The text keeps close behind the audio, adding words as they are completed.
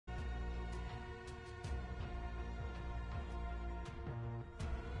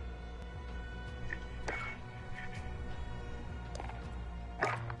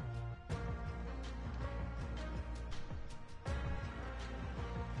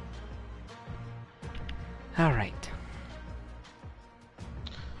Alright.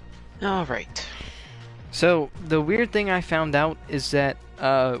 Alright. So, the weird thing I found out is that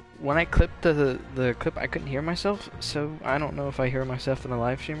when I clipped the clip, I couldn't hear myself, so I don't know if I hear myself in the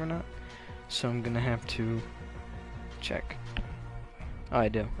live stream or not. So I'm gonna have to check. Oh, I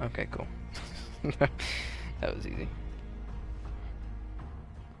do. Okay, cool. That was easy.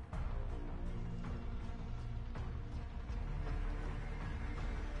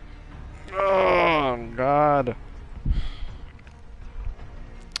 Oh, God.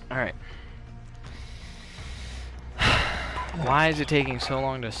 Alright. Why is it taking so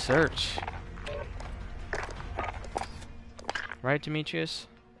long to search? Right, Demetrius?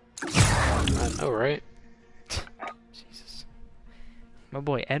 I know, right? Jesus. My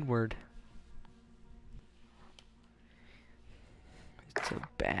boy Edward. It's a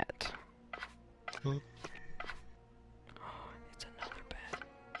bat. Huh? It's another bat.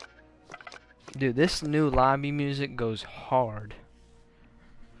 Dude, this new lobby music goes hard.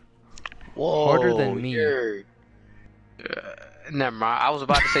 Whoa, Harder than me. Never mind. I was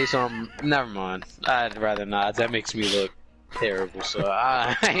about to say something. Never mind. I'd rather not. That makes me look terrible, so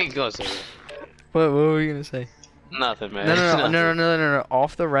I ain't gonna say that. What were you gonna say? Nothing, man. No.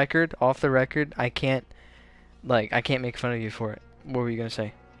 Off the record, I can't make fun of you for it. What were you gonna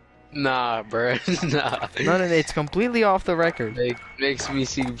say? Nah, bro. Nah. No, it's completely off the record. Makes me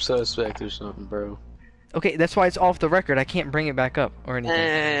seem suspect or something, bro. Okay, that's why it's off the record. I can't bring it back up or anything.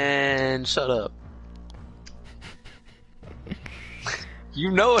 And shut up. You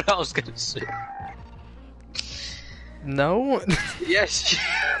know what I was gonna say. No? Yes.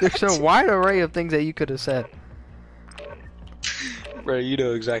 There's a wide array of things that you could have said. Bro, you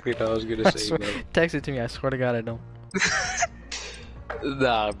know exactly what I was gonna say, bro. Text it to me, I swear to God I don't.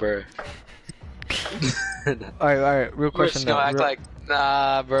 Nah, bro. Alright, real question though.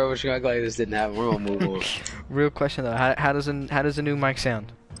 Nah, bro, we're just gonna act like this didn't happen. We're gonna move on. Real question though, how does the new mic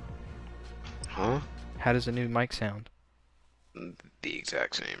sound? Huh? How does the new mic sound? The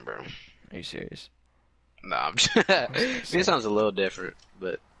exact same, bro. Are you serious? Nah, I'm just it sounds a little different,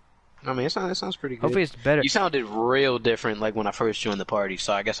 but I mean, it sounds pretty good. Hopefully it's better. You sounded real different, like when I first joined the party,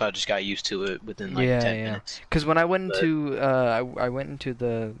 so I guess I just got used to it within like 10 minutes. Because when I went into I went into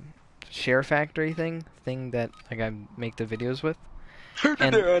the Share Factory thing that like I make the videos with.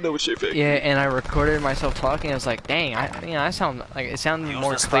 And, I know what Share Factory. Yeah, and I recorded myself talking. I was like, dang, I sound like it sounded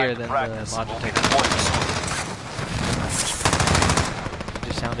more clear than the Logitech. It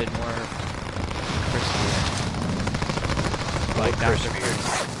just sounded more crispier. Like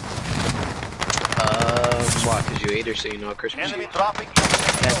crispier. Why? Because you ate her, so you know how crispy she is.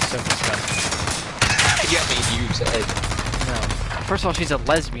 That's so disgusting. You got me to use edge. No. First of all, she's a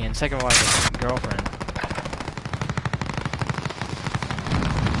lesbian. Second of all, I have a girlfriend.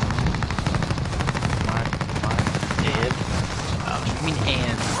 And? I mean,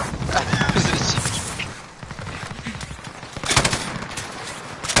 and.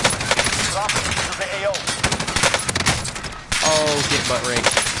 Oh, get butt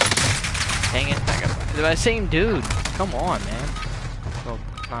raped. Dang it. They're the same dude. Come on, man. Well,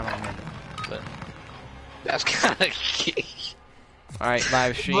 not all men, but. That's kind of gay. Alright,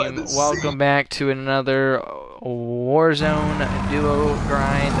 live stream. Welcome back to another Warzone duo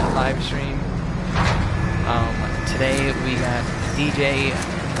grind live stream. Today we got DjcoolSauce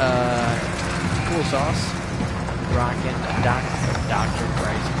rocking Dr.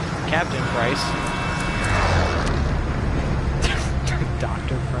 Price. Captain Price.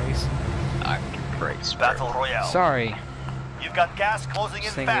 Dr. Price. Dr. Price. Battle Royale. Sorry. You've got gas closing in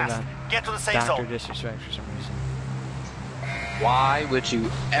fast. Get to the safe Dr. zone. Disrespect for some reason. Why would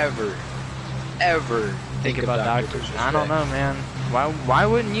you ever think about Dr. doctors? I don't know, man. Why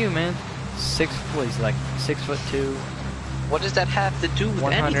wouldn't you, man? 6 foot. He's like 6'2". What does that have to do with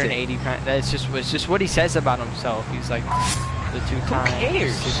 180 anything? pounds. It's just what he says about himself. He's like the 2-time. Who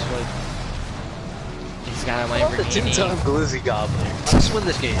cares? 6 foot. He's got a I'm the Lamborghini. 2-time Glizzy Goblin. Let's win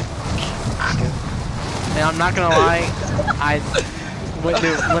this game. And I'm not gonna lie,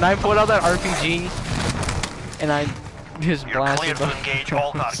 when I pulled out that RPG and I just blasted to engage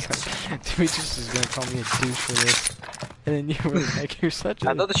all targets. Demetrius is gonna call me a douche for this. And then you were like, you're such a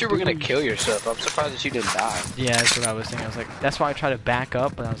I thought that you were gonna douche. kill yourself. I'm surprised that you didn't die. Yeah, that's what I was thinking. I was like, that's why I tried to back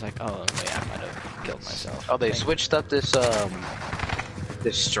up, and I was like, oh, wait, I might have killed myself. Oh, they switched up this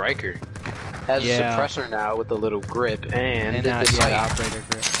striker. Has a suppressor now with a little grip and now this the operator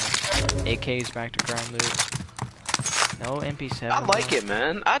grip. AK's back to ground loot. No MP7. I like it,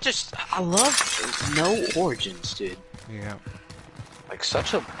 man. I love no origins, dude. Yeah. Like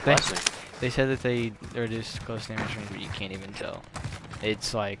such a blessing. They said that they reduced close damage range, but you can't even tell.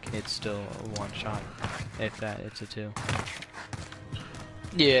 it's like, it's still a one shot. If that, it's a 2.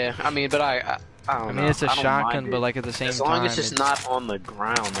 Yeah, I mean, but I don't know. I mean, it's a I don't shotgun, mind but it. like at the same as time, long as it's not on the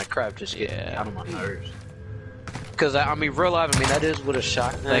ground, that crap just gets me out of my nerves. Because, I mean, real life, I mean, that is what a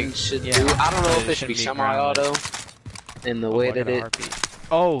shotgun should do. I don't know if it should be semi-auto in the way that it...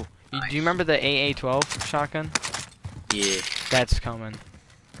 Oh, do you remember the AA-12 shotgun? Yeah. That's coming.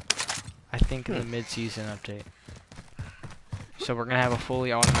 I think in the mid-season update. So we're gonna have a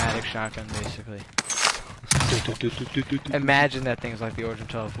fully automatic shotgun, basically. Imagine that thing's like the Origin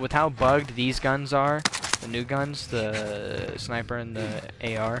 12. With how bugged these guns are, the new guns, the sniper and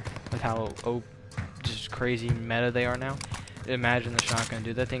the AR, with how just crazy meta they are now. Imagine the shotgun,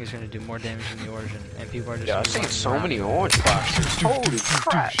 dude. That thing is gonna do more damage than the Origin, and people are just. Yeah, I've seen so many orange boxes. Holy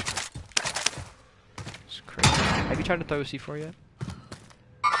crap! It's crazy. Have you tried to throw a C4 yet?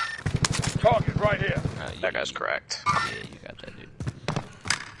 Target right here. That guy's correct. Yeah, you got that, dude.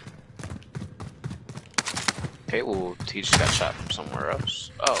 Okay, well, he just got shot from somewhere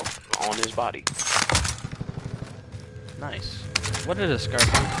else. Oh, on his body. Nice. What did a scarf do?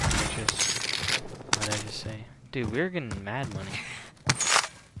 What did I just say? Dude, we're getting mad money.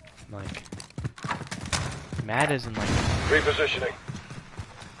 Like, mad isn't like... Repositioning.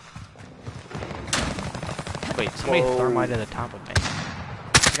 Wait, somebody thermite at the top of me.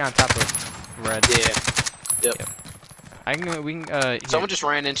 I got on top of red. Yeah. Yep. I can, we can, Someone just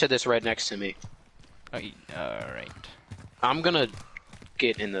ran into this red next to me. Oh, alright. I'm gonna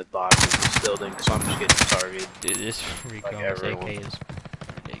get in the box of this building, so I'm just getting targeted. Dude, this Rico Like AK is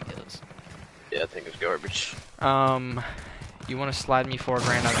ridiculous. Yeah, I think it's garbage. You want to slide me $4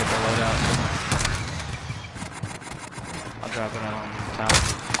 grand? I'll get the loadout. I'll drop it on top of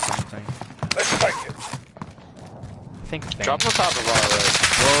something. Let's take it. I think. Drop on top of our red.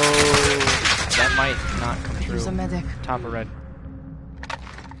 Whoa, that might not come true. Here's a medic. Top of red.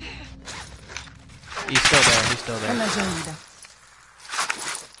 He's still there. He's still there.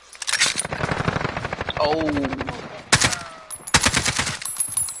 Oh.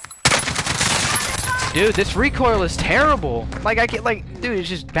 Dude, this recoil is terrible. Like I get dude, it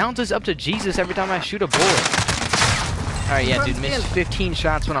just bounces up to Jesus every time I shoot a bullet. All right, yeah, dude, missed 15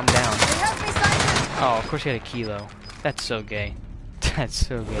 shots when I'm down. Oh, of course he had a kilo. That's so gay. That's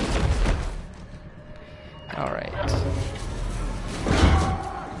so gay. All right.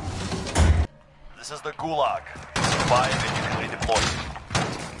 This is the Gulag. Survive and you can redeploy.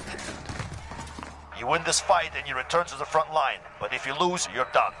 You win this fight and you return to the front line. But if you lose, you're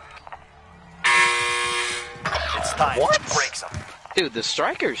done. It's time to break some. Dude, the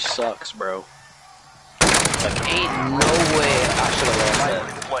striker sucks, bro. Like, ain't no way I should have lost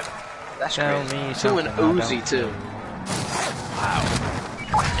that. That's crazy. To an Uzi, too. Wow.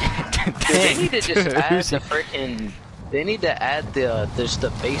 Dude, they need to just add the freaking... They need to add the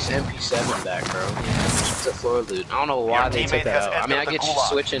base MP7 back, bro. It's a floor loot. I don't know why they took that out. I mean, I get you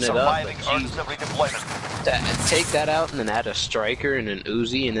switching it up, but geez, to take that out and then add a striker and an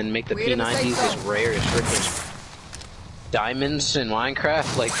Uzi and then make the P90s as rare as freaking diamonds in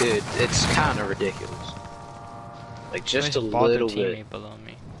Minecraft, like, dude, it's kind of ridiculous. Like, just a little bit. Below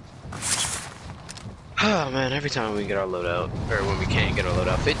me. Oh man, every time we get our loadout, or when we can't get our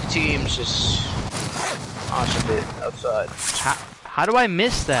loadout, 50 teams just mosh a bit outside. How do I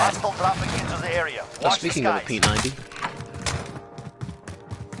miss that? Hostile dropping into the area. Watch Speaking of the P90,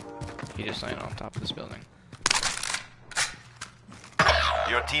 he just landed on top of this building.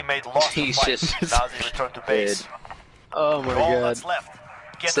 Your teammate lost the he's fight. just Now they return to base. oh my All god, that's left.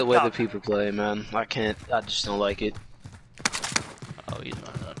 it's the way that people play, man. I just don't like it. Oh, he's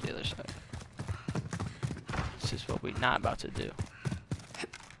running up the other side. This is what we're not about to do.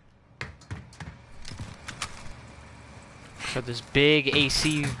 Got this big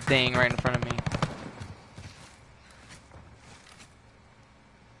AC thing right in front of me.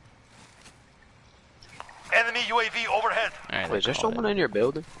 Enemy UAV overhead. Right, Wait, is there someone in your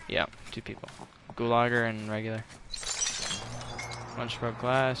building? Yeah, 2 people. Gulager and regular. One's broke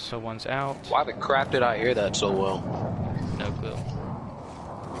glass, so one's out. Why the crap did I hear that so well? No clue.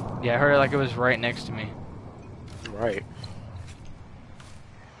 Yeah, I heard it like it was right next to me. Right.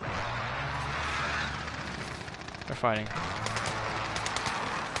 They're fighting.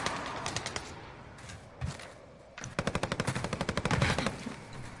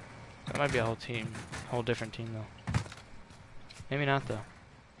 That might be a whole team. Whole different team though. Maybe not though.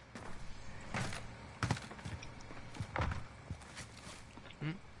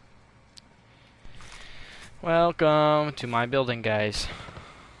 Welcome to my building, guys.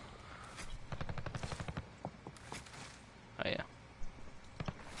 Oh yeah.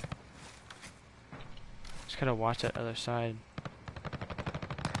 Just gotta watch that other side.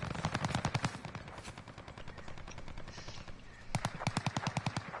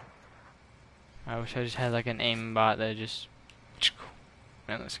 I wish I just had like an aim bot that just.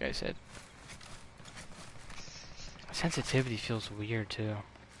 Man, this guy said. Sensitivity feels weird too.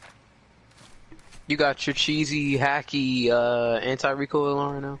 You got your cheesy, hacky, anti-recoil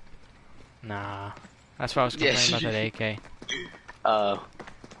on right now? Nah. That's why I was complaining about that AK.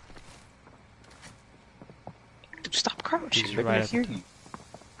 Dude, stop crouching. He's They're right gonna up hear there. you.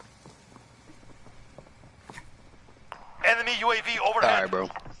 Enemy UAV overhead. Alright, bro.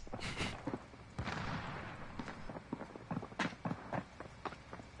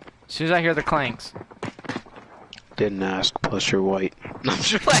 As soon as I hear the clanks. Didn't ask, plus you're white. I'm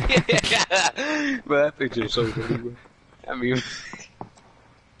just playing. But that picture's so funny, bro. I mean...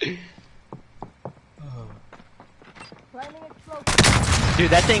 Dude,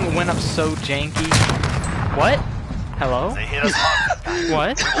 that thing went up so janky. What? Hello? They hit us hard.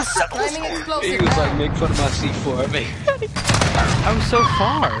 What? Climbing explosive. He was like, make fun of my C4. I mean... I was so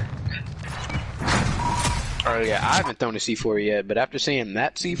far. Oh yeah, I haven't thrown a C4 yet, but after seeing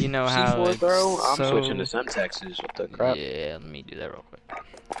that You know how C4 throw, I'm so... switching to Semtexes. What the crap? Yeah, let me do that real quick.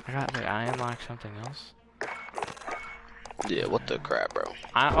 I unlocked something else. Yeah, what the crap, bro?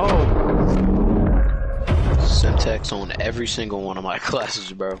 Oh! Semtex on every single one of my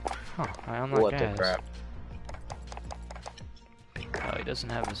classes, bro. Huh, I unlocked What gas. the crap? Oh, he doesn't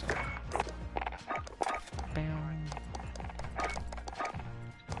have his own.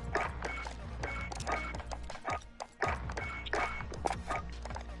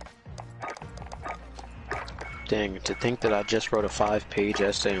 Dang, to think that I just wrote a 5-page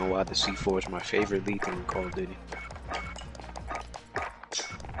essay on why the C4 is my favorite lethal in Call of Duty.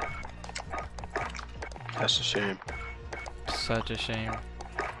 That's a shame. Such a shame.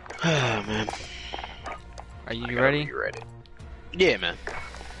 Ah, man. Are you ready? You ready? Yeah, man.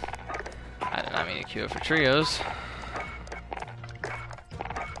 I did not mean to queue up for trios.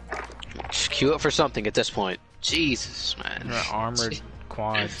 Just queue up for something at this point. Jesus, man. They're armored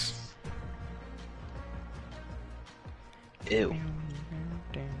quads. Ew.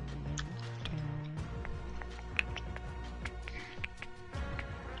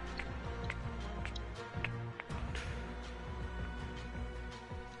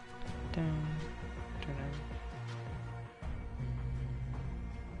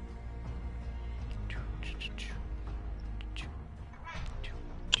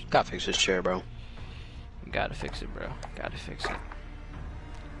 Gotta fix this chair, bro. Gotta fix it, bro. Gotta fix it.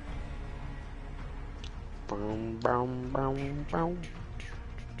 Boom, boom, boom, boom.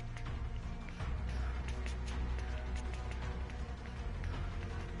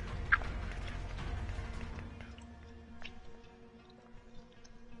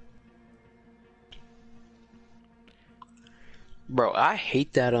 Bro, I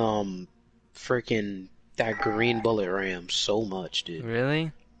hate that freaking that green bullet ram so much, dude.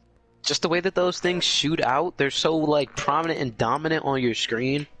 Really? Just the way that those things shoot out, they're so like prominent and dominant on your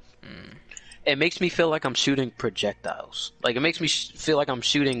screen. It makes me feel like I'm shooting projectiles. Like, it makes me feel like I'm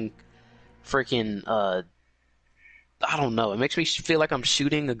shooting freaking, I don't know. It makes me feel like I'm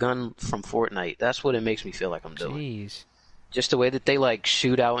shooting a gun from Fortnite. That's what it makes me feel like I'm doing. Jeez. Just the way that they, like,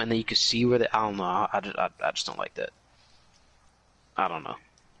 shoot out and then you can see where they... I don't know. I just don't like that. I don't know.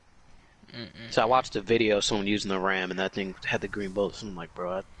 So I watched a video of someone using the RAM and that thing had the green bullets. And I'm like,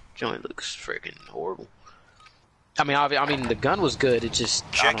 bro, that joint looks freaking horrible. I mean, the gun was good. It just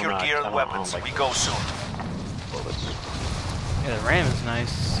check your gear and weapons. We go soon. Bullets. Yeah, the RAM is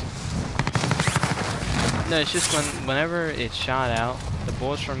nice. No, it's just whenever it's shot out, the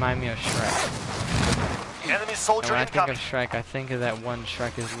bullets remind me of Shrek. Enemy soldier And when I think incoming. of Shrek, I think of that one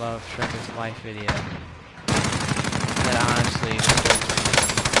Shrek is Love, Shrek is Life video. That honestly is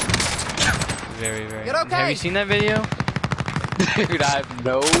very, very... You're okay. Have you seen that video? Dude, I have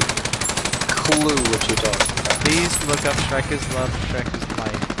no clue what you're talking about. Please look up Shrek is Love, Shrek is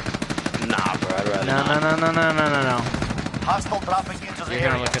Life. Nah, bro, I'd rather No, not. no. Hostile dropping into the You're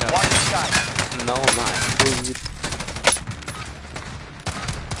gonna area. look it up. Watch the sky. No, I'm not.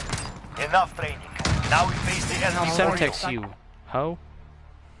 Enough training. Now we face the enemy. He text you, ho?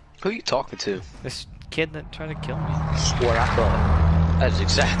 Who are you talking to? This kid that tried to kill me. That's what I thought. That's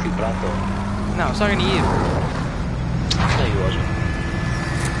exactly what I thought. No, I was talking to you. No, you wasn't.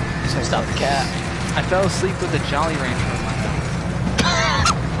 So Stop the cat. I fell asleep with a Jolly Rancher in my mouth.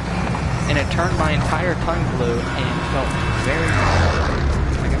 And it turned my entire tongue blue and felt very...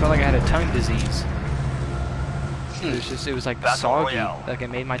 Like, I felt like I had a tongue disease. It was like Battle soggy. Royale. Like, it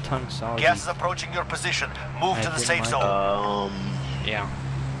made my tongue soggy. Gas is approaching your position. Move I to the didn't safe like zone. Yeah.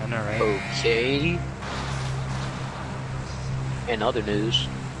 I know, right? Okay. In other news.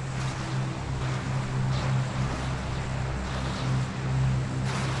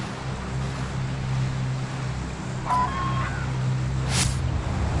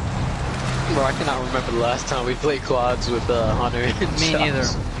 Bro, I cannot remember the last time we played quads with Hunter and Me neither.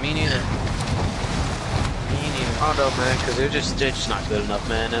 Josh. Me neither. I don't know, man, because they're just not good enough,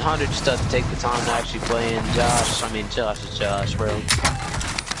 man. And Hunter just doesn't take the time to actually play. And Josh, I mean, Josh is Josh, bro.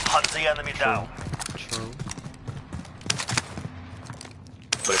 Hunt the enemy down. True.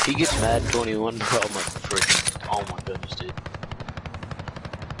 But if he gets mad 21, bro, I'm like freaking, oh my goodness, dude.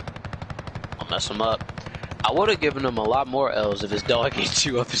 I'll mess him up. I would have given him a lot more L's if his dog ate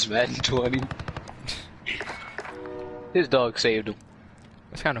you up his Madden 20. His dog saved him.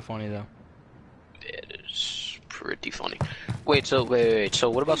 It's kind of funny though. It is pretty funny. Wait, so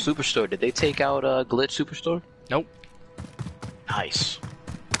what about Superstore? Did they take out Glitch Superstore? Nope. Nice.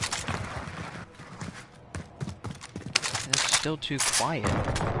 It's still too quiet.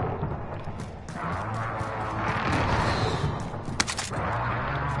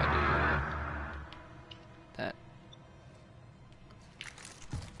 That.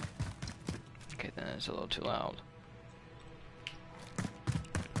 Okay, then it's a little too loud.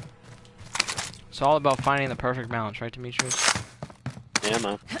 It's all about finding the perfect balance, right, Demetrius? Yeah,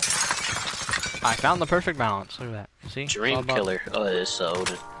 man. I found the perfect balance. Look at that. See? Dream Killer. Oh, it is so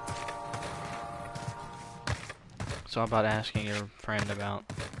old. It's all about asking your friend about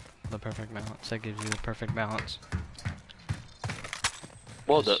the perfect balance. That gives you the perfect balance.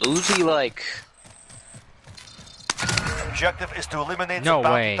 Well, the Uzi, like... Objective is to eliminate No the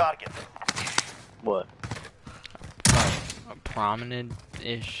bounty way. target. What? A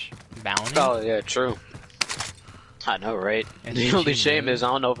prominent-ish bounty? Oh, yeah, true. I know, right? And the only shame is I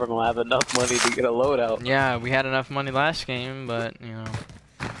don't know if I'm gonna have enough money to get a loadout. Yeah, we had enough money last game, but, you know...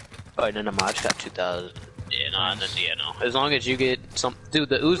 Oh, no, I just got 2,000. Yeah, no, as long as you get some... Dude,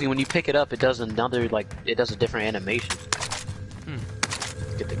 the Uzi, when you pick it up, it does another, like, it does a different animation.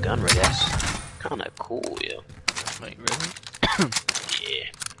 Get the gun ready. That's kind of cool, yeah. Wait, really? Yeah.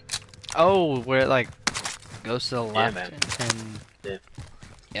 Oh, where it, like, goes to the left man. and... Yeah.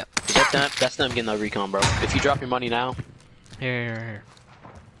 Yep. That's them getting the recon, bro. If you drop your money now... Here.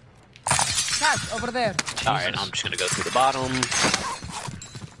 Cash over there. Alright, I'm just gonna go through the bottom.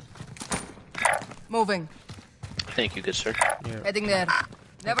 Moving. Thank you, good sir. Here. Heading there.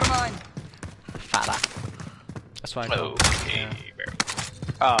 Never mind. Fada. That's why I call it. Okay, Yeah. bro.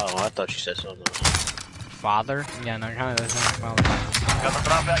 Oh, I thought you said something. Father? Yeah, no, kind of doesn't like father. Got the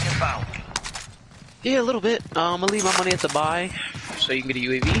drop back inbound. Yeah, a little bit. I'm gonna leave my money at the buy, so you can get a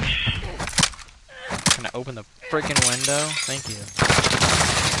UAV. Can I open the freaking window? Thank you.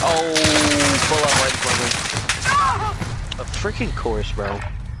 Oh, pull up right for me. A freaking course, bro.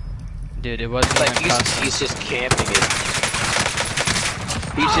 Dude, it wasn't Like, even custom. he's just camping it.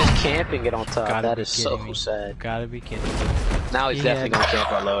 He's just camping it on top. Gotta That be is so kidding me. sad. Gotta be kidding me. Now he's definitely gonna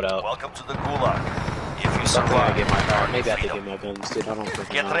camp our loadout. Welcome to the Gulag. If you That's why I survive, get my car. Maybe I freedom. could get my guns, dude. I don't freaking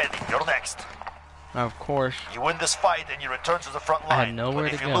Get know. ready, you're next. Of course. You win this fight and you return to the front I had line. nowhere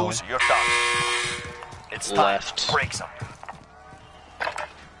but if to you go. lose, you're done. It's time Left. to break some.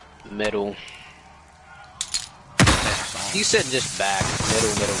 Middle. You said just back.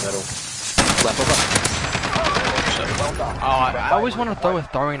 Middle. Left. Oh, I always want to throw a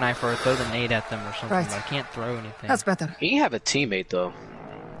throwing knife or throw the nade at them or something, Right. but I can't throw anything. That's better. He have a teammate though.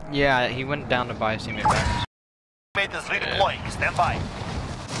 Yeah, he went down to buy his teammate back. Mate is redeploying. Stand by.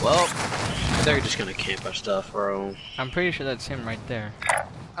 Well, they're just gonna camp our stuff, bro. I'm pretty sure that's him right there.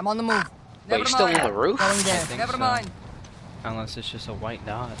 I'm on the move. Wait, Never you still mind. on the roof? Going there. think Never so. mind. Unless it's just a white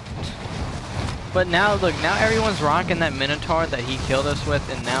dot. But now, look, now everyone's rocking that Minotaur that he killed us with,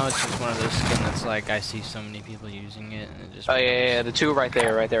 and now it's just one of those skins that's like, I see so many people using it, and it just... Oh yeah, the two right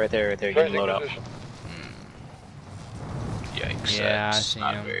there. You can load up. Yikes, Yeah, I that's see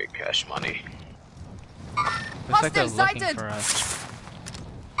not him. very cash money. Looks like they're Hostile looking sighted. for us.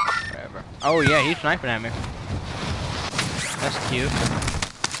 Whatever. Oh yeah, he's sniping at me. That's cute.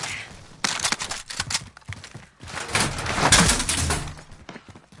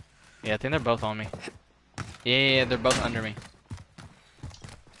 Yeah, I think they're both on me. Yeah, they're both under me.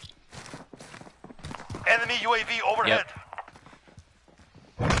 Enemy UAV overhead.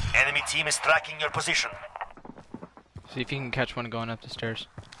 Enemy team is tracking your position. See if you can catch one going up the stairs.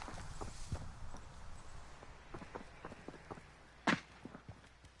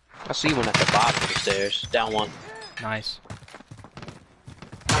 I see one at the bottom of the stairs. Down one. Nice.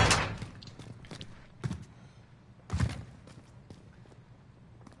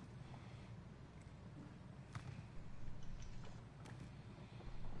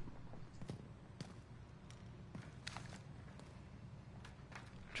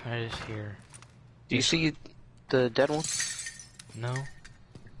 Try this here. Do you see the dead one? No?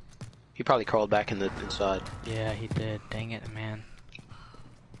 He probably crawled back in the inside. Yeah, he did. Dang it, man.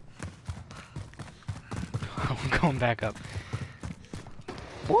 I'm going back up.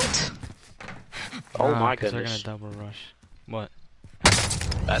 What? Oh my They're goodness. gonna double rush. What?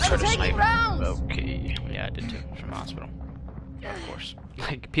 That's for the taking sniper. rounds. Okay. Yeah, I did too. From the hospital. Of course.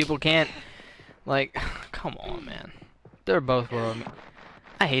 Like, people can't... Like, come on, man. They're both world...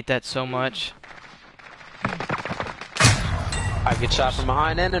 I hate that so much. I get shot from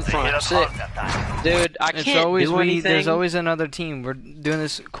behind and in front. Sick. Dude, I It's can't always do anything. there's always another team. We're doing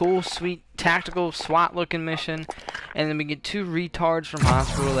this cool, sweet, tactical, SWAT-looking mission, and then we get two retards from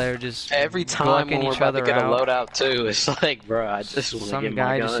hospital that are just Every time when we're each about to other get a out. loadout too, it's like, bro, I just want to Some get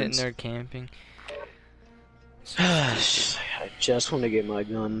guy my just guns. sitting there camping. I just want to get my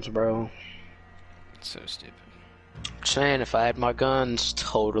guns, bro. It's so stupid. I'm saying if I had my guns,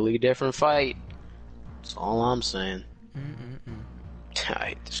 totally different fight. That's all I'm saying. I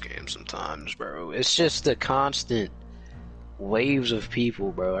hate this game sometimes, bro. It's just the constant waves of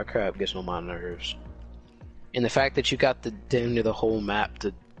people, bro. That crap gets on my nerves. And the fact that you got the damn near the whole map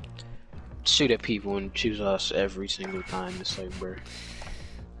to shoot at people and choose us every single time, it's like, bro.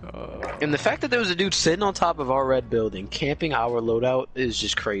 And the fact that there was a dude sitting on top of our red building, camping our loadout, is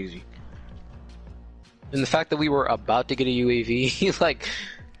just crazy. And the fact that we were about to get a UAV, like,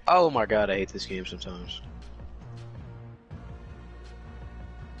 oh my god, I hate this game sometimes.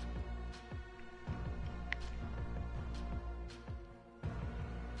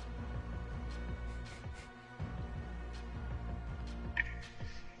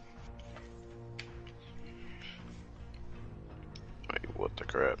 Wait, what the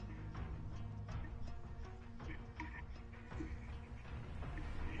crap?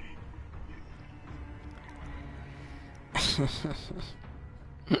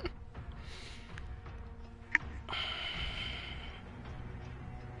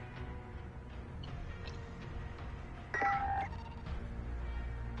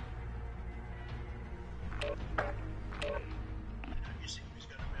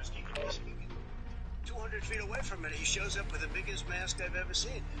 Feet away from it, he shows up with the biggest mask I've ever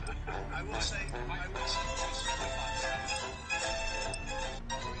seen. I will say,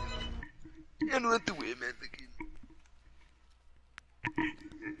 And let the women begin.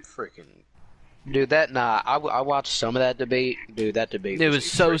 Freaking. Dude, that, nah, I watched some of that debate. Dude, that debate was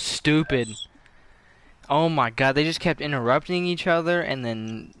so stupid. Oh my god, they just kept interrupting each other,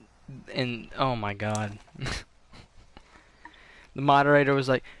 and oh my god. The moderator was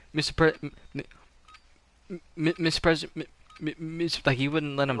like, Mr. President, like he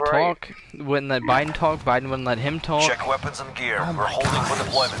wouldn't let him talk, wouldn't let Biden talk, Biden wouldn't let him talk. Check weapons and gear. Oh We're my holding god, for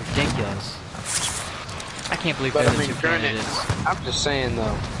deployment. it's ridiculous. I can't believe But they're I the mean, two granted, candidates. I'm just saying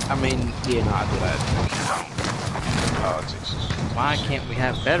though. I mean, yeah, no, I do that. Politics. Why can't we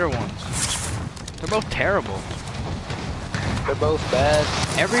have better ones? They're both terrible. They're both bad.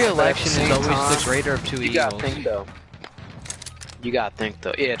 Every election is same always time, the greater of two You evils. gotta think though. You gotta think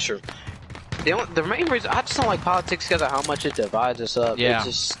though. Yeah, true. The main reason I just don't like politics because of how much it divides us up. Yeah, It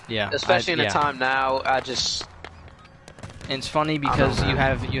just, yeah. Especially in a yeah. time now, I just. And it's funny because you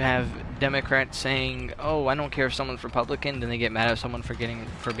have Democrats saying, "Oh, I don't care if someone's Republican," then they get mad at someone for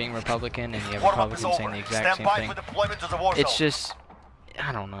being Republican, and you have Republicans saying the exact same thing. It's just,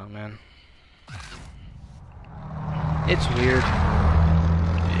 I don't know, man. It's weird.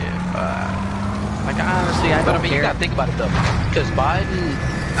 Yeah. Like honestly, I don't But I mean, care. you gotta think about it though, because Biden.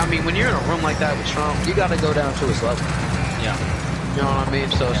 I mean, when you're in a room like that with Trump, you gotta go down to his level. Yeah. You know what I mean?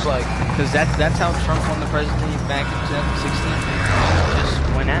 So it's like, Because that's how Trump won the presidency back in 2016.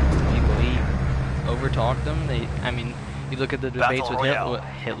 Just went at people. He overtalked them. I mean, you look at the debates with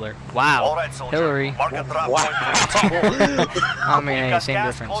Hitler. Wow. All right, soldier. Hillary. Mark a drop Wow. I mean, hey, Got same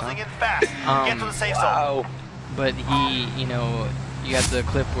gas difference, closing huh? in fast. Get to the safe zone. wow. But he, you know, you got the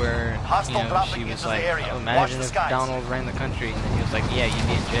clip where, Hostile dropping she was into the like, area. oh, Watch imagine the if skies. Donald ran the country, and then he was like, yeah, you'd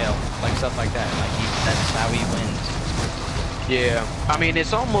be in jail, like stuff like that. Like that's how he wins. Yeah. I mean,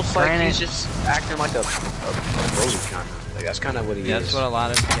 it's almost like Granted- he's just acting like a bully kind of. Like, that's kind of what he That's is. what a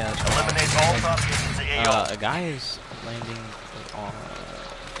lot of that's what Eliminate all targets in the AO. a guy is landing on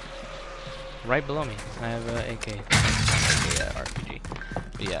right below me. I have a AK RPG.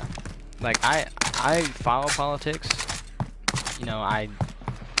 But yeah, like I follow politics. You know, I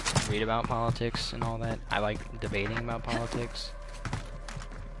read about politics and all that. I like debating about politics.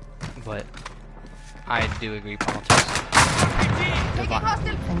 But I do agree politics divide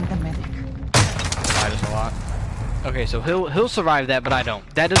us a lot. Okay, so he'll survive that, but I don't.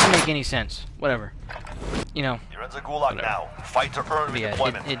 That doesn't make any sense. Whatever. You know. You're in the gulag now. Fight to earn Yeah,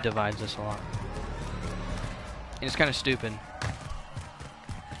 redeployment. it divides us a lot. And it's kind of stupid.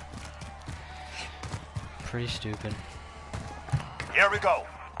 Pretty stupid. Here we go.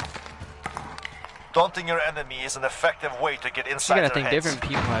 Daunting your enemy is an effective way to get You inside gotta their think heads. different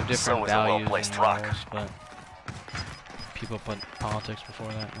people have different So is a values well-placed and rock. morals, but people put politics before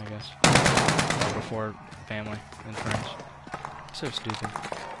that, I guess. Or before family and friends. So stupid.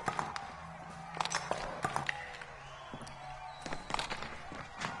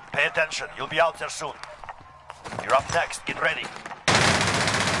 Pay attention, you'll be out there soon. You're up next, get ready.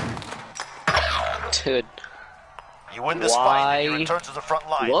 Dude, You win this fight and you return to the front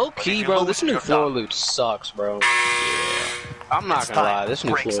line. low But if key, you bro, lose, this new you're floor done. loot sucks, bro. Yeah. I'm not It's gonna time lie, to this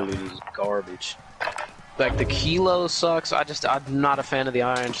new break floor some. loot is garbage. Like, the kilo sucks. I'm not a fan of the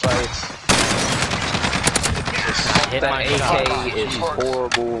iron sights. That AK is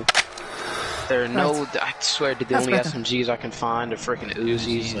horrible. There are no, I swear, the only SMGs I can find are freaking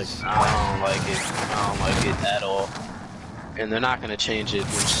Uzis. Like, I don't like it. I don't like it at all. And they're not gonna change it,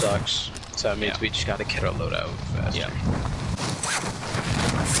 which sucks. So that means we just gotta get our loadout faster.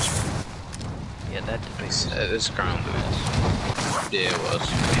 Yeah, that This ground loot. Yeah, it was.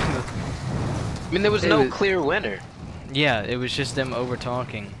 I mean, there was no clear winner. Yeah, it was just them over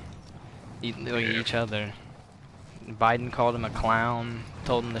talking each other. Biden called him a clown,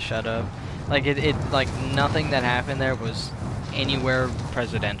 told him to shut up. Like like nothing that happened there was anywhere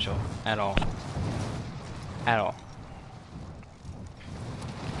presidential at all. At all.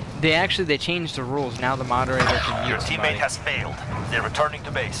 They changed the rules. Now the moderator can Your mute teammate somebody, has failed. They're returning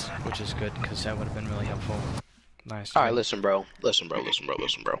to base. which is good because that would have been really helpful. Nice. Alright, listen, bro. Listen, bro.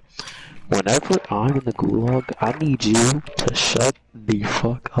 Whenever I'm in the gulag, I need you to shut the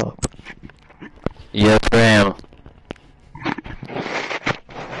fuck up. Yes, ma'am.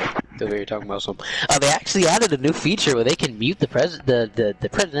 The way you're talking about something. They actually added a new feature where they can mute the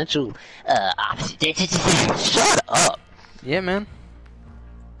presidential option. Shut up. Yeah, man.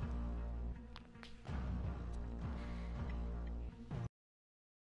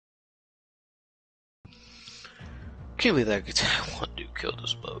 Can't believe that one dude killed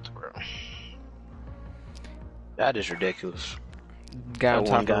us both, bro. That is ridiculous. Guy on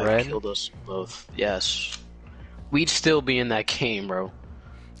That one top of guy red. killed us both. Yes. We'd still be in that game, bro.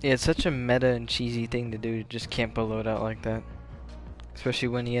 Yeah, it's such a meta and cheesy thing to do. Just camp a loadout like that. Especially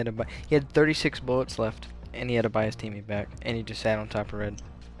when he had he had 36 bullets left, and he had to buy his teammate back, and he just sat on top of red.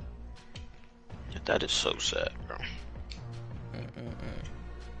 That is so sad, bro.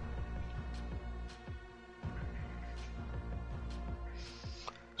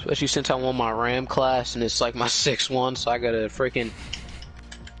 Especially since I won my RAM class, and it's like my 6-1, so I gotta freaking...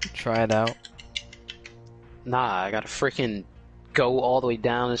 Try it out. Nah, I gotta freaking go all the way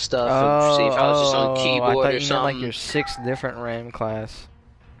down and stuff, and see if I was just on keyboard I thought or you something. meant like your 6 different RAM class.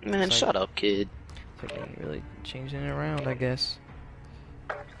 Man, It's shut up, kid. It's like ain't really changing it around, I guess.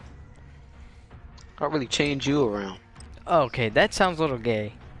 I'll really change you around. Okay, that sounds a little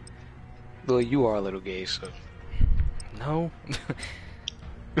gay. Well, you are a little gay, so... No?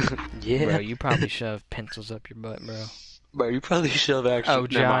 Yeah. Bro, you probably shove pencils up your butt, bro. Bro, you probably shove actually. Oh,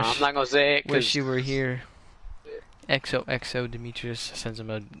 Never mind, Josh. I'm not gonna say it, Wish cause... you were here. XOXO Demetrius sends him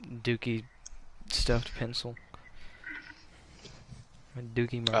a Dookie stuffed pencil. A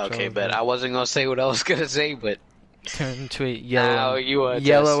Dookie Marcello. Okay, but I wasn't gonna say what I was gonna say, but... Turned into a yellow, Ow, you are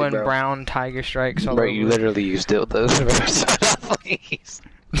yellow testy, and bro. brown tiger stripes all Bro, over. you literally used dildos. Please.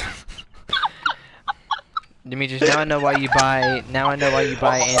 Demetrius, now I know why you buy. Now I know why you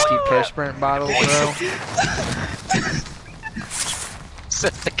buy antiperspirant bottles, bro.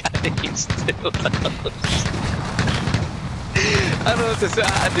 Said the guy that used dildos. I don't know what to say,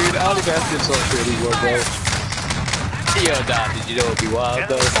 dude. I don't even have to insult you anymore, bro. Yo, nah, did you know it'd be wild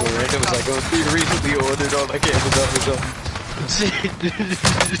though? So it was like, oh, dude, recently ordered on like Amazon or something.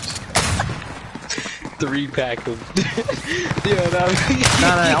 3-pack of. Yo,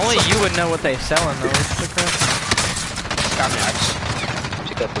 No, only you would know what they sell in those. I mean, I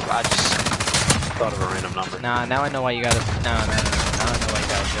just thought of a random number. Nah, now I know why you got a. No. Now I know why you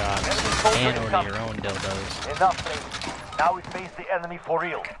got a job. And order your own dildos. Enough, ladies. Now we face the enemy for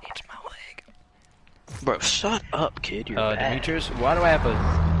real. It's my leg. Bro, shut up, kid. You're bad. Demetrius, why do I have a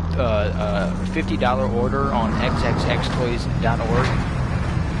 $50 order on xxxtoys.org?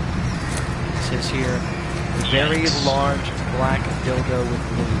 It says here, very large black dildo with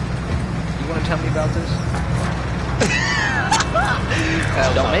blue. You want to tell me about this?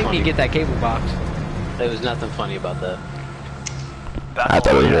 Don't make me get that cable box. There was nothing funny about that. I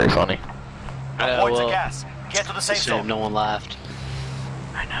thought it was very funny. Points of gas. Get to the safe Shame zone. no one laughed.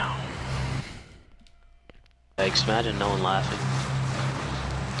 I know. Like, imagine no one laughing.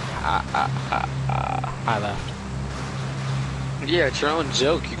 I laughed. Yeah, it's your own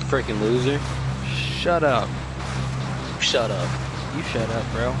joke, you freaking loser. Shut up. Shut up. You shut up,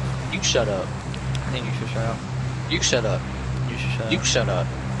 bro. You shut up. think you should shut up. You shut up. You should shut up. You shut up.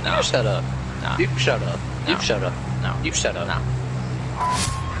 No. You shut up. No. You shut up. No. You shut up. No. You shut up. No.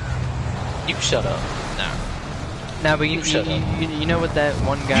 You shut up. No. No, but you know what that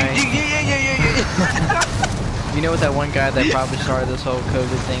one guy... Yeah. You know what that one guy that probably started this whole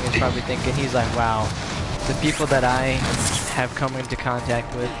COVID thing is probably thinking? He's like, wow, the people that I have come into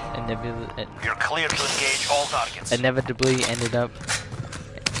contact with You're clear to engage all targets. inevitably ended up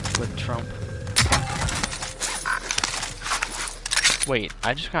with Trump. Wait,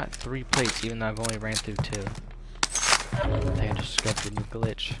 I just got 3 plates even though I've only ran through 2. I think I just discovered a new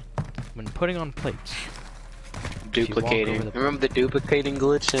glitch. When putting on plates. Duplicating. Remember the duplicating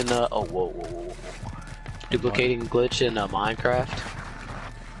glitch in oh whoa. Duplicating glitch in Minecraft?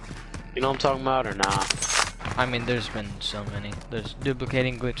 You know what I'm talking about or nah? I mean, there's been so many. There's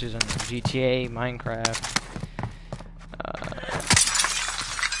duplicating glitches in GTA, Minecraft.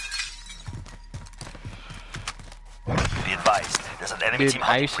 Be advised, there's an enemy Dude, team I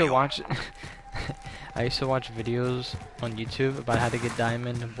hunting used for to you. watch. I used to watch videos on YouTube about how to get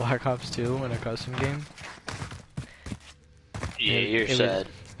diamond in Black Ops 2 in a custom game. Yeah, you're sad.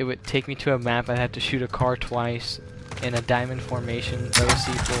 It would take me to a map. I'd have to shoot a car twice in a diamond formation,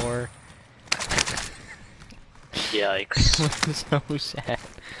 OC4. Yikes. It was so sad.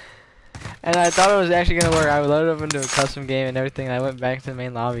 And I thought it was actually gonna work. I loaded up into a custom game and everything. And I went back to the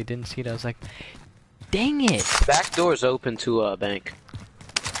main lobby, didn't see it. I was like, dang it! Back door's open to a bank.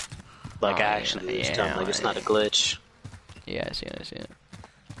 Like Oh, actually, it's yeah, done. Like it's not a glitch. Yeah, I see it. I see it.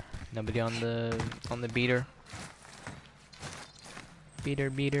 Nobody on the beater.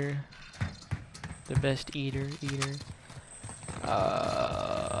 Beater. The best eater.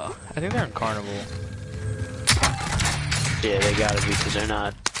 I think they're in Carnival. Yeah, they gotta be because they're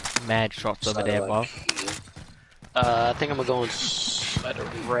not. Mad shots over there, above. I think I'm gonna go in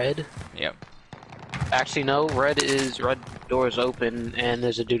red. Yep. Actually, no. Red door is open, and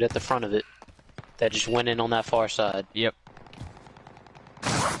there's a dude at the front of it that just went in on that far side. Yep.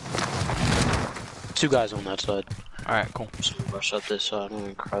 2 guys on that side. Alright, cool. So rush up this side.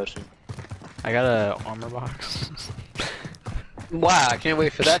 I'm crouching. I got a armor box. Wow, I can't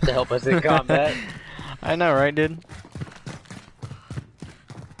wait for that to help us in combat. I know, right, dude?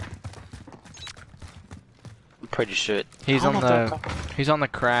 I'm pretty sure. He's on the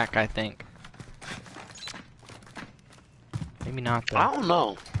crack, I think. Maybe not though. I don't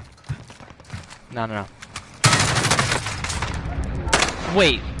know. No.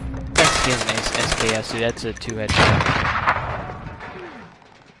 Wait, that's getting nice SKS, dude. That's a 2-headshot.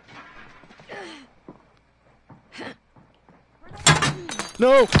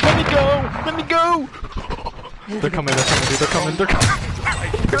 No! Let me go! They're coming, dude. They're coming.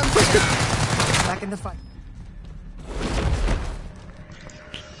 Back in the fight.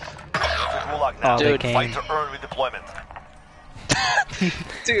 Gulag now. Oh, Dude, Fight to earn redeployment.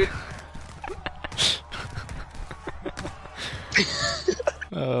 Dude.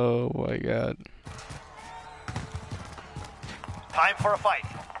 Oh my god. Time for a fight.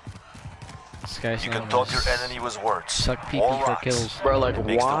 This guy's You can taunt your enemy with words. Suck PP or for rocks. kills. Bro, like,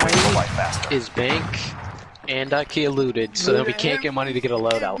 Makes the way to life why faster. is bank and key looted so that we can't get money to get a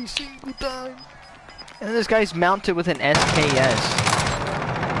loadout? And this guy's mounted with an SKS.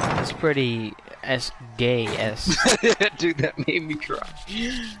 That's pretty gay-s. Dude, that made me cry.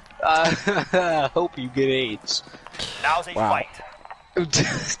 I hope you get AIDS. Now's a Wow. fight.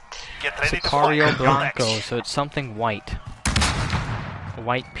 Get ready to Sicario fight. Blanco, Next. so it's something white. A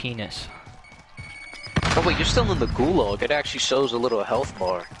white penis. Oh wait, you're still in the gulag. It actually shows a little health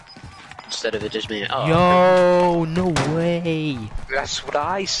bar. Instead of it just being, oh. Yo, no way. That's what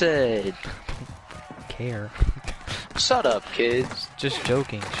I said. Care. Shut up, kids. Just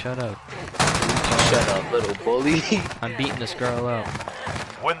joking. Shut up. Shut up, little bully. I'm beating this girl up.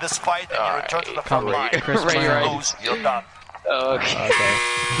 Win this fight and you return to the Come front line. Chris If you Brown. lose, you're done. Okay. Okay.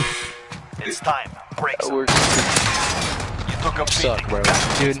 It's time. Break some. We're You took a suck, beating. bro.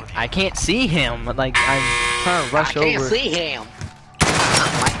 Dude, I can't see him. Like, I'm trying to rush over. see him.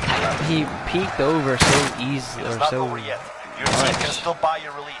 He peeked over so easy, It is or not so over yet. Your team can still buy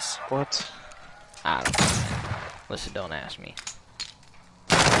your release. What? I don't know. Listen, don't ask me.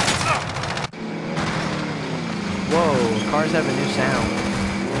 Whoa, cars have a new sound.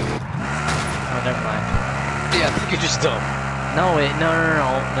 Oh, never mind. Yeah, I think you're just dumb. No, no.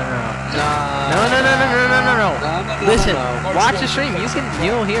 No. Listen, watch the stream.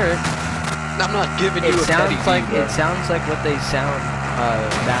 You'll hear it. I'm not giving you It a petty sounds like D, bro. it sounds like what they sound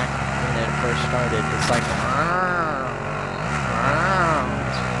back when it first started. It's like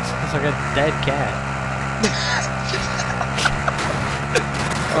it's like a dead cat.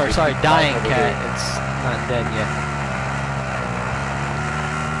 Or sorry, dying cat. It's not dead yet.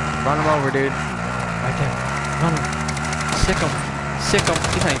 Run him over, dude. Right there. Run him. Sick him. Sick him.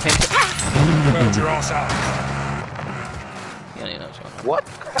 He's not even paying attention. Your own side. He don't even know what's going on. What?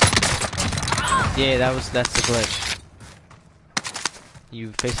 Yeah, that's the glitch.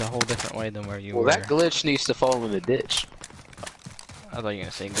 You face a whole different way than where you were. Well, that glitch needs to fall in the ditch. I thought you were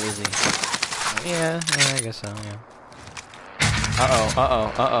gonna say glizzy. Yeah, I guess so, yeah.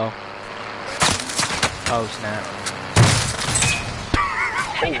 Uh-oh. Oh, snap.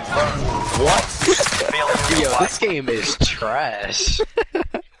 What? Yo, this game is trash.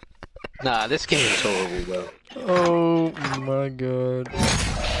 Nah, this game is horrible, bro. Oh my god.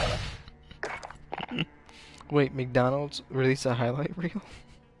 Wait, McDonald's released a highlight reel?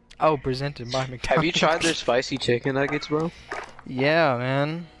 Oh, presented by McDonald's. Have you tried their spicy chicken nuggets, bro? Yeah,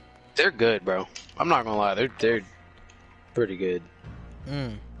 man. They're good, bro. I'm not gonna lie, they're pretty good.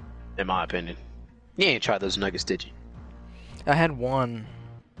 In my opinion. You ain't tried those nuggets, did you? I had one.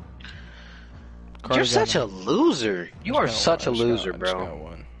 You're such a loser. You are such a loser,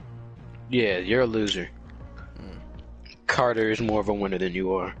 bro. Yeah, you're a loser. Carter is more of a winner than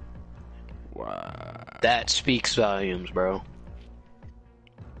you are. Wow. That speaks volumes, bro.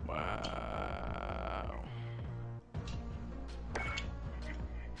 Wow.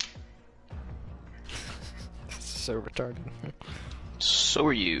 So retarded. So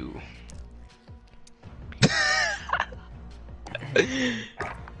are you.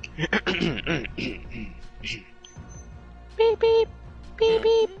 Beep beep, beep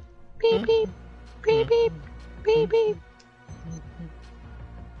beep, beep beep, beep beep, beep beep.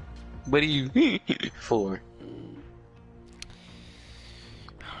 What are you for?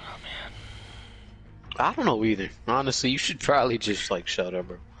 I don't know, man. I don't know either. Honestly, you should probably just like shut up,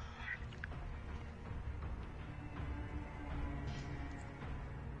 bro.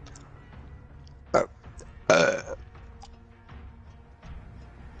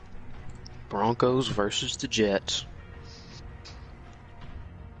 Broncos versus the Jets.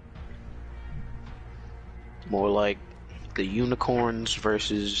 More like the Unicorns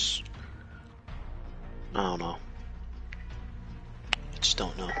versus... I don't know. I just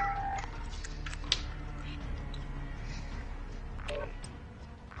don't know.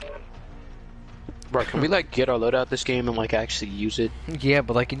 Bro, can we like get our load out this game and like actually use it? Yeah,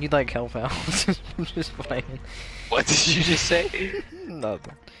 but like, can you like help out? I'm just playing. What did you just say?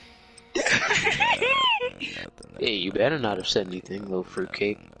 Nothing. Hey, you better not have said anything, little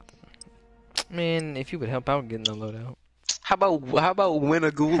fruitcake. Man, if you would help out getting the loadout. How about win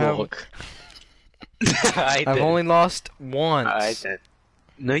a gulag? I've only lost once. I did.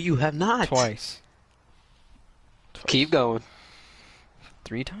 No, you have not. Twice. Keep going.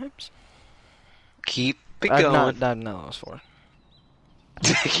 3 times? Keep it going. No, that was 4.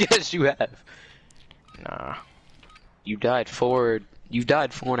 Yes, you have. Nah. You died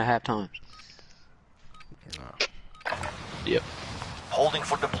 4.5 times. Nah. Yep. Holding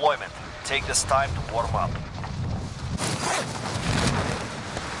for deployment. Take this time to warm up.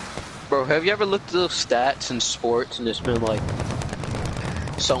 Bro, have you ever looked at those stats in sports and it's been like,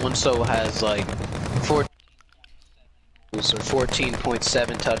 so-and-so has like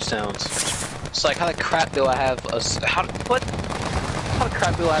 14.7 touchdowns. It's like, how the crap do I have how the crap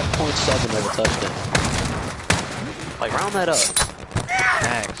do I have 0.7 of a touchdown? Like, round that up.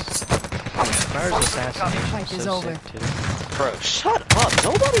 Thanks. Fire's assassination Fight is over. sick too. Bro, shut up.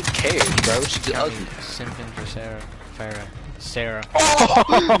 Nobody cares, bro. She's ugly. Simping for Sarah.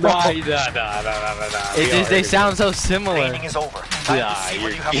 Oh! Nah. They sound so similar. Training is over. Time to see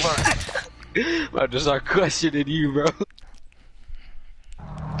what you have learned. Bro, just start questioning you, bro.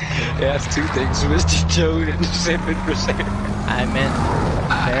 Yeah, that's 2 things, Mr. Joe and simping for Sarah. I meant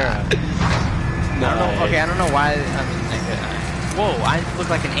Sarah. I don't know. Okay, I don't know why. I mean, like, whoa! I look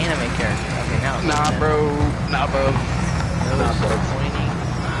like an anime character. Okay, now. Nah, bro. Pointing.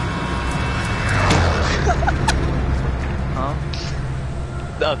 Huh?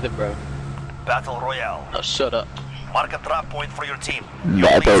 Nothing, bro. Battle Royale. Oh, shut up. Mark a drop point for your team.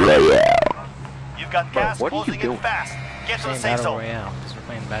 Battle Royale. You've got gas what are you closing in doing? fast. Get to the Playing safe Battle zone. Royale. Because we're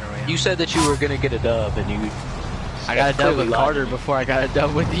playing Battle Royale. You said that you were gonna get a dub, and you... I got a dub with Carter before I got a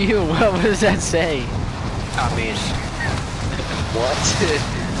dub with you. What does that say? I mean... what?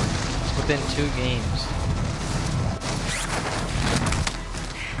 Within 2 games.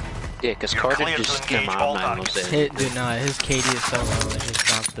 Yeah, because You're Carter clear to just... engage Never all mind, I'm not gonna say Hit, dude, nah, his KD is so low. It just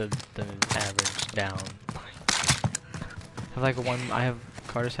dropped the average down. I have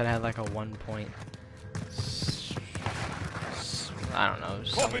Carter said I had like a 1 point. I don't know.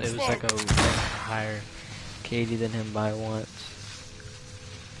 It was like a higher KD than him by once.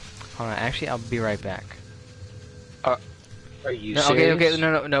 Hold on, actually, I'll be right back. Are you No, serious?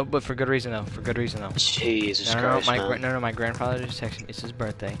 okay, no, but for good reason though. Jesus Christ, man. My grandfather just texted me. It's his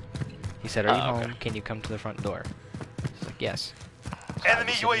birthday. He said, "Are you home? Okay. Can you come to the front door?" He's like, "Yes." So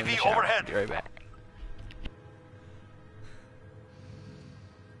Enemy I'm sitting in the UAV shower. overhead. Be right back.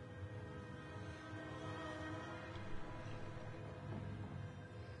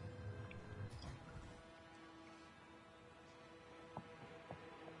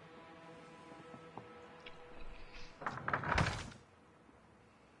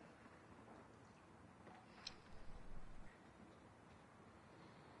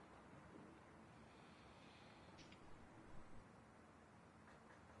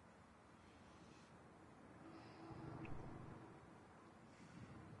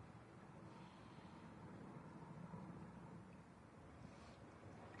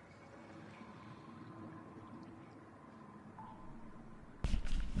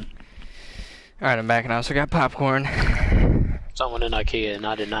 Alright, I'm back and I also got popcorn. Someone in IKEA, and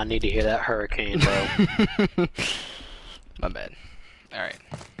I did not need to hear that hurricane, bro. My bad. Alright.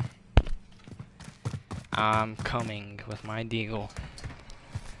 I'm coming with my deagle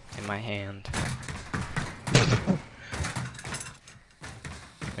in my hand.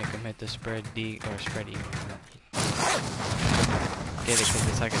 Make him hit the spread spread eagle. Get it, cause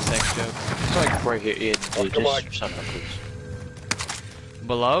it's like a sex joke. It's like right here, yeah, dude, just shut up, please.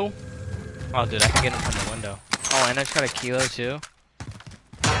 Below? Oh, dude, I can get him from the window. Oh, and I just got a kilo, too.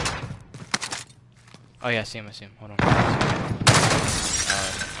 Oh, yeah, I see him. Hold on. Whatever.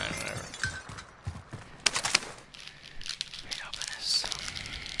 Let me open this.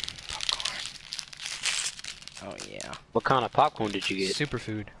 Popcorn. Oh, yeah. What kind of popcorn did you get?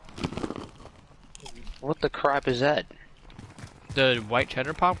 Superfood. What the crap is that? The white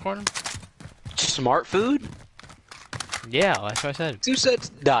cheddar popcorn? Smart food? Yeah, that's what I said. You said,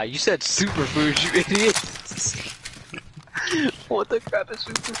 nah, you said superfood, you idiot. What the crap is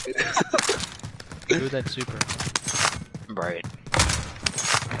superfood? Food that's super. Right.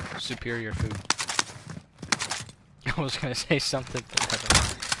 Superior food. I was gonna say something, but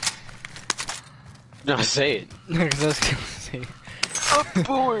No, say it. no, because I was gonna say I'm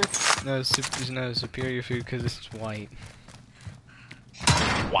bored. no, superior food because it's white.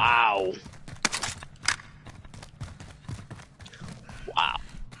 Wow. Wow.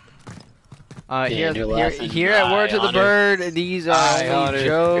 Here you're laughing. at Word to the Hunter. Bird, these are only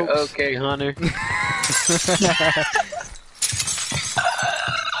jokes. Okay, Hunter.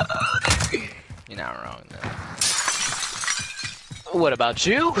 You're not wrong, though. What about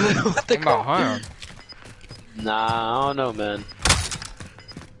you? What the About harm. Nah, I don't know, man.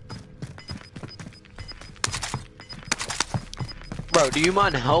 Bro, do you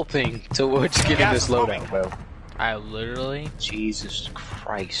mind helping towards getting this loadout, bro? I literally Jesus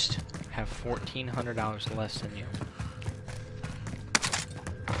Christ. have $1,400 less than you.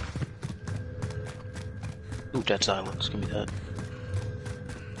 Ooh, dead silence. Give me that.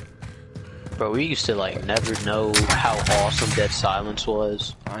 Bro, we used to, like, never know how awesome dead silence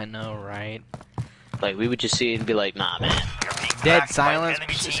was. I know, right? Like, we would just see it and be like, nah, man. You're being Dead tracked by an silence,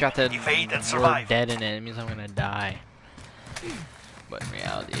 enemy it's team. got the Evade and word survive. dead in it. It means I'm gonna die. But in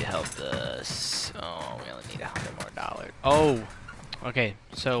reality, it helped us. Oh, we only need $100 more. Oh, okay.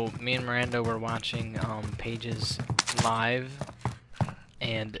 So me and Miranda were watching Paige's live,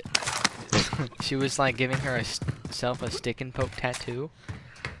 and she was like giving herself a stick and poke tattoo.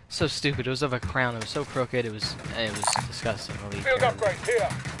 So stupid. It was of a crown. It was so crooked. It was disgusting. Field upgrade here.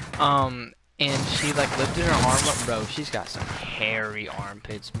 And she like lifted her arm up, bro. She's got some hairy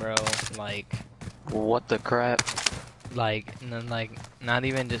armpits, bro. Like, What the crap? like, and then like, not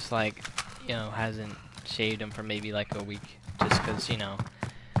even just like, you know, hasn't shaved them for maybe like a week, just cause, you know,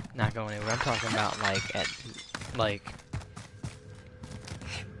 not going anywhere. I'm talking about like like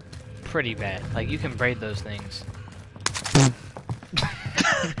pretty bad. Like you can braid those things.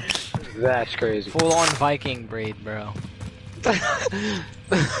 That's crazy. Full on Viking braid, bro.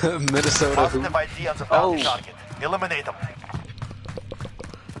 Minnesota. Positive ID on the bounty target. Eliminate them.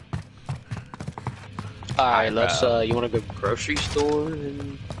 Alright, let's, you wanna go grocery store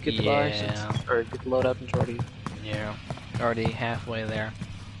and get the license? Or get the load up and already? Yeah, already halfway there.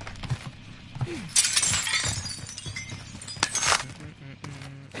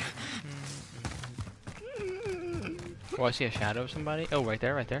 Oh, I see a shadow of somebody. Oh, right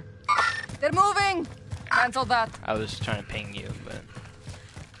there, right there. They're moving! Cancel that. I was trying to ping you, but...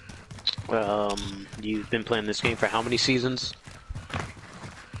 You've been playing this game for how many seasons?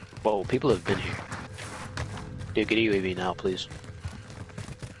 Whoa, people have been here. Dude, get UAV now, please.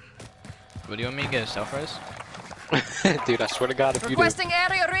 What do you want me to get, a self-res? Dude, I swear to God, if you do. Requesting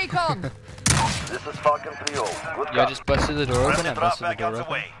area recon. This is Falcon 3-0. Good Yeah, I just busted the door open. I busted the door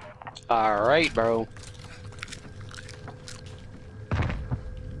open. Alright, bro.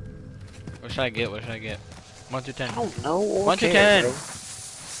 What should I get? What should I get? 1 through 10. I don't know. 1 through 10. Bro,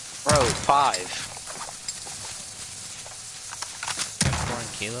 5. M4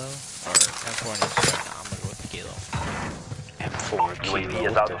 and kilo? Or M4 and H? Nah, I'm gonna go with the kilo. M4 UAV kilo,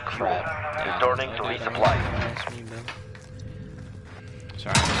 is out of what the fuel. crap. Returning to resupply.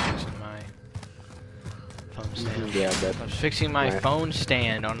 Sorry, I'm fixing my phone stand. Yeah, but I was fixing my Right. phone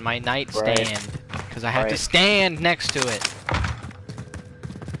stand on my nightstand. Right. Because I have to Right. stand next to it.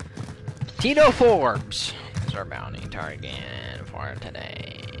 Tito Forbes is our bounty target for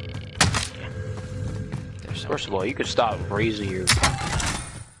today. There's so First of many- all, you could stop raising your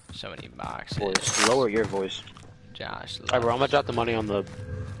so many boxes. voice. Lower your voice. Josh. Alright, bro, I'm gonna drop the money on the...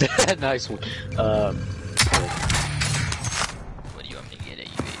 nice one. What do you want me to get at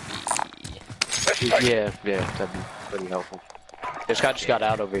UAV? Yeah, that'd be pretty helpful. This guy just got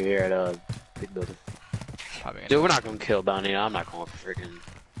out over here at big building. Probably gonna, Dude, we're not gonna kill Bounty. I'm not going for freaking...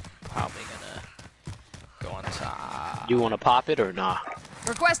 probably gonna go on top. You wanna pop it or nah?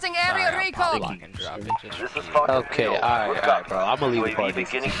 Requesting area Alright, I'll recon. probably can drop it just This for is you. Falcon Okay, 3-0. alright, bro. I'm gonna leave the UAV party.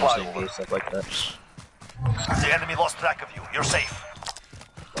 beginning Stuff flyover. like that. The enemy lost track of you. You're safe.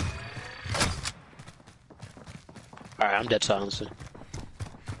 Alright, I'm dead silencing.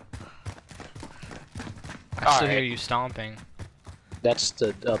 I still hear Alright. you stomping. That's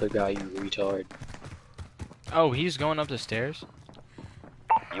the other guy, you retard. Oh, he's going up the stairs?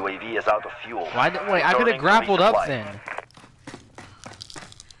 UAV is out of fuel. Why? Wait, I could have Returning to grappled up resupply. then.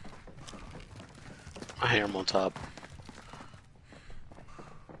 I hear him on top.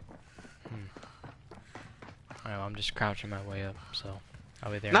 Oh, I'm just crouching my way up, so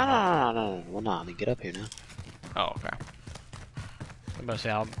I'll be there. No. Well, nah, let me get up here now. Oh, okay. I'm about to say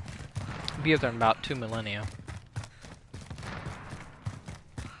I'll be up there in about 2 millennia.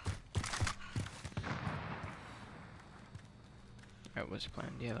 Alright, what's the plan?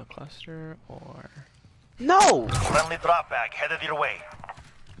 Do you have a cluster or? No! Friendly drop bag headed your way.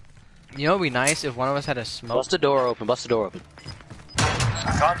 You know, it'd be nice if one of us had a smoke. Bust the door open, bust the door open.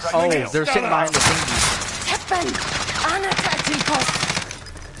 Contract Oh, failed. they're sitting behind the thingy.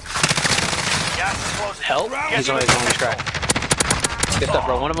 Gas is closing. Help? Get He's to on the his own safe track. zone. Good stuff,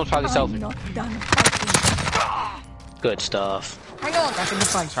 bro. One of them's probably selfie. Not done fighting. Good stuff. Hang on, back in the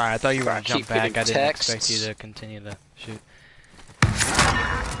fight. Sorry, I thought you were gonna Keep jump back. getting I didn't texts. expect you to continue to shoot.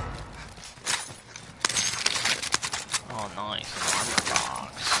 Oh, nice. An armor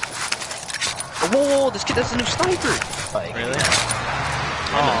box. Whoa, this kid, that's a new sniper! Like, Really?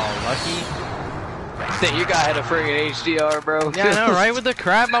 Oh, lucky. Think your guy had a friggin' HDR, bro. Yeah, I know, right? With the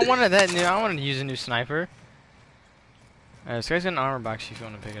crap, I wanted that new. I wanted to use a new sniper. This guy's got an armor box if you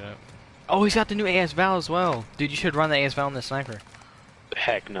want to pick it up. Oh, he's got the new AS Val as well. Dude, you should run the AS Val on the sniper.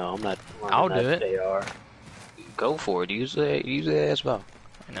 Heck no, I'm not. I'll do it. AR. Go for it. Use the as well.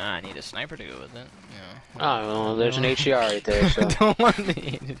 Nah, I need a sniper to go with it. Yeah. Oh, well, there's an HDR right there. So. Don't want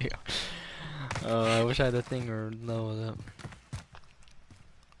me to do. I wish I had a thing or level up.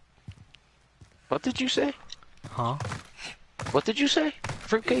 What did you say? Huh? What did you say?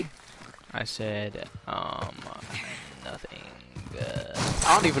 Fruitcake? I said, nothing.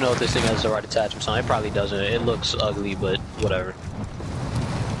 I don't even know if this thing has the right attachments on. It probably doesn't. It looks ugly, but whatever.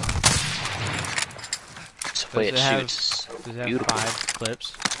 It's the way it shoots. Does it have Beautiful. 5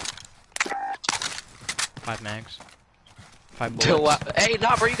 clips? 5 mags? 5 Till bullets? what? Hey,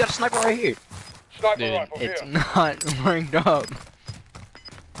 nah, bro, you got a sniper right here. Dude, it's not ranked up.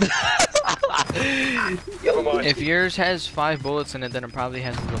 If yours has 5 bullets in it, then it probably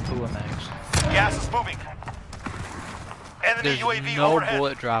has the Lapua mags. Gas is moving. Enemy There's UAV no overhead.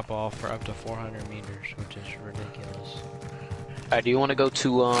 bullet drop off for up to 400 meters, which is ridiculous. Alright, do you want to go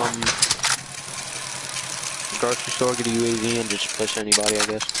to grocery store, get a UAV, and just push anybody? I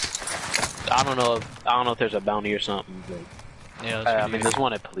guess. I don't know if there's a bounty or something. But, Yeah, I mean, there's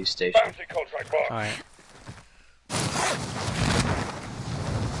one at police station. Alright.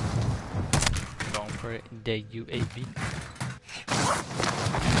 Going for it, the UAV.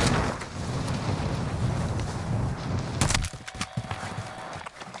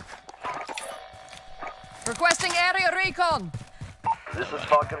 Requesting area recon. This is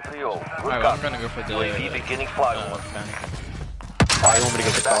Falcon 3-0. Good Alright, well, I'm copy. gonna go for the UAV beginning flyover. bounty. Oh, you want me to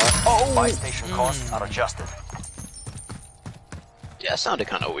get the car? Oh! Buy station costs are adjusted. Yeah, that sounded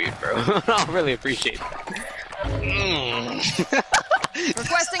kind of weird, bro. I don't really appreciate that.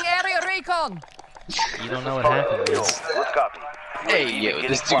 Requesting area recon. You don't know what happened. Good copy. Hey, yo,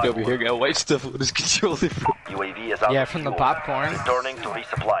 this dude over here got white stuff on his controller. UAV is out. Yeah, from the popcorn. Returning to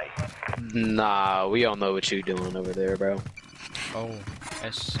resupply. Nah, we all know what you doing over there, bro. Oh,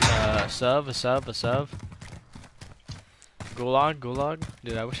 it's a sub. Gulag.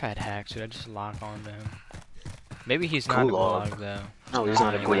 Dude, I wish I had hacks. Dude, I just lock on to him. Maybe he's not a gulag though. No, he's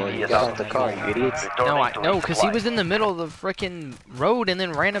not a gulag. He got out the car, you idiots. No, because he was in the middle of the frickin' road and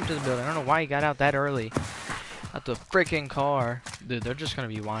then ran up to the building. I don't know why he got out that early. Out the frickin' car. Dude, they're just gonna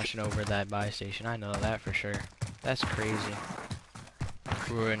be watching over that buy station. I know that for sure. That's crazy.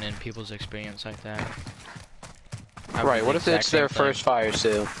 Ruining people's experience like that. Right, what if it's their first fire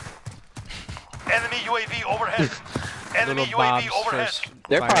sale? Enemy UAV overhead. Enemy Little UAV Bob's overhead. first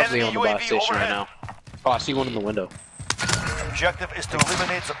They're fire probably sale. on the buy UAV station right overhead. now. Oh, I see one in the window. Objective is to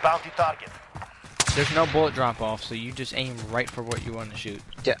eliminate the bounty target. There's no bullet drop off, so you just aim right for what you want to shoot.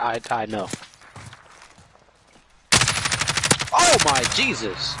 Yeah, I know. Oh my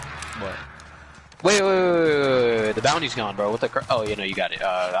Jesus! What? Wait, the bounty's gone, bro. What the crap? Oh, you know, you got it.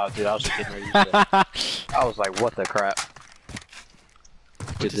 Dude, I was just getting ready to use that. I was like, what the crap?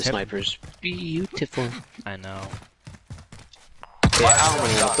 Dude, the sniper's beautiful. I know. Yeah, I don't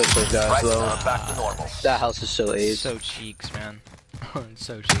really want to push those guys, though. Back to normal. That house is so It's AIDS. so cheeks, man. It's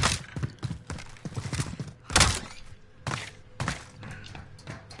so cheeks.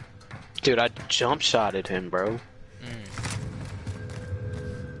 Dude, I jump shotted him, bro. Mm.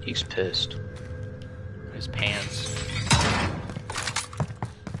 He's pissed. His pants.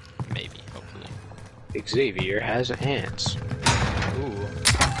 Maybe, hopefully. Xavier has ants. Ooh.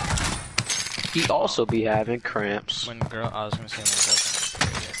 He also be having cramps. When girl, I was gonna say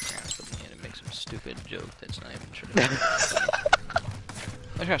when girls with me and it makes some stupid joke that's not even true.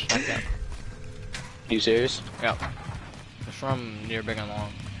 I just got that. You serious? Yeah. It's from near Big and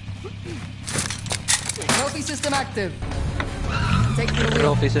Long. Trophy system active. Take to the wheel.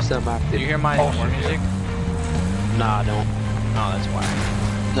 Trophy system active. Did you hear my war music? Nah, I don't. Oh, that's why.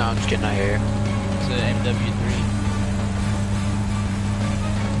 No, I'm just kidding, I hear you. It's an MW3.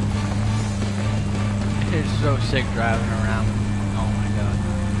 It's so sick driving around. Oh my god.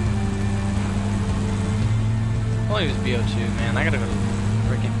 Well, it was BO2, man. I gotta go to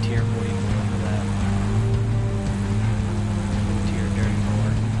freaking tier 44 for that. Tier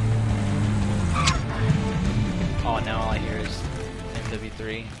 34. Oh, now all I hear is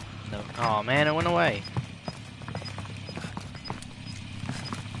MW3. No. Oh man, it went away.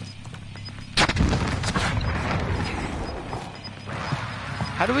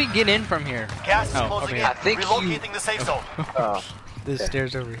 How do we get in from here? Gas is Oh, closing over in. here. I think Relocating the safe zone. Oh. The Okay.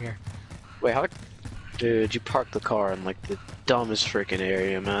 stairs over here. Wait, how? Dude, you parked the car in like the dumbest freaking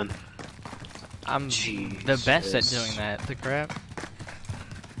area, man. I'm the best at doing that. The crap.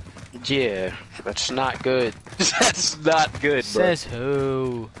 Yeah, that's not good. That's not good, bro. Says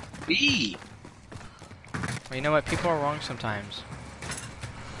who? E. Well, you know what? People are wrong sometimes.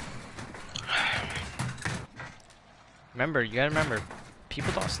 Remember, you gotta remember,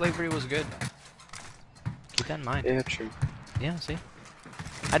 people thought slavery was good. Keep that in mind. Yeah, true. Yeah, see?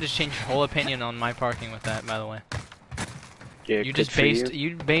 I just changed your whole opinion on my parking with that, by the way. Yeah, You just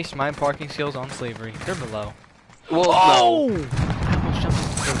based my parking skills on slavery. They're below. Well, Oh! I almost jumped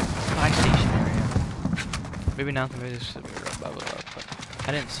into the fire station area. Maybe not, maybe this should be real blah, blah, blah, but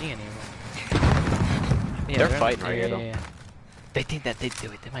I didn't see any of them. Yeah, They're fighting right here, though. yeah. They think that they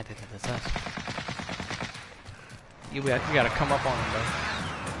do it. They might think that that's us. You gotta come up on them, bro.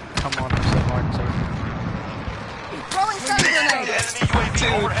 Come on them so hard and so Throwing stun grenade. Enemy UAV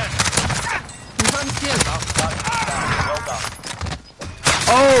overhead. Confirmed kill. Well done.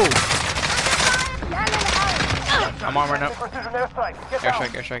 Oh! I'm armoring up. Precision airstrike. Get down.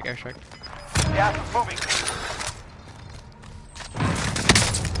 Airstrike. Gas is moving.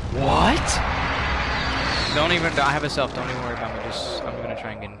 What? Don't even. I have a self. Don't even worry about me. I'm gonna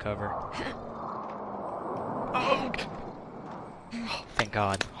try and get in cover. Oh! Thank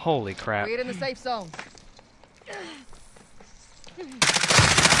God. Holy crap. We're in the safe zone.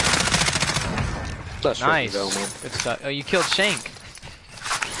 That's Nice. Go, man. Good stuff. Oh, you killed Shank.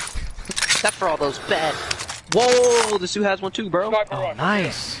 That's for all those bad. Whoa, this dude has one too, bro. Oh,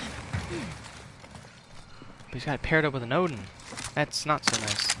 nice. But he's got it paired up with an Odin. That's not so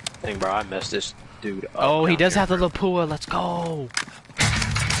nice. Dang, bro, I messed this dude up. Oh, he down does here. have the Lapua. Let's go.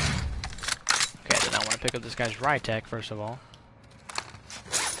 Okay, then I want to pick up this guy's Rytech first of all.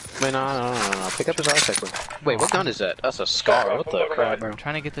 Wait, no. Pick up his Isaac one. Wait, what gun is that? That's a Scar. What the crap, bro? I'm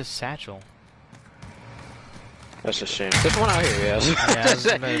trying to get this satchel. That's a shame. There's one out here, yeah. Yeah, I was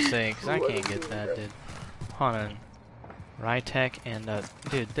about to say, because I can't get that, dude. Hold on. Rytech and,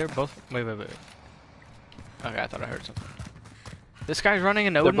 dude, they're both... Wait. Okay, I thought I heard something. This guy's running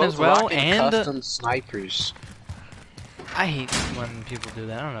an They're Odin both as well, rocking and custom snipers. I hate when people do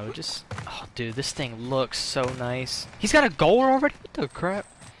that. I don't know. Just, oh, dude, this thing looks so nice. He's got a goal already. What the crap?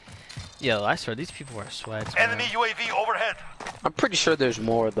 Yo, I swear these people are sweats. Enemy UAV overhead. I'm pretty sure there's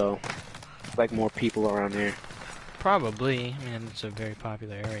more though, like more people around here. Probably. I mean, it's a very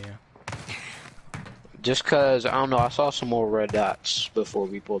popular area. Just cause I don't know, I saw some more red dots before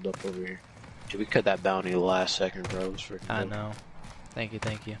we pulled up over here. Dude, we cut that bounty the last second, bro. It was freaking I dope. know. Thank you,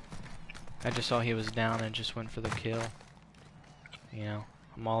 thank you. I just saw he was down and just went for the kill. You know,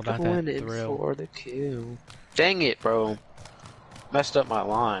 I'm all about that thrill. For the kill. Dang it, bro. Messed up my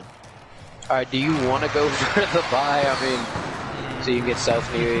line. Alright, do you want to go for the buy? I mean, so you can get stealth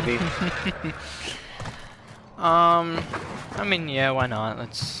in the UAV? I mean, yeah, why not?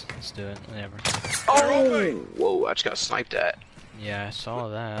 Let's do it. Whatever. Oh! Whoa, I just got sniped at. Yeah, I saw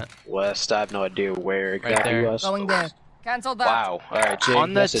that. West, I have no idea where Right exactly there. West. Going there. Cancel that. Wow. Alright, Jake.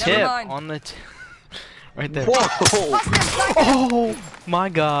 On the that's it. tip. mind. On the tip. Right there. Whoa! Oh my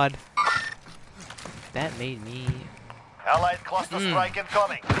god. That made me. Allied cluster strike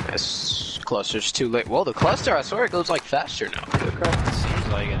incoming. This cluster's too late. Well, the cluster, I swear it goes like faster now. Seems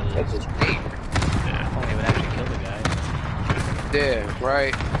like it is. That's just me. If only it would actually kill the guy. Yeah,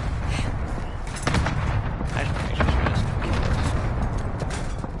 right. I just make sure he doesn't kill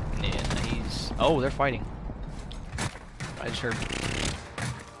us. Yeah, he's. Oh, they're fighting. I just heard.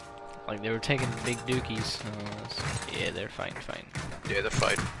 Like they were taking big dookies. Yeah, they're fighting. Yeah, they're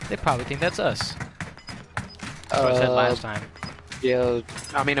fighting. They probably think that's us. That's what I said last time. Yeah,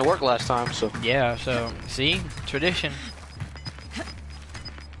 I mean, it worked last time, so. Yeah, so, see? Tradition.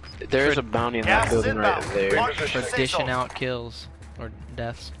 There's a bounty in that building right there. Tradition out kills. Or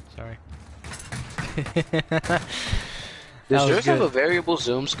deaths, sorry. Does yours have a variable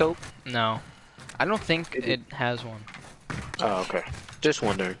zoom scope? No. I don't think it has one. Oh, okay. Just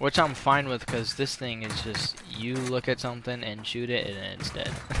wondering. Which I'm fine with, because this thing is just, you look at something and shoot it, and then it's dead.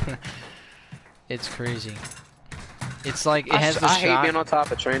 It's crazy. It's like, it has the I shot. hate being on top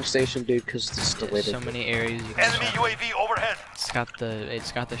of a train station, dude, because this is the way There's they so many areas you can Enemy shot. UAV overhead. It's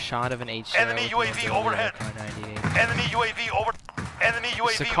got the shot of an HCR. Enemy UAV overhead. Enemy UAV over. Enemy UAV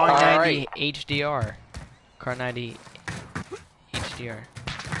It's the Car overhead. 90 HDR. Car 90 HDR.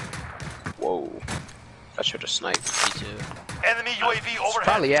 Whoa. I should have sniped. Me too. Enemy UAV It's overhead.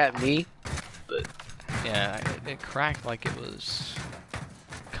 probably at me, but Yeah, it cracked like it was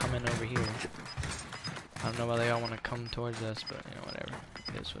coming over here. I don't know why they all want to come towards us, but you know, whatever.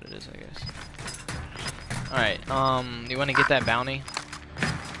 It is what it is, I guess. Alright, you want to get that bounty?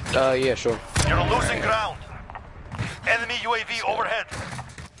 yeah, sure. You're losing ground. Enemy UAV overhead.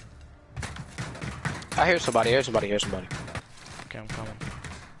 I hear somebody, Okay, I'm coming.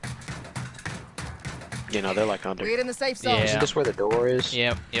 You know, they're like under. We're in the safe zone. Yeah. Isn't this where the door is?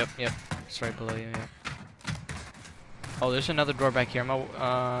 Yep. It's right below you, yeah. Oh, there's another door back here. I don't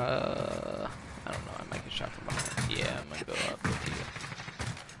know, I might get shot from behind. Yeah, I'm gonna go up with you.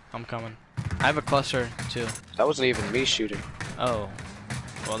 I'm coming. I have a cluster, too. That wasn't even me shooting. Oh.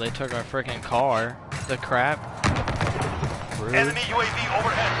 Well, they took our freaking car. The crap. Rude. Enemy UAV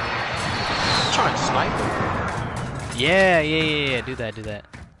overhead. I'm trying to snipe him. Yeah. Do that.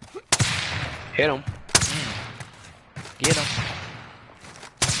 Hit him. Get him.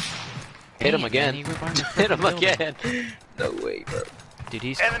 Hit him again. Man, he went behind the Hit him freaking building. again. No way, bro. Dude,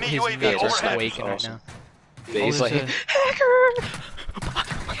 his Enemy UAV nuts are overhead. waking right Awesome. now. Yeah, he's Oh, like, there's hacker!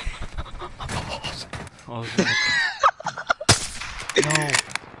 Oh, no.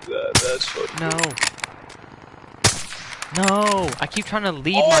 That's funny. No. I keep trying to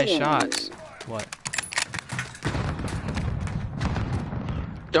lead my shots. What?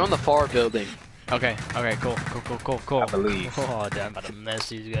 They're on the far building. Okay, cool. I believe. Oh, damn, I'm about to mess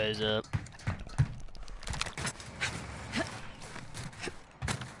these guys up.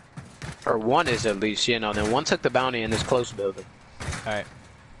 Or one is at least, you know. Then one took the bounty in this close building. Alright.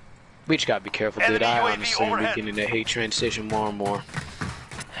 We just gotta be careful, dude. Enemy I UAV honestly am overhead. beginning to hate train station more and more.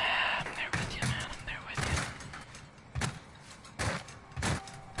 I'm there with you, man.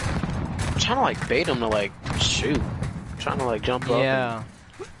 I'm trying to like bait him to like shoot. I'm trying to like jump up. Yeah.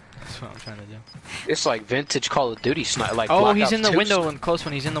 That's what I'm trying to do. It's like vintage Call of Duty sniper. Like Oh, Black he's Ops in the 2 window in close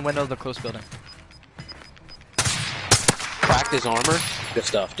one. He's in the window of the close building. Cracked his armor. Good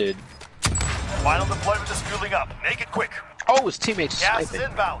stuff, dude. Final deployment is fueling up. Make it quick. Oh, his teammates Gas is sniping.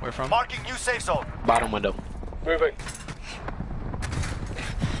 inbound. Where from? Marking new safe zone. Bottom window. Moving.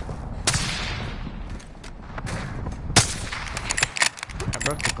 I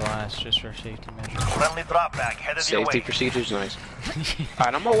broke the glass just for safety measures. Friendly drop back headed your Safety way. procedures, nice.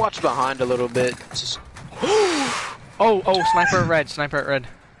 Alright, I'm gonna watch behind a little bit. Just... Oh, sniper at red, sniper at red.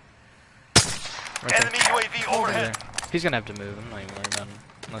 Right Enemy UAV overhead. there. He's gonna have to move. I'm not even worried about him.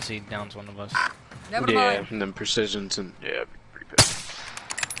 Unless he downs one of us. Never Yeah, mind. and then precisions and yeah, pretty pissed.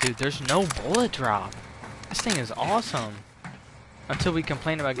 Dude, there's no bullet drop. This thing is awesome. Until we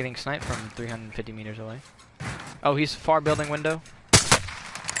complain about getting sniped from 350 meters away. Oh, he's far building window.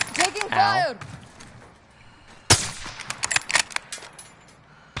 Taking fire.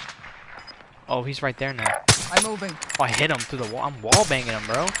 Oh, he's right there now. I'm moving. Oh, I hit him through the wall. I'm wall banging him,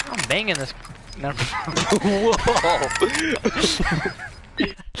 bro. I'm banging this. Never. Whoa!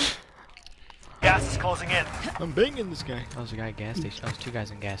 Gas is closing in. I'm banging this guy. That was a guy at gas station. That was two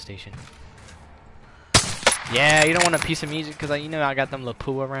guys in gas station. Yeah, you don't want a piece of music because you know I got them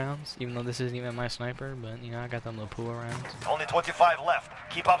Lapua rounds. Even though this isn't even my sniper, but you know I got them Lapua rounds. Only 25 left.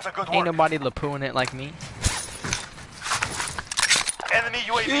 Keep up the good work. Ain't nobody Lapuing it like me. Enemy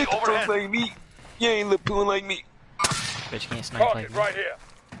UAV overhead. like me. You ain't Lapua like me. Bitch can't snipe like me. right here.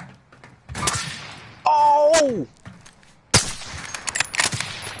 Oh!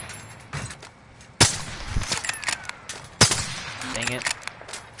 Dang it.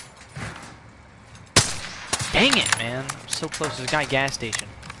 Dang it, man. I'm so close. There's a guy at gas station.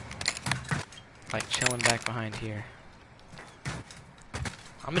 Like chilling back behind here.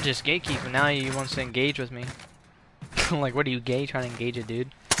 I'm gonna just gatekeep and now he wants to engage with me. Like, what are you, gay? Trying to engage a dude?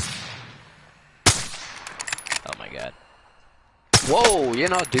 Oh my god. Whoa, you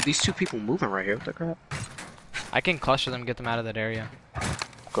know, dude, these two people moving right here. What the crap? I can cluster them, get them out of that area.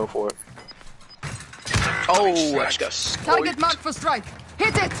 Go for it. Oh, I just got sniped. Target marked for strike.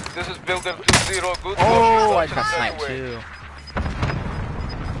 Hit it. This is builder 2-0. Good. Oh, I copy. got sniped too.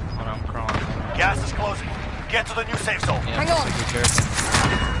 Hold on, I'm crawling. Gas is closing. Get to the new safe zone. Yeah, Hang on. like a jerk.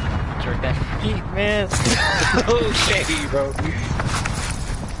 Jerk that feet, man. Okay, bro.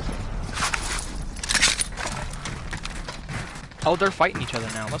 Oh, they're fighting each other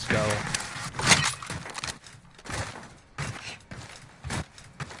now. Let's go.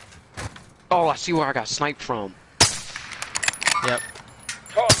 Oh, I see where I got sniped from. Yep.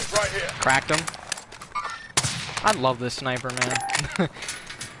 Target right here. Cracked him. I love this sniper, man.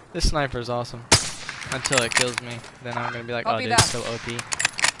 This sniper is awesome. Until it kills me. Then I'm gonna be like, oh, Copy dude, that. it's so OP.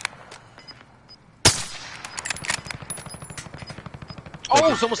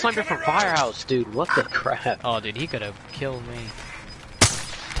 Oh, someone sniped me from Firehouse, dude. What the crap? Oh, dude, he could have killed me.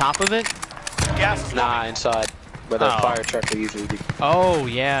 Top of it? Gas is Nah, inside. Where the Oh. fire truck would usually be. Oh,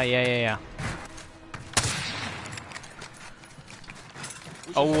 yeah.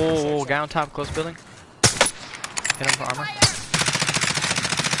 Oh, whoa, guy on top, close building. Hit him for armor. Yeah,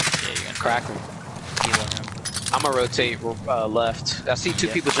 you're gonna Crack him. heal him. I'm gonna rotate left. I see two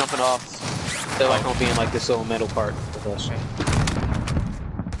Yeah. people jumping off. They're like gonna be in like this little middle part with us.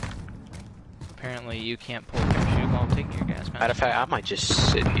 Apparently, you can't pull your parachute while taking your gas mask. Matter of fact, I might just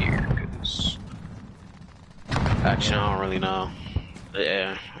sit here, cause... Actually, I don't really know.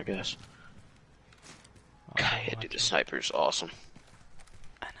 Yeah, I guess. God, yeah, dude, the sniper's awesome.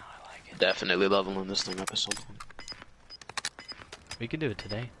 I know, I like it. Definitely leveling this thing up at some point. We could do it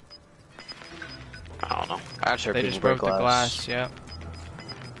today. I don't know. I just heard They people just break broke the glass, yeah.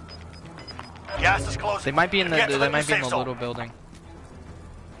 Gas is closing. They might be in the Get to they new might be in safe the zone. little building.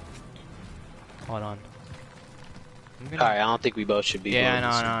 Hold on. I'm gonna- Alright, I don't think we both should be. Yeah, blowing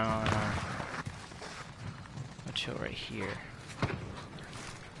I this know. I'll chill right here.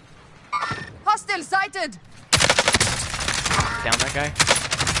 Hostile sighted. Down that guy.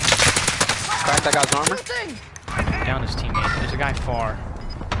 Crack that guy's armor. Shooting. Down his teammate. There's a guy far.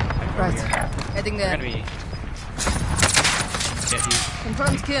 Like Right. over here. Heading They're there. gonna be. Yeah,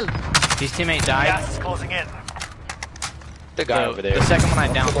 Confirmed kill. his teammate died. Gas is closing in. The guy over there. The second one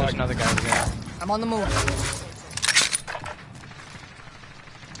I downed, there's another guy over there. I'm on the move.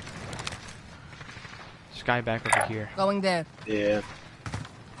 This guy back over here. Going there. Yeah.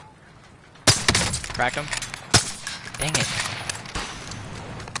 Crack him. Dang it.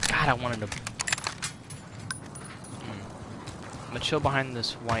 God, I wanted to. I'm gonna chill behind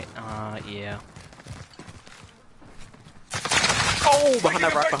this white. Yeah. Oh, behind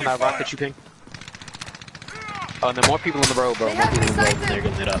that rock that you pinged. Oh, and then more people in the road, bro. They More have people in the road, sighted. and they're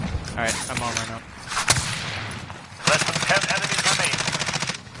getting lit up. Alright, I'm on right now. Less than 10 enemies remain.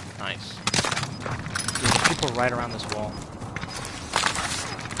 Nice. There's people right around this wall.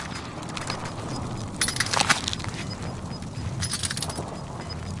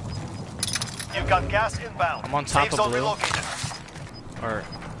 You've got gas inbound. I'm on top Safe of zone blue. relocated. Or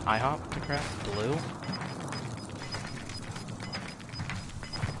IHOP to crap? Blue?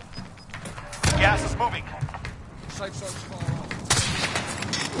 Gas is moving.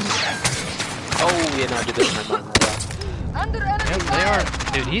 Oh, yeah, no, I did this. Never mind. Under enemy Yep, they fire.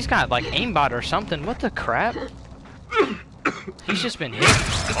 are. Dude, he's got like aimbot or something. What the crap? He's just been hit.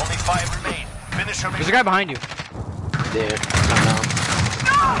 Only 5 remain. Finish your There's a mission. guy behind you. Yeah,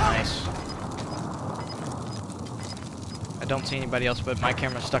 I Nice. I don't see anybody else, but my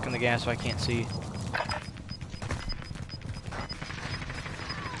camera's stuck in the gas, so I can't see.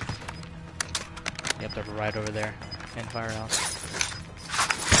 Yep, they're right over there. And firehouse.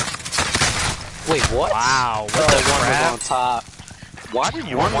 Wait, what? Wow, what the the one crap? was on top. Why did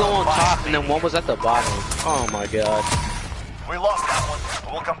one go on top and then one was at the bottom? Oh my god. We lost that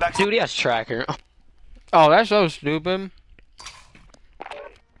one. We'll come back. Dude, he has tracker. Oh, that's so stupid.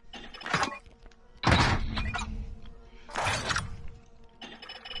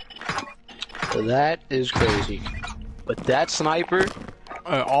 That is crazy. But that sniper,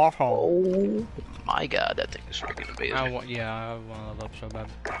 Awful. oh my god, that thing is freaking amazing. I want to level up so bad.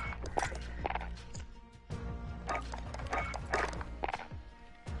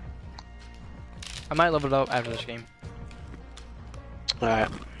 I might level it up after this game. Alright.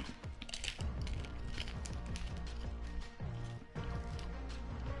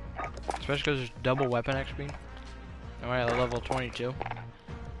 Especially because there's double weapon XP. Alright, level 22.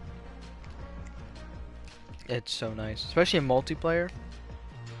 It's so nice. Especially in multiplayer.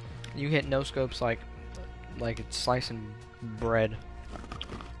 You hit no scopes like it's slicing bread.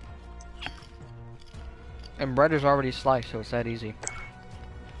 And bread is already sliced, so it's that easy.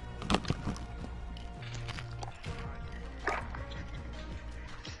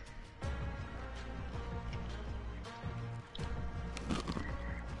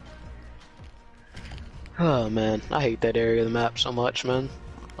 Oh man, I hate that area of the map so much, man.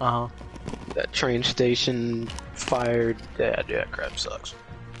 Uh-huh. That train station fired. Yeah, that crap sucks.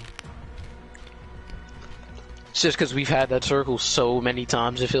 It's just because we've had that circle so many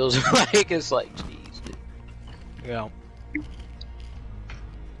times, it feels like. It's like, jeez, dude. Yeah.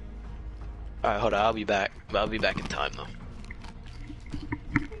 Alright, hold on, I'll be back. I'll be back in time, though.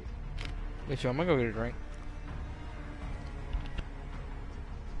 Yeah, so I'm gonna go get a drink.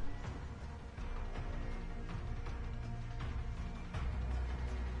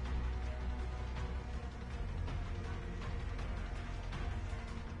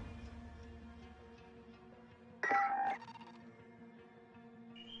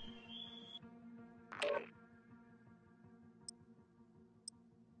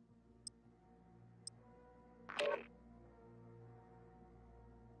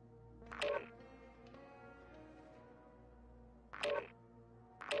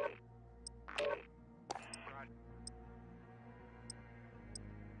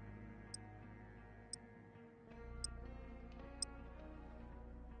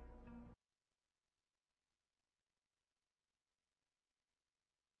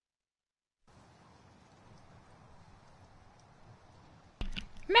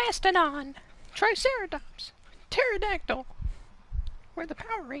 Mastodon, Triceratops, Pterodactyl. We're the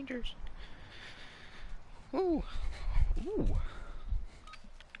Power Rangers. Ooh. Ooh.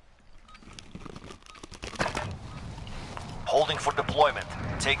 Holding for deployment.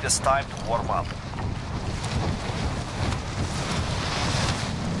 Take this time to warm up.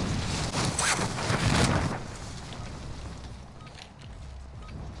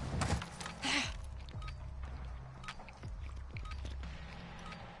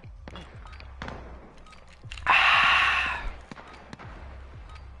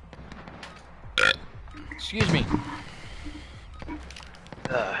 Excuse me.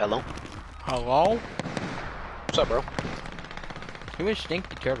 Hello? Hello? What's up, bro? Who is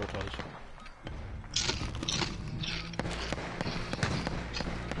Stinky Turtle Toes?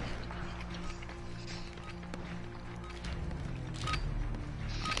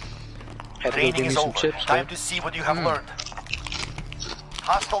 Have to go Training give me is some over. chips, Time man. to see what you have learned.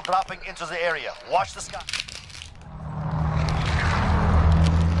 Hostile dropping into the area. Watch the sky.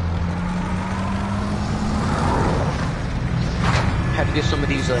 Had to get some of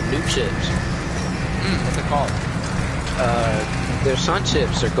these new chips. What's it called? They're sun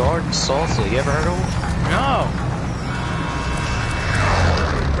chips. They're garden salsa. You ever heard of them? No!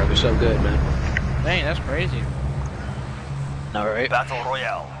 Bro, they're so good, man. Dang, that's crazy. All right. Battle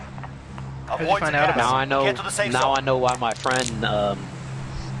Royale. you Avoid find the out gas. about Now I know. Get to the safe Now zone. I know why my friend,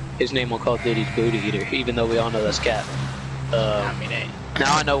 his name was called Diddy's Booty Eater, even though we all know that's cat. I mean, hey.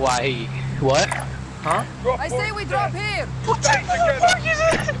 Now I know why he. What? Huh? I say we drop here.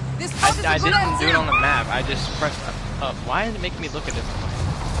 This spot is I a good didn't do it on exit. the map. I just pressed up. Why is it making me look at it?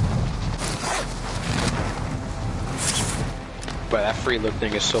 Bro, that free look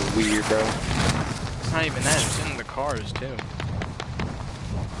thing is so weird, bro. It's not even that. It's in the cars too.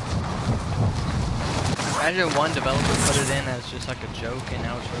 Imagine one developer put it in as just like a joke, and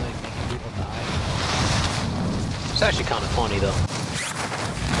now it's really making people die. It's actually kind of funny though.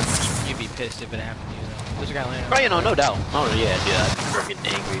 You'd be pissed if it happened to you though. There's a guy landing. Oh, you know, no doubt. Oh yeah, dude, I'd be freaking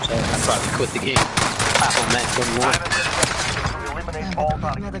angry. So I'd probably quit the game. Pass on that 21.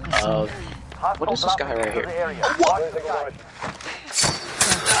 What is this guy right here? What?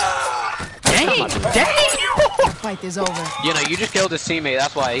 Dang! Dang! The fight is over. You know, you just killed his teammate.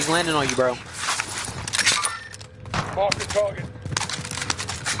 That's why he's landing on you, bro. Mark the target.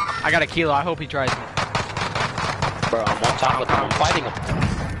 I got a kilo. I hope he tries me. Bro, I'm on top of him. I'm fighting him.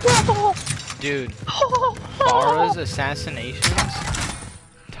 Dude, Farah's assassinations,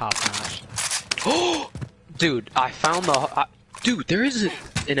 top notch. Dude, I found the. Dude, there is an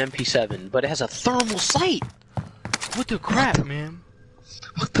MP7, but it has a thermal sight. What the crap, man?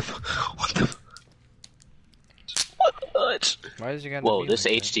 What the? What the? What? Why does you got? Whoa, this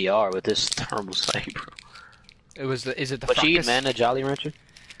like HDR with this thermal sight, bro. Is it the? What you eat, man? A Jolly Rancher?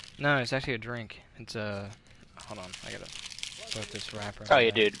 No, it's actually a drink. It's a. Hold on, I gotta put this wrapper. Oh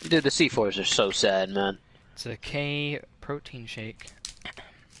yeah, dude. Dude, the C4s are so sad, man. It's a K protein shake.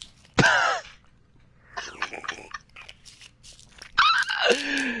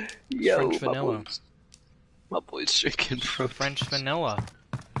 Yo, French vanilla. My boy's drinking French vanilla.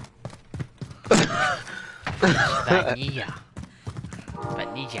 Vanilla.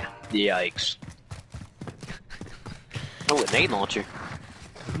 Vanilla. Yikes. Oh, a nade launcher.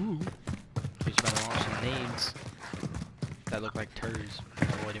 Ooh. He's about to launch some nades. That look like turds. Oh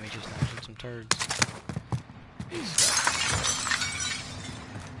boy, Demetrius launching some turds.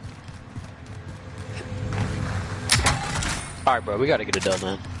 Alright, bro, we gotta get it done,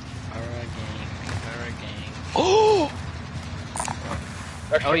 man. Alright, gang. Oh!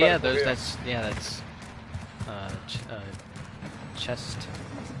 Oh yeah, that's chest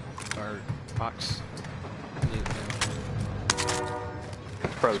or box loot.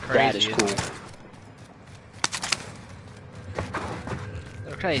 Bro, that is cool.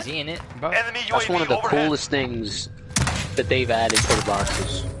 They're crazy, ain't it? That's one of the coolest things that they've added to the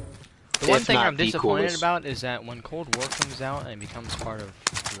boxes. The one thing I'm disappointed about is that when Cold War comes out and becomes part of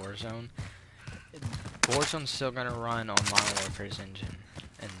Warzone, Warzone's still gonna run on Modern Warfare's engine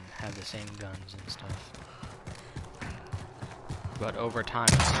and have the same guns and stuff. But over time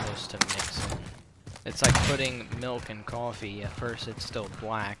it's supposed to mix in. It's like putting milk in coffee. At first it's still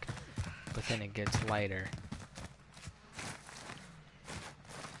black, but then it gets lighter.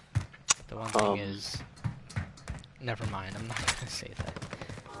 The one thing is... Never mind, I'm not gonna say that.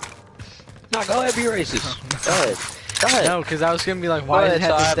 No, go ahead, be racist. Go ahead. Go ahead. No, because I was gonna be like, why does it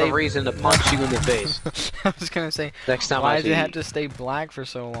have to stay... I have a reason to punch you in the face. I was gonna say, next time why does it have to stay black for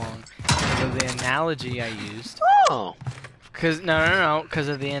so long? Because of the analogy I used. Oh. Because no, because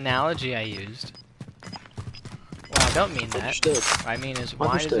of the analogy I used. Well, I don't mean that. Understood. What I mean is,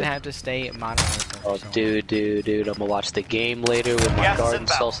 why does it have to stay Modern Warfare? Oh, dude, I'm gonna watch the game later with my garden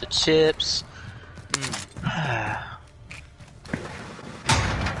salsa chips.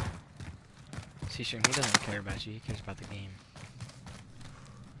 See, he doesn't care about you. He cares about the game.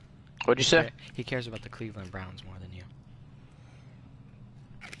 What'd you say? He cares about the Cleveland Browns more than you.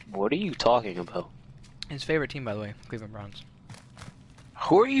 What are you talking about? His favorite team, by the way, Cleveland Browns.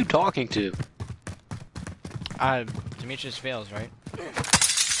 Who are you talking to? Demetrius fails, right?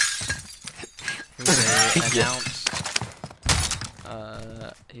 He announced.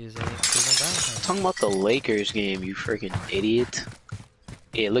 He's a Cleveland Browns fan. Talking about the Lakers game, you freaking idiot.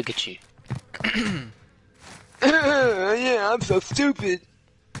 Yeah, look at you. Yeah, I'm so stupid.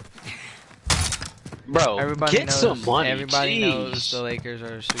 Bro, everybody get knows, some money. Everybody Jeez. knows the Lakers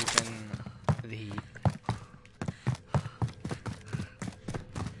are sweeping the Heat.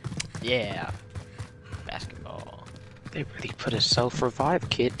 Yeah. Basketball. They really put a self-revive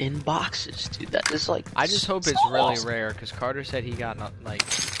kit in boxes, dude. That is like... I just hope it's awesome. really rare, because Carter said he got like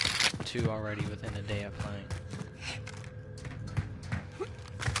 2 already within a day of playing.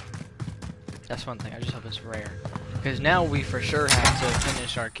 That's one thing, I just hope it's rare. Because now we for sure have to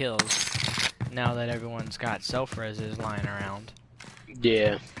finish our kills. Now that everyone's got self-reses lying around.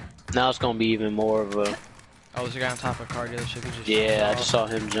 Yeah. Now it's gonna be even more of a... Oh, there's a guy on top of a car dealership. Yeah, I just saw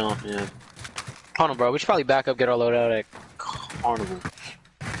him jump, yeah. Hold on, bro. We should probably back up, get our loadout at Carnival.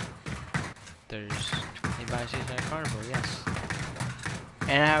 There's... Anybody sees at Carnival, yes.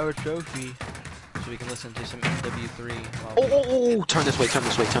 And our trophy. So we can listen to some MW3. Oh, turn this way, turn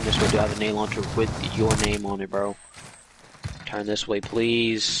this way, turn this way. Do I have a nade launcher with your name on it, bro? Turn this way,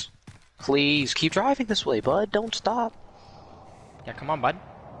 please. Please, keep driving this way, bud. Don't stop. Yeah, come on, bud.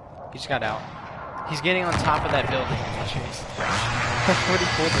 He just got out. He's getting on top of that building. What he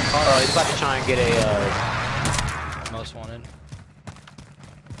pulled the car. Oh, he's about to try and get a most wanted.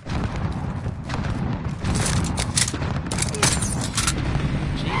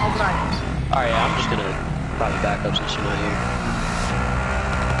 Alright, yeah, I'm just gonna probably back up since you're not here.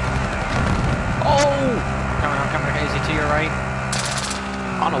 Oh! I'm coming crazy to your right. I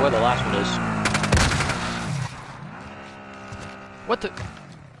don't know where the last one is. What the?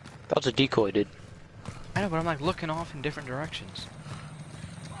 That was a decoy, dude. I know, but I'm like looking off in different directions.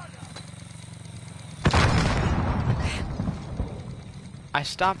 I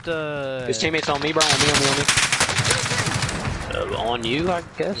stopped, His teammate's on me, bro. On me. On you, I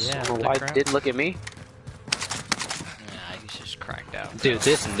guess? Yeah, I don't know why it didn't look at me. Nah, he's just cracked out. Dude,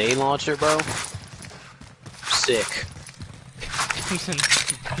 this nade launcher, bro. Sick.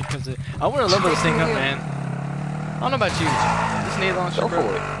 I want to level this thing up, man. I don't know about you. This nade launcher, bro,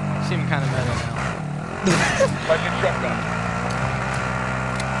 seem kind of meta now. Taking shotgun.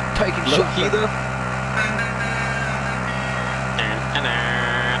 Taking Low-key, though?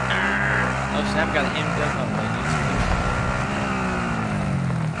 Oh snap, got an M gun up.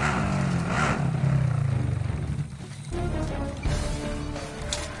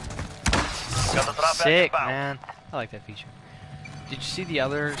 Sick, man. I like that feature. Did you see the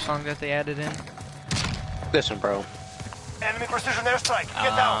other song that they added in? Listen, bro. Enemy precision airstrike.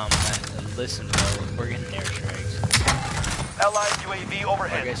 Get down. Listen, bro. We're getting airstrikes. Allied UAV I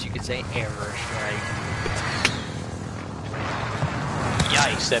overhead. guess you could say error strike.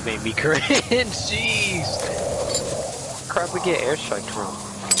 Yikes, that made me cringe. Jeez. Crap, we get airstrike from?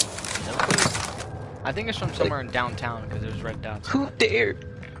 I think it's from somewhere in downtown because there's red dots. Who dared?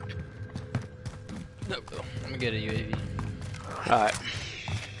 No, let me get a UAV. Alright.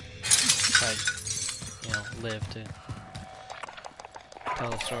 You know, live to tell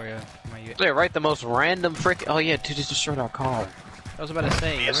the story of my UAV. They're right, the most random frick. Oh yeah, dude, just destroyed our car. I was about to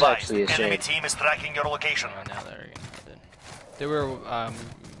say. Be It's advised, actually a enemy shame. team is tracking your location. Oh, now they're getting dead. There were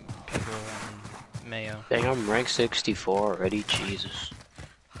people in Mayo. Dang, I'm rank 64 already. Jesus.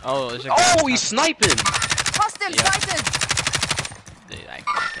 Oh, is it? Oh, he's sniping! Hostile Yeah. sighted! Dude, I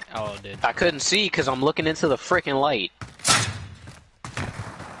can't. Oh, dude. I couldn't see because I'm looking into the freaking light.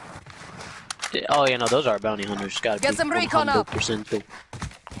 Oh yeah, no, those are bounty hunters. Gotta Get be some recon up. 100% thing.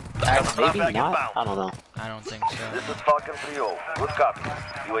 Maybe not. I don't know. I don't think so. This is Falcon 3-0. Good copy.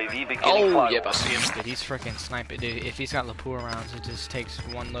 UAV beginning Oh, flyover. yep, I see him. Dude, he's freaking sniping. Dude, if he's got Lapua rounds, it just takes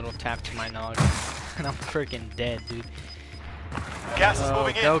one little tap to my knowledge, and I'm freaking dead, dude. Gas is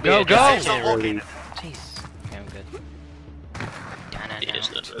moving in. Go! Safe zone Really. located. Jeez. Okay, I'm good. Yeah,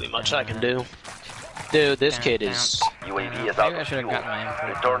 there's not really much I can do. Dude, this kid is... UAV is Maybe out I of should have fuel. gotten my info.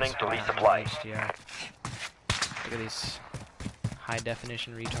 Returning to resupply. Yeah. Look at these high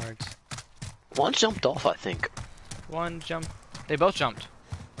definition retards. One jumped off, I think. One jump. They both jumped.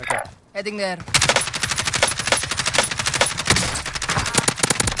 Right there. Heading there.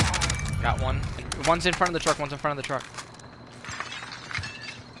 Got one. One's in front of the truck. One's in front of the truck.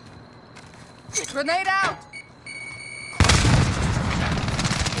 Grenade out!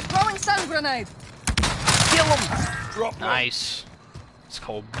 Throwing stun grenade! Kill him! Drop one. Nice. It's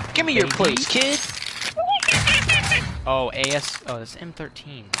cold. Give me your Baby. plates, kid! Oh, AS. Oh, that's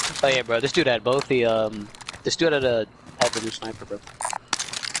M13. Oh yeah, bro, this dude had both the, This dude had the new sniper, bro.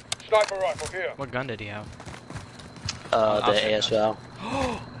 Sniper rifle here. What gun did he have? The I'll say ASL.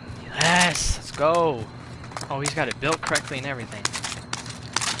 Yes! Let's go! Oh, he's got it built correctly and everything.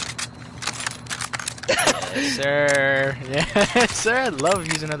 Yes, sir. Yes, sir. I love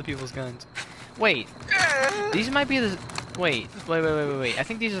using other people's guns. Wait. These might be the... Wait. I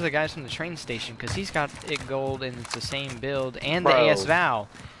think these are the guys from the train station, because he's got it gold and it's the same build, and the Bro. AS Val.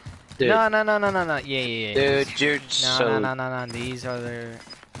 Dude. No. Yeah. Dude, you're so... No. These are the...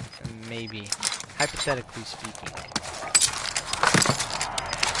 Maybe. Hypothetically speaking.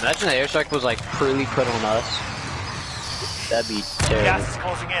 Imagine the airstrike was, like, really put on us. That'd be terrible. Gas is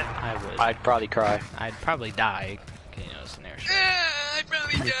closing in. I would. I'd probably cry. I'd probably die. Okay, you know, it's an airstrike. I'd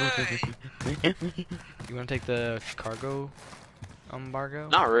probably die. You want to take the cargo embargo?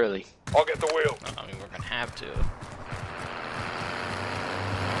 Not really. I'll get the wheel. I mean, we're gonna have to.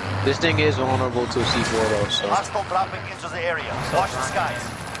 This thing is vulnerable to a C4 though, so... Hostile dropping into the area. Watch the skies.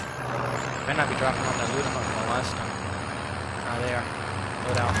 Might not be dropping on that loot I'm on last time. Ah, they are.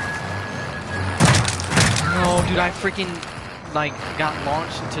 Load out. No, dude, I freaking, like, got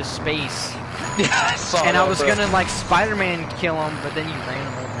launched into space. And I was gonna, like, Spider-Man kill him, but then you ran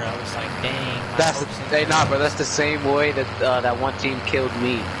him over. I was like, dang. Bro, that's the same way that that one team killed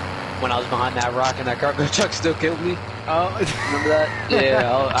me. When I was behind that rock and that cargo truck still killed me. Oh. Remember that?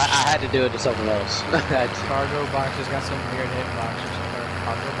 Yeah, I had to do it to someone else. Cargo boxes got some weird hitbox or something.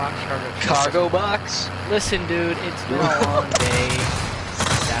 Cargo box? Listen, dude, it's been a long day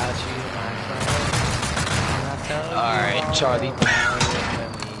without you, my friend. Alright, Charlie.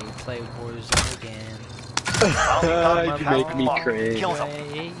 When we play Warzone again. You make me crazy. Kill them.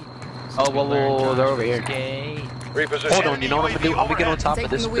 Oh, whoa, they're over here. Reposition. Hold on, you know what I'm gonna do? I'm gonna get on top of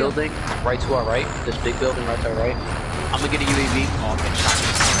this building, right to our right. This big building right to our right. I'm gonna get a UAV.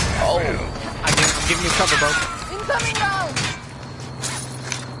 Oh, I'm giving you cover, bro. Incoming round!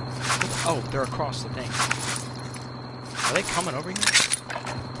 Oh, they're across the thing. Are they coming over here?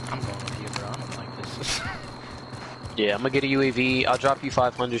 I'm going with you, bro. I don't like this. yeah, I'm gonna get a UAV. I'll drop you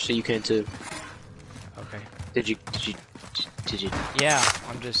 500 so you can too. Okay. Did you? Yeah,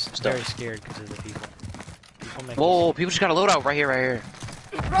 I'm just very scared because of the people. Whoa, people just got a loadout right here.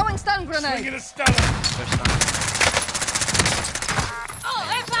 Throwing stun grenade! Swinging a stunner.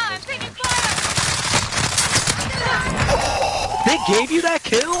 I'm taking fire! They gave you that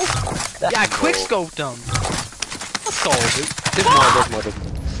kill? Yeah, I quickscoped them. Let's go, dude. There's more.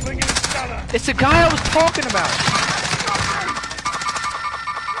 Swinging a stunner. It's the guy I was talking about.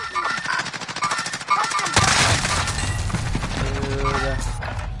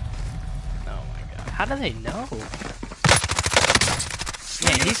 How do they know?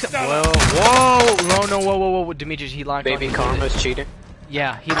 Man, he's whoa, Demetrius, he locked Baby on. Karma's cheating.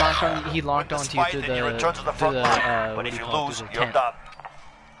 Yeah, he locked onto you through the return to the front line, but if you lose, you're done.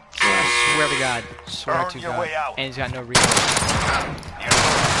 I swear to God, swear to God, and he's got no reason.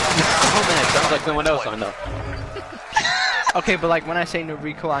 Oh man, sounds like someone else I know. Okay, but like when I say no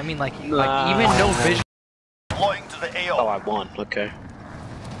recoil, I mean like even no vision. Deploying to the AO. Oh, I won. Okay.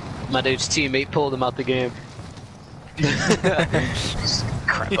 My dude's teammate pulled him out the game.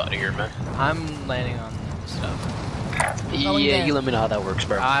 Crap out of here, man. I'm landing on stuff. Yeah, you let me know how that works,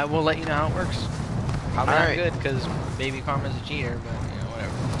 bro. I will let you know how it works. Probably not Alright. good because Baby Karma's a cheater, but you know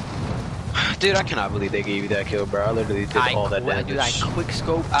whatever. Dude, I cannot believe they gave you that kill, bro. I literally did all that damage. Dude, I quick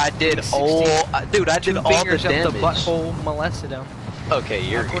scope. I did all. Dude, I did all the fingers damage. up the butthole, molested him. Okay,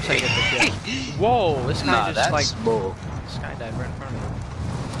 you're. Of course I get the kill. Whoa, this guy just that's like bull. skydived right in front of me.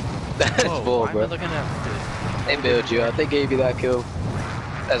 That's Whoa, bull, why am I bro. looking at They built you up. They gave you that kill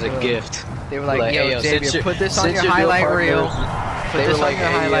as a gift. They were like, yo, hey, Xavier, put this on your highlight reel. Put this on your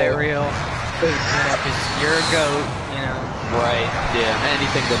highlight reel. You know, cause you're a goat, you know. Right, yeah,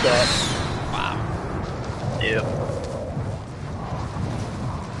 anything but that. Wow. Yep.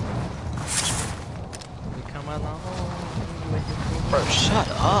 We come along. Bro, shut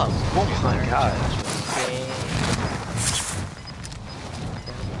up. Oh my god.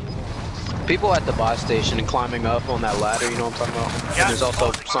 People at the buy station and climbing up on that ladder, you know what I'm talking about? Yeah. And there's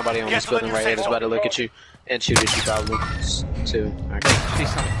also somebody on this building right here that's about to look at you and shoot at you probably, too. Please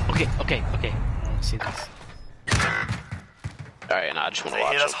tell me. Okay. I want to see this. Alright, nah, I just want They to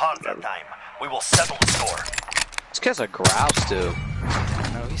watch hit us hard that it. time. We will settle the score. This guy's a grouse, dude.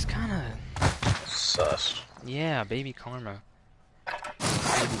 No, he's kind of... Sus. Yeah, Baby Karma.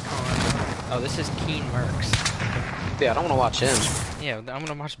 Oh, this is Keen Mercs. Yeah, I don't want to watch him. Yeah, I'm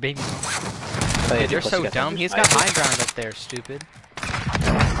gonna watch Baby Karma. Hey, Dude, they're plus so you got dumb. that He's got sniper. high ground up there, stupid.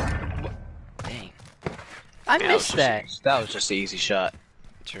 Dang. I Yeah, missed that. That was just an easy shot.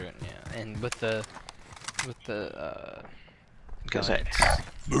 True, yeah. And with the Because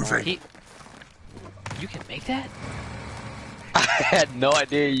he, you can make that? I had no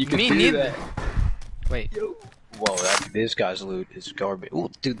idea you could Me do neither. that. Wait. Whoa, this guy's loot is garbage. Ooh,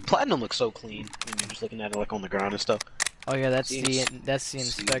 dude, platinum looks so clean when you're just looking at it like on the ground and stuff. Oh yeah, that's the See.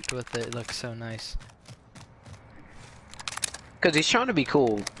 inspect with it. It looks so nice. Cause he's trying to be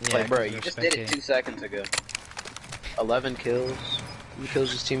cool. Yeah, like, bro, 'cause you you're just did it spectating. 2 seconds ago. 11 kills. How many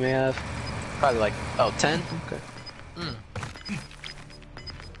kills his team may have? Probably like, 10? Okay.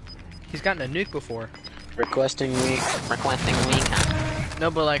 He's gotten a nuke before. Requesting week.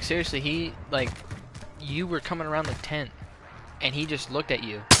 No, but like seriously, he like you were coming around the tent, and he just looked at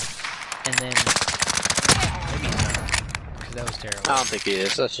you, and then maybe he's not, because that was terrible. I don't think he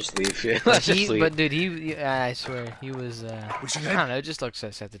is. Let's just leave. Yeah, But let's just leave. but dude, I swear, he was. I don't know. It just looked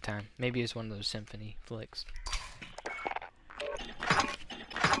sus at the time. Maybe it's one of those symphony flicks.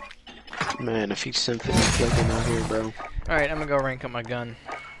 Man, if he's symphony flicking out here, bro. All right, I'm gonna go rank up my gun.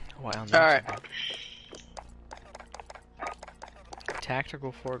 Wow. All right.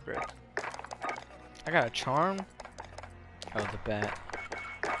 Tactical foregrip. I got a charm. Oh, the bat.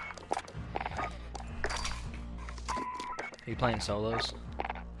 Are you playing solos?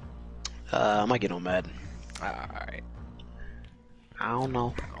 I might get on Madden. Alright. I don't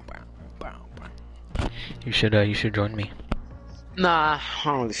know. You should join me. Nah, I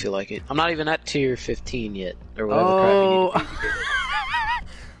don't really feel like it. I'm not even at tier 15 yet, or whatever Oh. crap you need to be to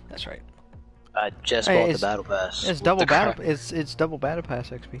That's right. I just bought the battle pass. It's double battle. It's double battle pass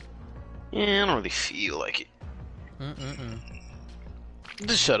XP. Yeah, I don't really feel like it.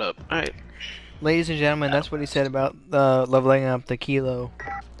 Just shut up. All right. Ladies and gentlemen, that's what he said about leveling up the kilo,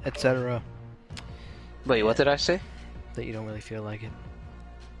 etc. Wait, what did I say? That you don't really feel like it.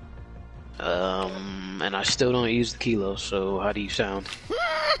 And I still don't use the kilo, so how do you sound?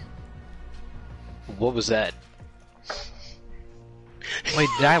 What was that? Wait,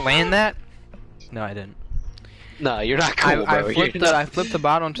 did I land that? No, I didn't. No, you're not cool, bro. I flipped the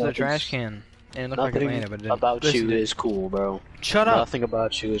bottle into the trash can, and it looked like it landed, but it didn't. About you is cool, bro. Shut up. Nothing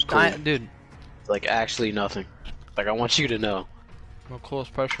about you is cool. Dude. Like, actually nothing. Like, I want you to know. I'm the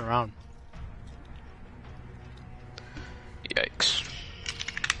coolest person around. Yikes.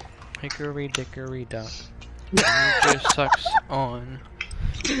 Hickory dickory dock. Just sucks on.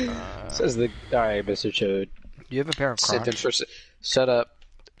 Says the... Alright, Mr. Chode. Do you have a pair of Crocs? Shut up.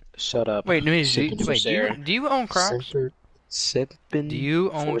 Shut up. Wait, do you own Crocs? Do you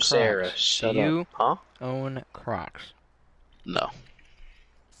own Crocs? Sarah. Shut up. Huh? Own Crocs? No.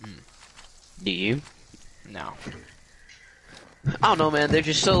 Do you? No. I don't know, man. They're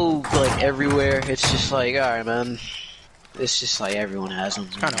just so, like, everywhere. It's just like, alright, man. It's just like everyone has them.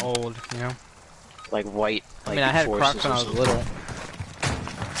 It's kind of old, you know? Like white. Like, I mean, I had Crocs when I was little.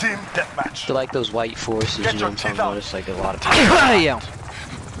 Team deathmatch. They're like those white forces, you know what I'm talking about? It's like a lot of people. Yeah.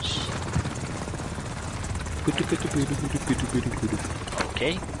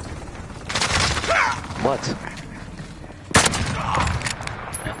 Okay. What?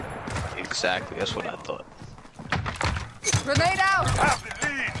 Exactly, that's what I thought. Grenade out! Have the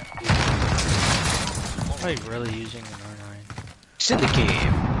lead. Are you really using an R9? It's in the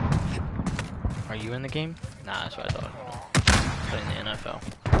game. Are you in the game? Nah, that's what I thought. Playing the NFL.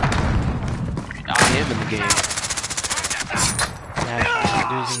 I am in the game. National,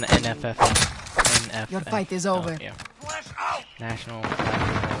 dude's in the NFF. Your fight is over. Yeah. National.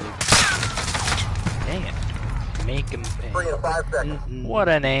 Dang it. Make him pay. What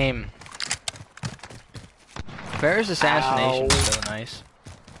a name. Bear's assassination is so nice.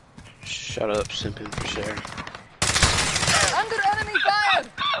 Shut up, simping for sure. Under enemy fire!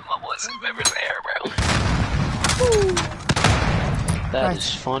 My voice is ever there, bro. That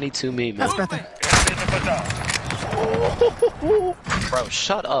is funny to me, man. That's better. Bro,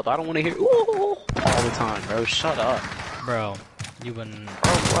 shut up. I don't want to hear all the time, bro. Shut up. Bro, you wouldn't.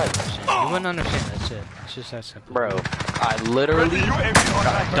 Bro, what? You wouldn't understand. That's it. It's just that simple. Bro, I literally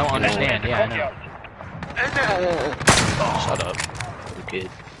don't understand. Yeah, I know. Shut up, you kid.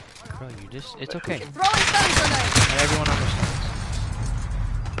 Bro, you just. It's okay. Throwing stun grenade! Not everyone understands.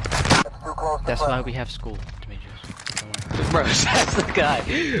 That's why we have school, Demetrius. Bro, that's the guy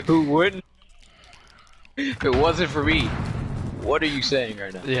who wouldn't. If it wasn't for me, what are you saying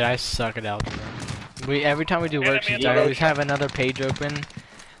right now? Yeah, I suck it out. Bro. Every time we do worksheets, I always have another page open.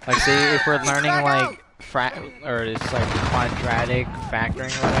 Like, say if we're learning like or it's like quadratic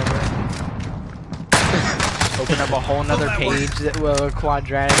factoring or whatever. Open up a whole nother page that will a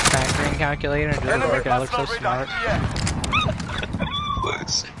quadratic factoring calculator and do the work. I look so smart.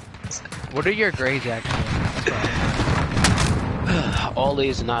 What are your grades actually? All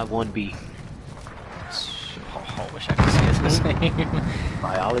A's and not one B. Oh, wish I could see his name.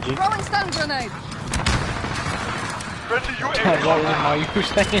 Biology. Throwing stun grenade! Ready, you Why are you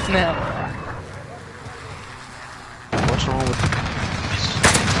saying that? What's wrong with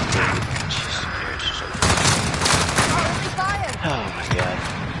Oh my god.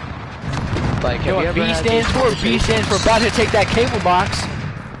 Like, have you ever B stands for? B stands for about to take that cable box.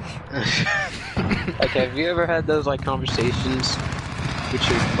 Like, have you ever had those, like, conversations with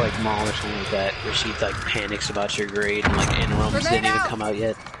your, like, mom or something like that, where she, like, panics about your grade and, like, interims didn't even come out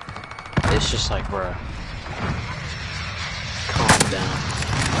yet? It's just like, bruh. Calm down.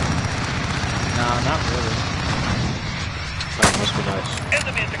 No, not really. That must be nice.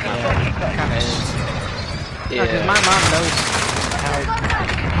 Kinda is. Yeah. Because my mom knows how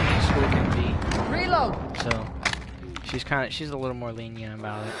school can be. Reload! So, she's a little more lenient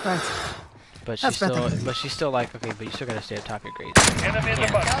about it. Right. But she's still like, okay, but you still gotta stay at top of your grades. Down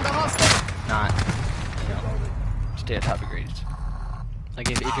the hostile. Not, stay at top of your grades.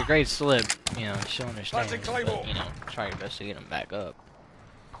 Like, if your grades slip, she'll understand, but, try your best to get them back up.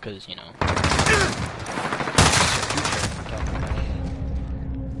 Because,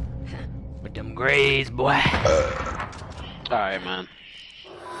 with them grades, boy. Alright, man.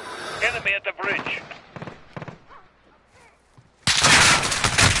 Enemy at the bridge.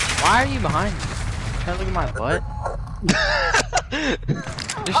 Why are you behind me? Trying to look at my butt?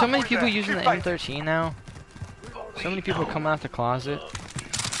 There's so many people using the M13 now. So many people coming out the closet.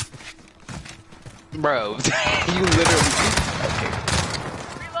 Bro, you literally... Okay.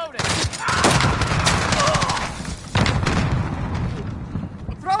 Reloading.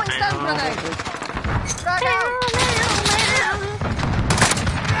 Throwing stun grenade. Frag out.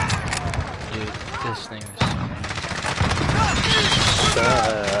 Dude, this thing is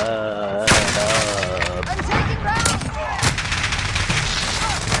I'm taking rounds.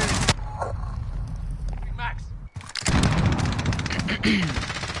 Max.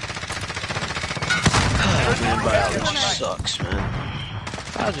 Biology sucks, man.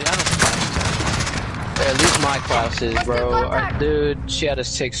 Biology, I don't think At least my classes, bro. Dude, she had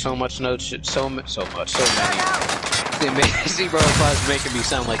us take so much notes, so many. See, bro, class making me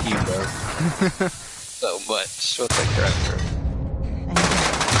sound like you, bro. So much. What the crap, bro?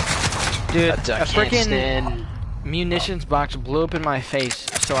 Dude, a freaking munitions box blew up in my face,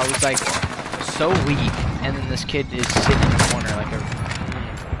 so I was like so weak, and then this kid is sitting in the corner like a.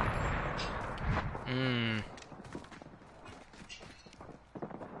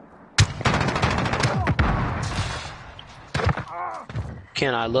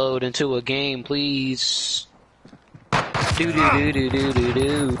 Can I load into a game, please? Do do do do do do do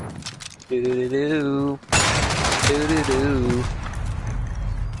do do do do do do.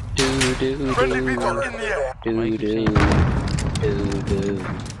 Do do Friendly people in the air. do do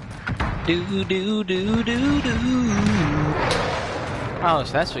do do do do do. Oh,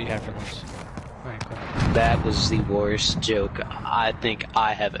 so that's what you had for lunch. Alright, cool. That was the worst joke I think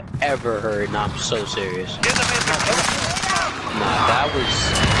I have ever heard, and I'm so serious. Nah, that was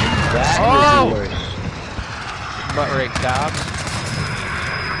the worst. Butt rig Dobbs.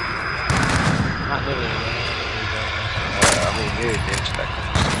 Not literally. I mean, you're expecting.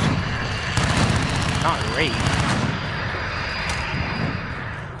 Not rape.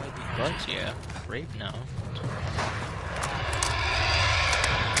 But yeah, rape no.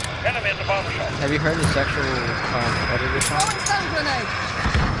 Enemy at the bomb shop. Have you heard the sexual predator song? Throwing stun grenade.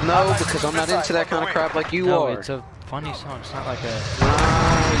 No, because I'm not into that kind of crap like you No, are. it's a funny song. It's not like a.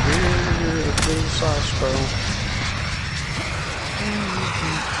 You're a clean sauce, bro.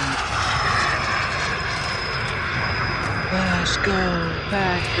 Let's go,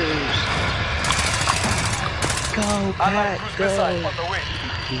 Packers. Go, Pat, go. Go,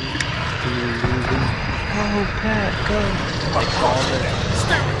 Pat, go.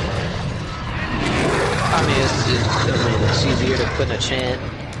 I mean, it's easier to put in a chant.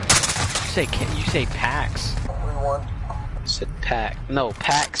 You say packs. I said pack. No,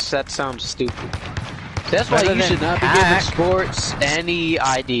 packs, that sounds stupid. That's why you should not be giving sports any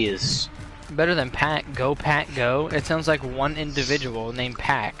ideas. Better than pack, go. It sounds like one individual named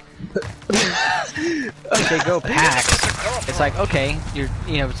Pack. If they go packs, it's like, okay,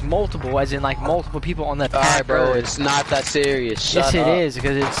 it's multiple, as in like multiple people on the pack. Alright, bro, it's not that serious. Shut yes, up. it is,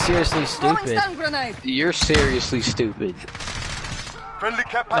 because it's seriously Throwing stupid. stun grenade. You're seriously stupid. Friendly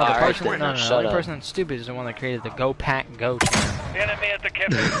cap No, the package. person, no, the Shut only up. person that's stupid is the one that created the go pack go chant. Enemy at the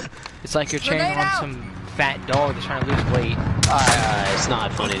campus. It's like you're cheering on some fat dog that's trying to lose weight. It's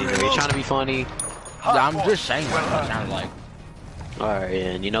not funny anymore. You're trying to be funny. I'm just saying what it sounds like. Alright,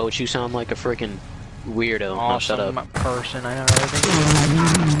 and you know what you sound like? A freaking weirdo. Awesome No, shut up. person, I know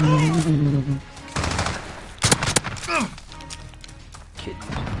everything. Kidding.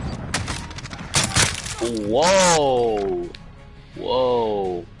 Whoa!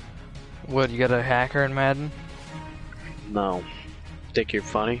 Whoa. What, you got a hacker in Madden? No. Think you're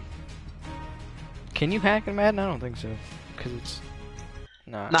funny? Can you hack in Madden? I don't think so. Because it's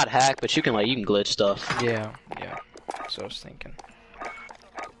not. Not hack, but you can glitch stuff. Yeah. So I was thinking.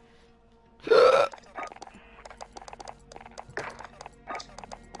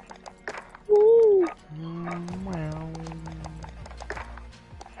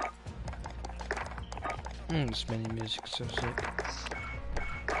 This mini music's so sick.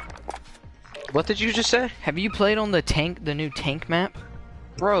 What did you just say? Have you played on the new tank map?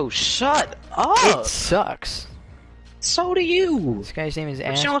 Bro, shut up! It sucks. So do you! This guy's name is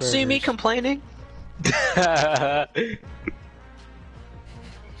But you don't see me complaining?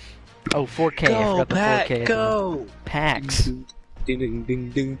 Oh, 4K. I Go, forgot the Pat, 4K. go! Packs. Ding, ding, ding,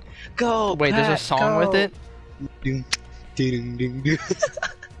 ding. Go, Wait, Pat, there's a song go. with it? Ding, ding, ding, ding.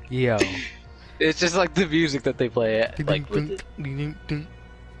 Yo. It's just like the music that they play like with it.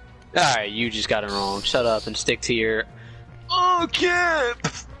 Alright, you just got it wrong. Shut up and stick to your... Oh, camp!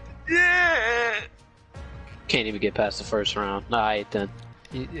 Yeah! Can't even get past the first round. Alright then.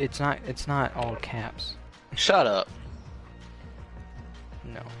 It's not all caps. Shut up.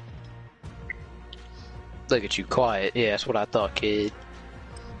 No. Look at you, quiet. Yeah, that's what I thought, kid.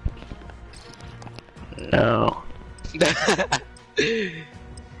 No.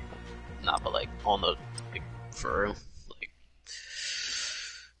 Nah, but like on the like, for real. Like,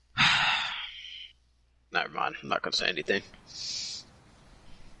 never mind. I'm not gonna say anything.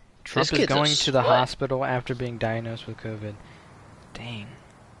 Trump is going to the hospital after being diagnosed with COVID. Dang.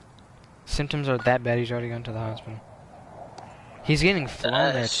 Symptoms are that bad. He's already gone to the hospital. He's getting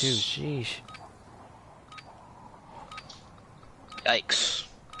flown there too. Sheesh. Yikes.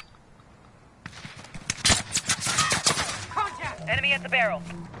 Contact! Enemy at the barrel.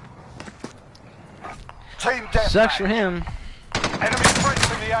 Team deathmatch. Sucks for him. Enemy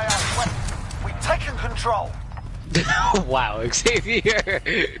threats in the AO. We taken control. Wow, Xavier.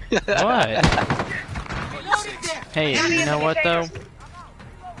 What? Hey, you know what though?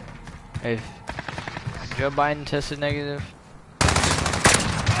 If Joe Biden tested negative,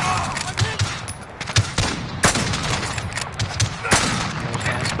 there's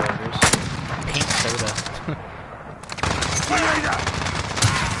Asperger's. Pink soda.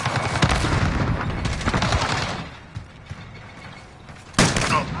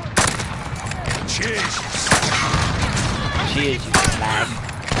 Cheers. Cheers, you slag.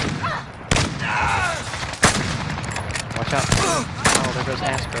 Watch out. Oh, there goes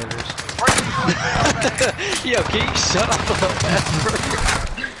Asperger's. Yo, can you shut up about Asperger's?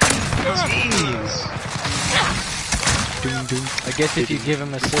 Jeez. Doom, doom. I guess if you give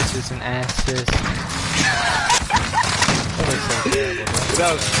him assist, it's an assist.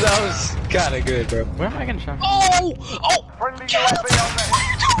 That was kind of good, bro. Where am I gonna try? Oh! Oh! Friendly UAV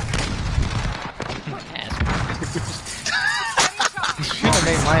You should have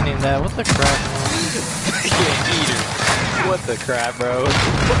made my name that. What the crap? Yeah, eater. What the crap, bro?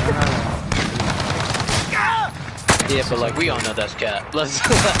 Yeah, but like, we all know that's cat. We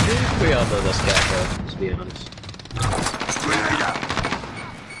all know that's cat, bro. Let's be honest.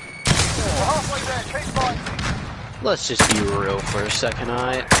 Let's just be real for a second,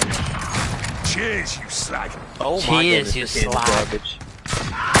 alright? Cheers, you slag. Oh my Cheers, goodness, you this game's slag. garbage.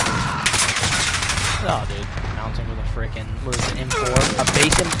 Oh, dude. Mounting with a frickin' what is it, M4? A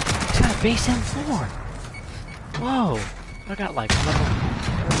base M... It's got a base M4! Whoa! I got like level...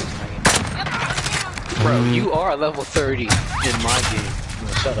 Bro, you are level 30 in my game.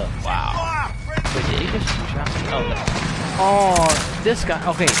 No, shut up. Wow. Wait, did he just shoot me? Oh, no. Oh, this guy...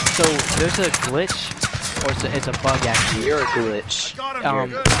 Okay, so there's a glitch... Or it's a bug, actually. You're a glitch.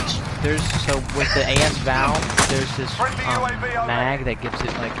 There's... So, with the AS Valve, there's this mag that gives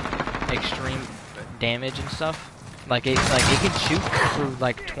it, like, extreme damage and stuff. Like it can shoot through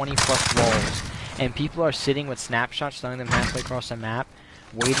like 20 plus walls, and people are sitting with snapshots, throwing them halfway across the map,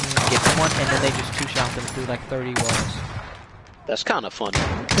 waiting to get someone, and then they just two-shot them through like 30 walls. That's kind of funny.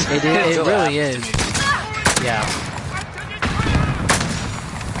 It really is. Yeah.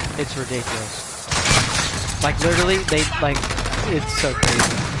 It's ridiculous. Like literally, they like, it's so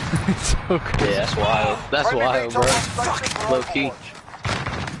crazy. It's so crazy. Yeah, that's wild. That's wild, bro. Low key.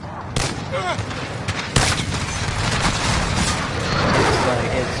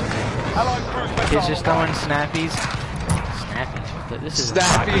 It's just throwing snappies. Snappies? This isn't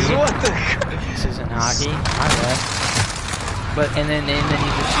Snappies? hockey. What the? This isn't hockey. My left. But and then he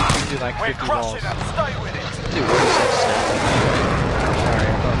just shoots you through like 50 walls. Dude, what is that snappy?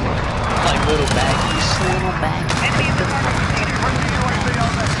 Sorry, like little baggies. little bag.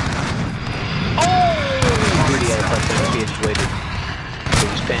 Oh! Dude, he had a touchdown. He just waited. He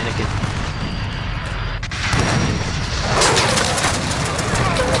was panicking.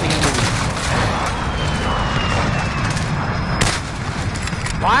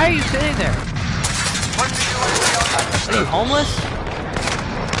 Why are you sitting there? Are you homeless?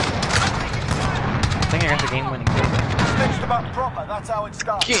 I think I got the game-winning kill. Fixed them up proper, that's how it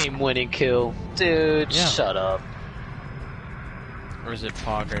starts. Game-winning kill. Dude, Yeah. shut up. Or is it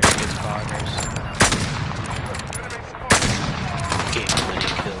Poggers? It's Poggers. Game-winning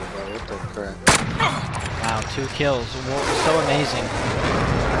kill, bro. What the crap? Wow, 2 kills. Well, so amazing.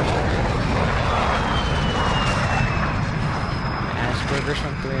 Asperger's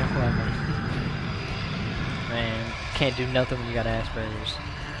from 3 and 11. Man, can't do nothing when you got Asperger's.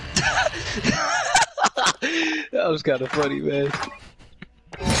 That was kind of funny, man.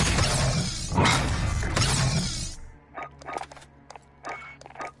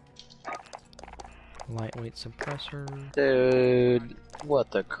 Lightweight suppressor. Dude,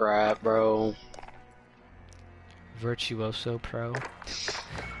 what the crap, bro? Virtuoso Pro.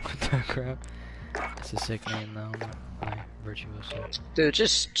 What the crap? That's a sick name though. Why? Virtuoso. Dude,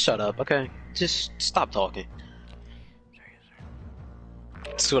 just shut up, okay? Just stop talking.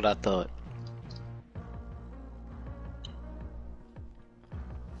 That's what I thought.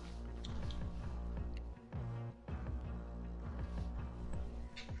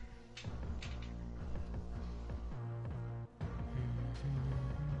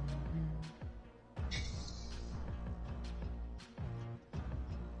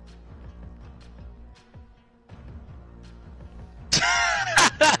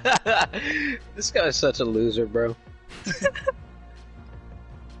 This guy's such a loser, bro.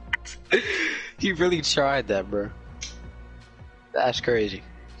 He really tried that, bro. That's crazy.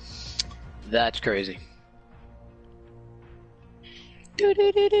 That's crazy.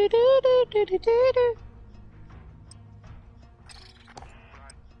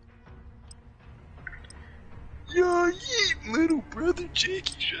 Yo, little brother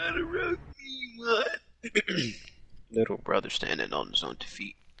Jakey trying to rock me, what? Little brother standing on his own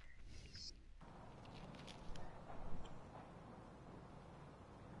defeat.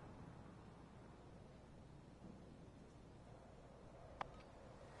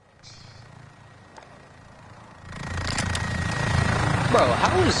 Bro,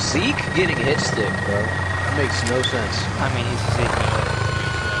 how is Zeke getting hit stick, bro? That makes no sense. I mean, he's a safety.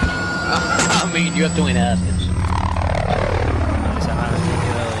 I mean, you have to win Askins.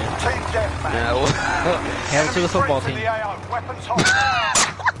 Team deathmatch. Yeah, well, Hail to the football team. Weapons hot.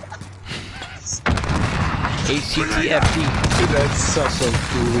 HCTFT. that's such a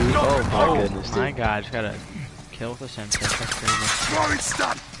cool. Oh my goodness, dude. My God, just gotta kill the sensor. That's crazy.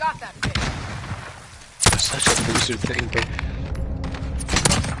 Got that bitch. That's such a loser thing, bro.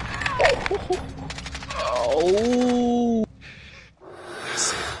 Oh.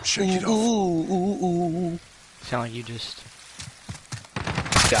 Shake it off. Ooh. Sound like you just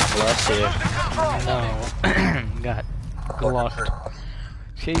God bless you. got lost.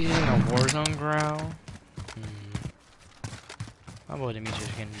 She's using a Warzone growl. My boy Demetrius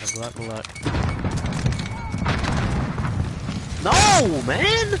getting the glut. No,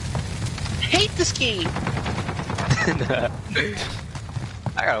 man. I hate this game.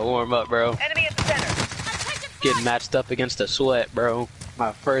 I gotta warm up, bro. Enemy at the center. Getting matched up against a sweat, bro.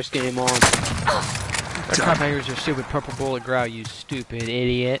 My first game on. Our competitors are stupid purple bullet growl, you stupid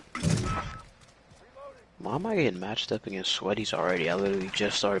idiot. Why am I getting matched up against sweaties already? I literally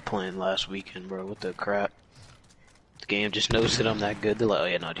just started playing last weekend, bro. What the crap? The game just knows that I'm that good. They're like, oh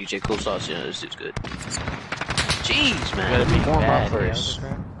yeah, no, DjcoolSauce, you know, this dude's good. Jeez, man. Gotta be Warm bad, up first.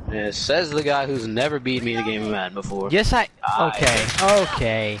 Yeah, says the guy who's never beat me in a game of Madden before. Yes, okay.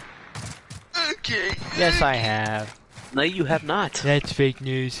 Yes, I have. No, you have not. That's fake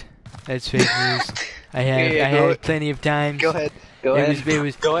news. I have plenty of times. Go ahead. It was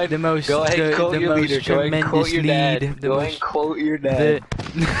the most tremendous lead. Go ahead and quote your dad.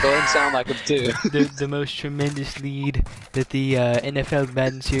 Go ahead and sound like him too. The most tremendous lead that the NFL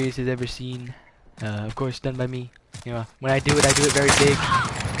Madden series has ever seen. Of course, done by me. You know, when I do it very big.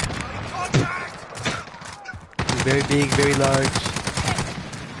 Very big, very large.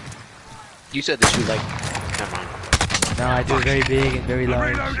 You said that you like. Come on. No, I do it very big and very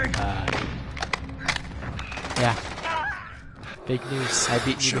large. Yeah. Fake news. I've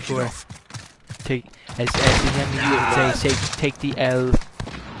beaten you before. Take, as the young would say, take the L.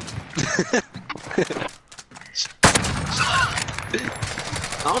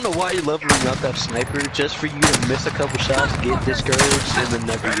 I don't know why you're leveling up that sniper, just for you to miss a couple shots, get discouraged, and then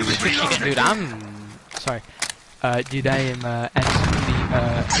never use it again. Dude, I'm sorry. Dude, I am absolutely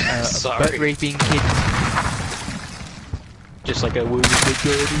butt raping kids. Just like I would with Big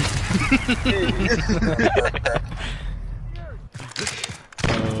Daddy.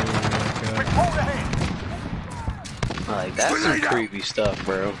 Like, that's some creepy stuff,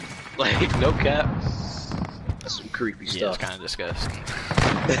 bro. Like, no cap. That's some creepy stuff. It's kind of disgusting.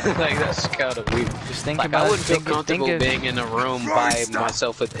 Like, that's kind of weird. Just think like, about I wouldn't feel comfortable being in a room by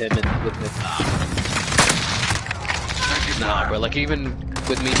myself with him and with him. Nah, bro. Like, even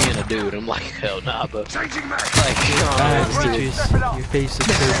with me being a dude, I'm like, hell nah, but like, Demetrius, your face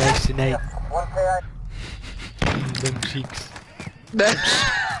looks so nice tonight. Them cheeks.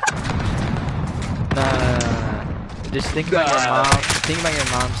 Just think about your mom. Think about your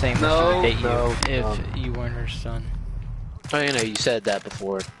mom saying that she would date you if you weren't her son. Oh, you know, you said that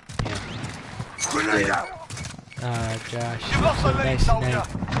before. Yeah. Josh, you look so nice tonight.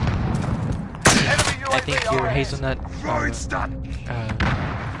 I think your hazelnut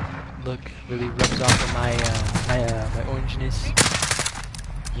look really rubs off of my my orangeness.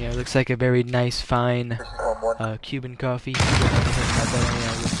 Yeah, it looks like a very nice, fine Cuban coffee.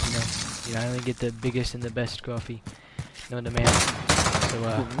 I only get the biggest and the best coffee. No demand. So,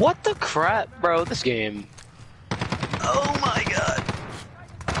 what the crap, bro? This game. Oh my god.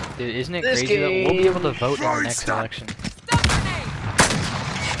 Dude, isn't it crazy that we'll be able to vote in the next election?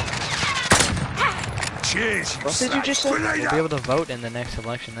 What did you just say? We'll be able to vote in the next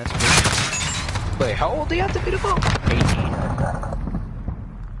election. That's crazy. Wait, how old do you have to be to vote? 18.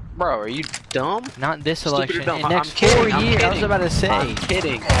 Bro, are you dumb? Not this election. Dumb. In next 4 years. I was about to say. I'm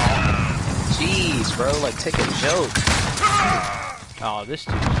kidding. Jeez, bro, like take a joke. Oh, this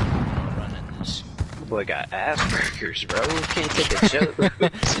dude's running this. Boy got Asperger's, bro. Can't take a joke.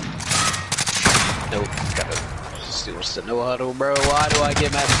 Nope, gotta still no huddle, bro. Why do I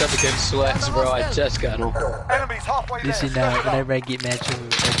get matched up against Sweats, bro? I just got him. Enemies halfway there. Listen, whenever I get matched up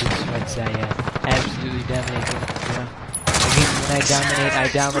against Sweats, I absolutely dominate them. Yeah. When I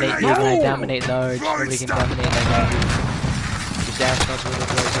dominate big, and I dominate large. Nobody can dominate like I do. Just ask most of the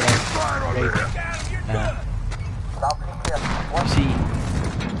boys that I see,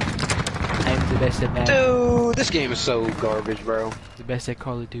 I'm the best at Madden. Dude, this game is so garbage, bro. The best at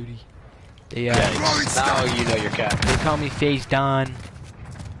Call of Duty. They now you know your cap. They call me Face Don.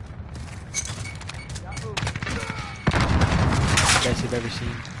 Best I've ever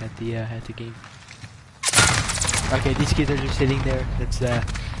seen at the game. Okay, these kids are just sitting there. That's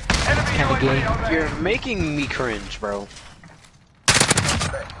kind of gay. You're making me cringe, bro.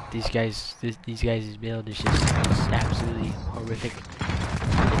 These guys' build is just absolutely horrific.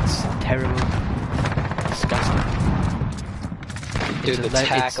 It's terrible, disgusting. Dude, the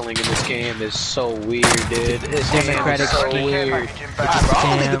tackling in this game is so weird, dude. It's democratic so scheme. weird.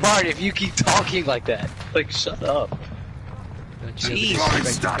 I'll leave the party if you keep talking like that. Like, shut up. Jeez.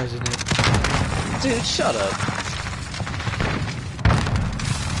 Dude, shut up.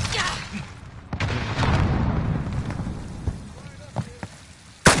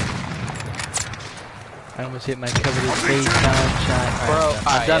 I almost hit my coveted face down shot. Bro,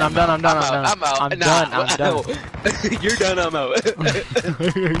 I'm done. I'm done. You're done, I'm out.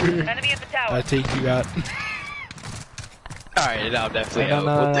 Enemy at the tower. I'll take you out. Alright, now definitely out.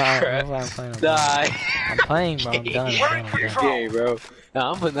 No, What the crap? I'm playing, bro. I'm done. Okay, bro.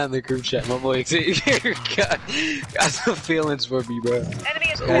 Nah, I'm putting that in the group chat, my boy. Got some feelings for me, bro. Enemy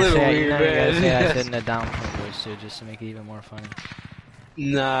at the A little tower. weird, man. I said in the down voice too, just to make it even more funny.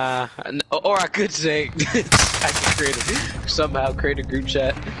 Nah, or I could say I could somehow create a group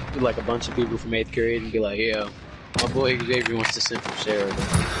chat with like a bunch of people from 8th grade and be like, yo, my boy Xavier wants to send from Sheridan.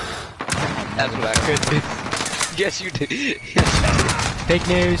 That's what I could do. Yes, you did. Fake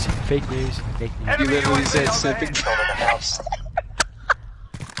news. Fake news. Fake news. You literally said simping.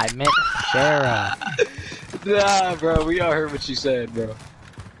 I meant Sarah. Nah, bro, we all heard what you said, bro.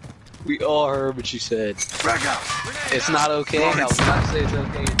 We all heard what you said. It's not okay. I was not say it's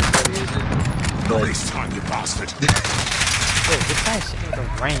okay. But Waste time, you bastard. Wait, this guy's sitting with a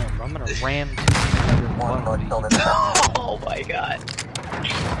ram. I'm gonna ram one of these. oh my god.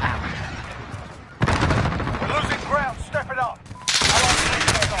 We're losing ground. Step it up.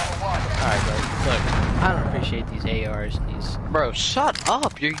 Alright, bro. Look, I don't appreciate these ARs and these. Bro, shut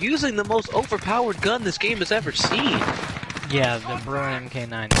up. You're using the most overpowered gun this game has ever seen. Yeah, the Bruin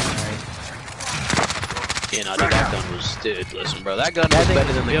MK9. Alright. Yeah, no, dude, that gun was... Dude, listen, bro. That gun was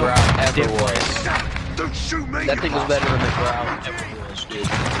better than the ground ever was. Don't shoot me. That thing was better than the ground ever was, dude.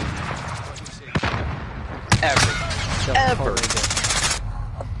 Ever. Ever.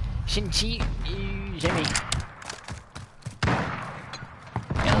 Shinchi, Jimmy.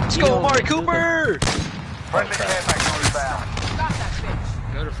 Let's go, Amari Cooper! Friendly care package inbound.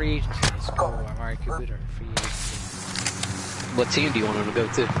 Go to free agency. Let's go, Amari Cooper to free agency. What team do you want him to go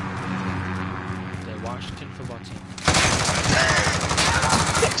to? The Washington football team.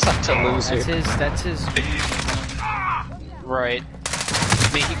 Such a loser. That's his. Right.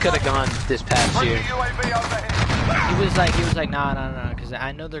 I mean, he could have gone this past year. UAV overhead. He was like, nah, because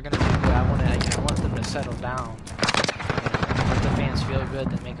I know they're gonna do good. I want them to settle down. Let the fans feel good,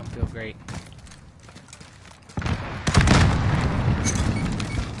 then make them feel great.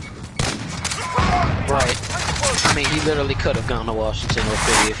 Right. I mean, he literally could have gone to Washington or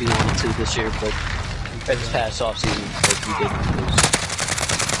Philly if he wanted to this year, but this past offseason, like he didn't.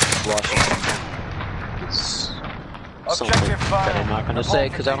 Washington. It's something that I'm not gonna say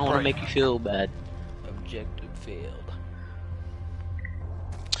because I don't want to make you feel bad. Objective failed.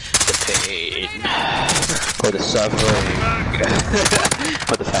 The pain, or the suffering,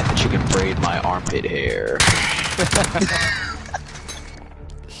 or the fact that you can braid my armpit hair.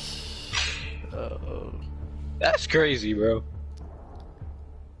 That's crazy, bro.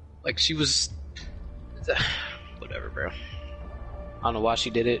 Like, she was... Whatever, bro. I don't know why she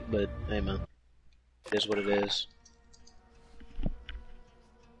did it, but hey, man. It is what it is.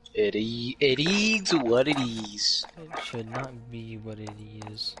 It is what it is. It should not be what it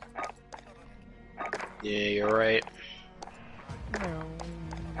is. Yeah, you're right. No.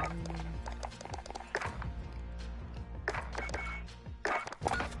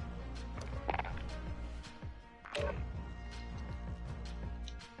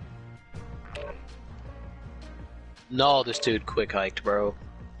 No, this dude quick hiked, bro.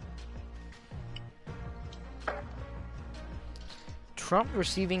 Trump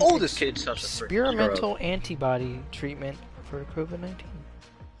receiving this kid's such a experimental antibody treatment for COVID-19.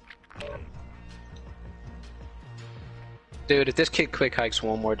 Dude, if this kid quick hikes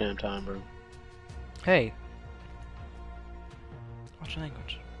one more damn time, bro. Hey. Watch your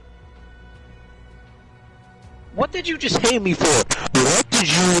language. What did you just hate me for? What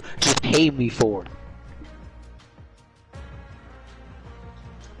did you just hate me for?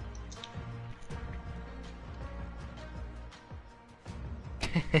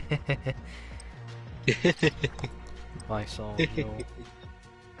 Lysol, no.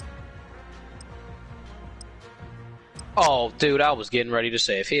 Oh, dude, I was getting ready to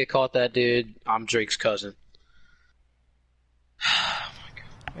say, if he had caught that dude, I'm Drake's cousin. Oh my god.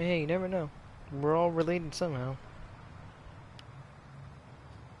 Hey, you never know. We're all related somehow.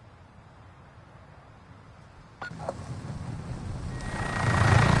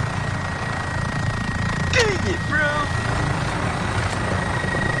 Dang it, bro!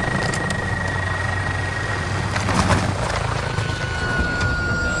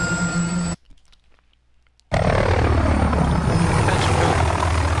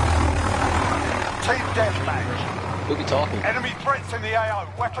 Team deathmatch. Who be talking? Enemy threats in the AO.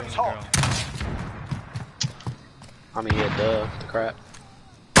 Weapons hot. I mean, yeah, duh. The crap.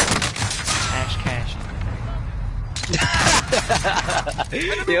 Cash. Yeah,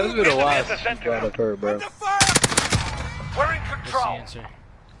 it's been a while since you brought up her, bro. We're in What's the control. answer?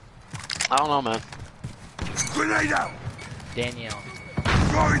 I don't know, man. Grenade out. Danielle.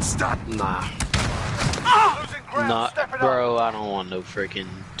 Throwing stun. Nah. Losing ground. Nah, Step it bro, I don't want no freaking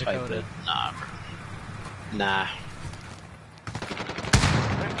type Dakota. of... Nah, bro. Nah. up.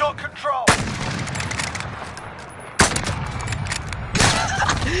 We've got control.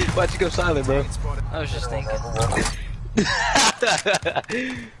 Why'd you go silent, bro? I was just thinking.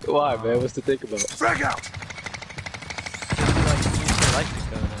 Why, man? What's to think about? Frag out. You like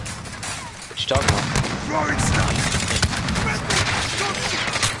Dakota. What you talking about? Throwing stun.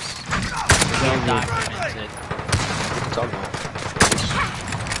 Well documented. What you talking about?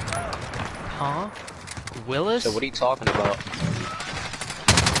 Huh? Willis? So what are you talking about?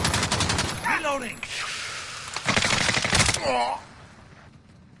 Reloading.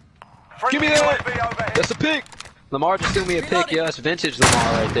 Give me that! That's a pick! Lamar just threw me a pick, yeah, that's vintage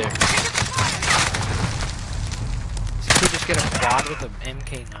Lamar right there. Did he just get a quad with an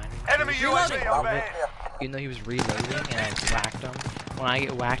MK9? Enemy UAV overhead. Even though he was reloading and I whacked him. When I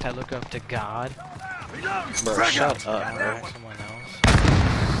get whacked, I look up to God. Bro, shut up, I bro. whack someone else.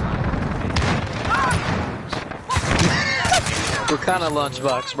 What kind of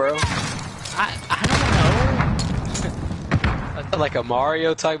lunchbox, bro? I don't know. Like a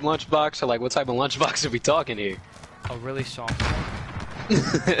Mario type lunchbox, or like what type of lunchbox are we talking here? A really soft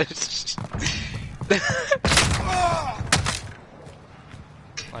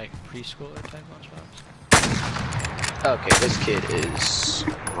like preschooler type lunchbox. Okay, this kid is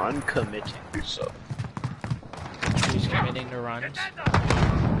run committing, so. He's committing to runs.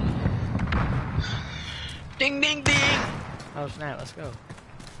 Ding ding ding! Oh snap, let's go.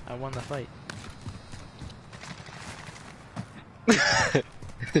 I won the fight.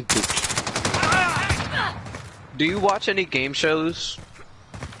 Do you watch any game shows?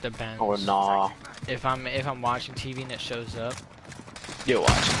 Depends. Or nah? If I'm watching TV and it shows up. You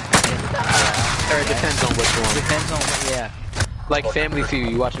watch. Or it depends on which one. Depends on what, yeah. Like Family Feud,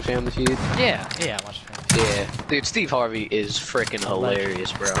 you watching Family Feud? Yeah, I watch Family Feud. Yeah. Dude, Steve Harvey is freaking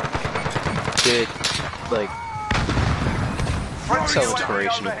hilarious, bro. Dude, like, so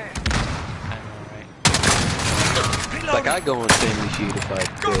inspirational. I know, right? Like, I'd go on Family Feud if I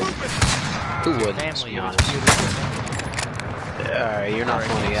could. Who wouldn't, to Family be is honest? beautiful. Alright, you're not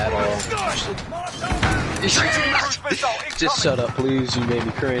funny at all. Just shut up, please. You made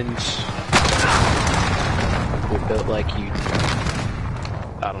me cringe. We're built like you.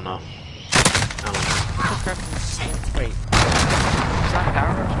 I don't know. Wait. Is that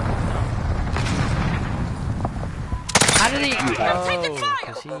power? No. How did he? Oh,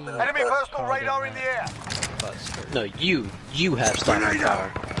 because he. Enemy personal radar in the air. No, you have stopping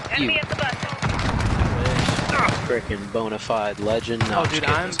power. You. Enemy at the bus. Freaking bona fide legend. No, Oh, dude,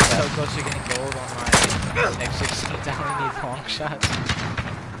 I'm so close to getting gold on my X16. I only need long shots.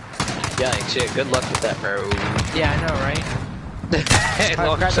 Yikes, yeah, good luck with that, bro. Yeah, I know, right?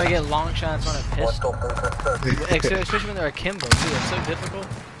 How crap do I get long shots on a pistol? Especially when they're akimbo, too. It's so difficult.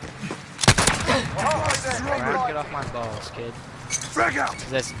 Alright, get off my balls, kid. Frag out. 'Cause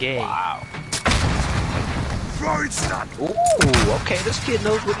that's gay. Wow. Throwing stun. Ooh, okay, this kid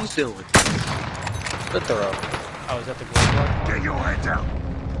knows what he's doing. Good throw. Oh, is that the gold one? Get your head down.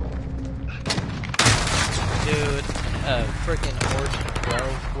 Dude, freaking Origin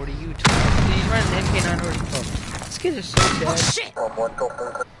 12. What are you talking? He's running an MK9 Origin 12. This kid is so sad. Oh,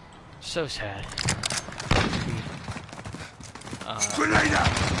 shit! So sad.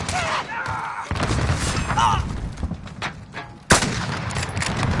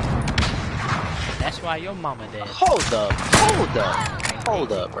 That's why your mama dead. Hold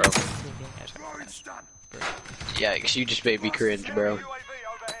up, bro. Yeah, you just made me cringe, bro.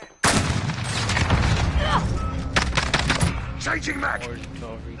 Changing mag! Origin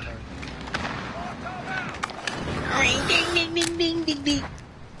 12 retard.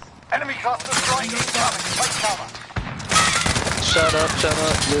 Enemy cluster strike incoming. Take cover. Shut up,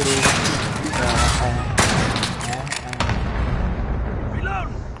 little. Reload!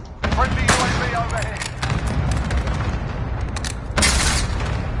 Friendly UAV overhead.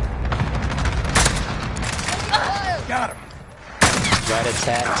 Got him.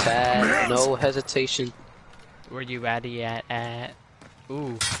 Rat-a-tat-tat. No hesitation. Where you at?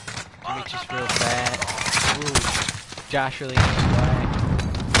 Ooh. Demetrius real fat. Ooh. Josh really got whacked.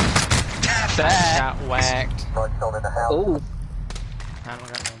 Fat. Got whacked. Oh. I don't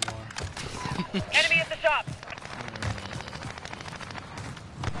got no more. Enemy at the shop.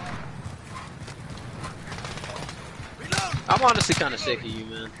 I'm honestly kind of sick of you,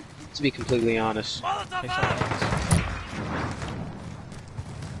 man. To be completely honest. Take some else.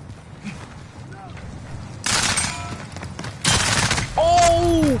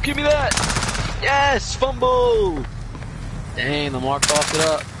 Oh, give me that! Yes, fumble! Dang, Lamar coughed it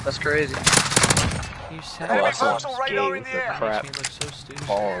up. That's crazy. You said Oh, I Enemy saw personal radar in the air. crap. makes me look so stupid.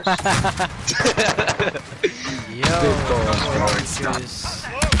 Balls. Yo, Big balls, I'm bro. going to do some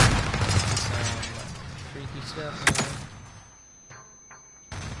freaky stuff,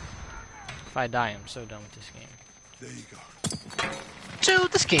 man. If I die, I'm so done with this game. There you go.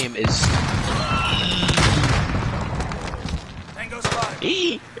 Dude, this game is... Tango spotted.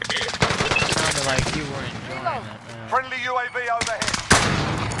 Eee. Sounded like you were enjoying it, man. Friendly UAV overhead.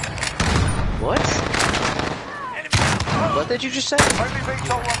 What? What did you just say? Friendly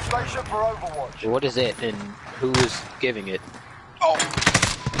VTOL on station for Overwatch. What is it, and who is giving it?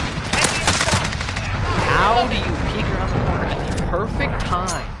 How do you peek around the corner at the perfect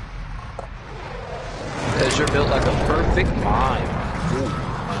time? Because you're built like a perfect mime.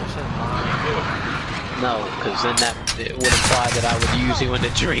 No, because then that it would imply that I would use you in a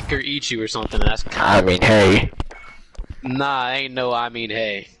drink or eat you or something. And that's I mean, hey. Nah, ain't no I mean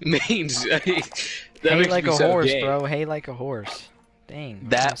hey. Means that Hey makes like me a so horse, gay. bro. Hey like a horse. Dang.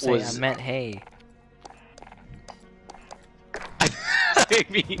 That was- I meant hey. I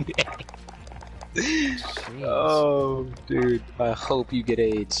mean hey. Jeez. Oh, dude. I hope you get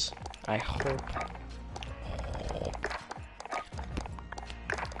AIDS. I hope.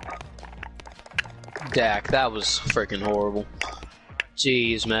 Dak, that was freaking horrible.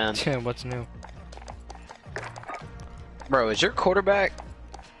 Jeez, man. What's new? Bro, is your quarterback...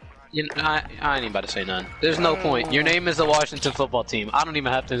 You know, I ain't about to say none. There's no point. Your name is the Washington football team. I don't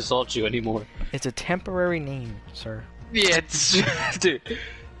even have to insult you anymore. It's a temporary name, sir. Yeah, it's... Dude.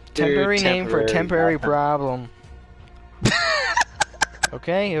 Temporary Dude, name for a temporary problem.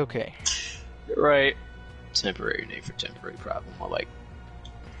 Okay, okay. Right. Temporary name for temporary problem. I like...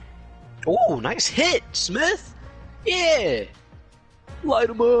 Oh, nice hit, Smith! Yeah! Light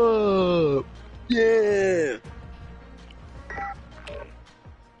him up! Yeah!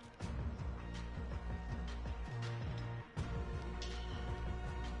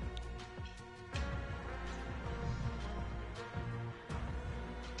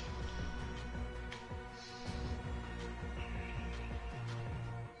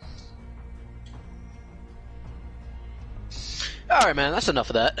 Alright, man, that's enough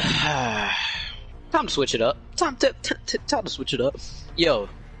of that. Time to switch it up. Time to switch it up. Yo,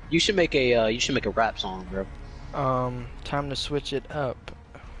 you should make a rap song, bro. Time to switch it up.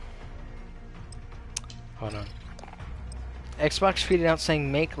 Hold on. Xbox tweeted out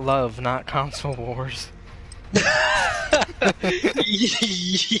saying make love, not console wars. Yo.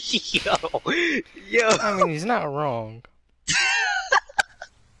 I mean, he's not wrong.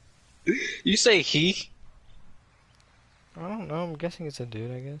 You say he? I don't know, I'm guessing it's a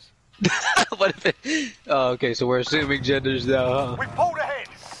dude, I guess. What if it... Oh, okay, so we're assuming genders now, huh? We pulled ahead.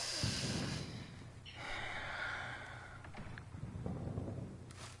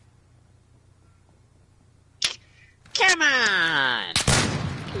 Come on!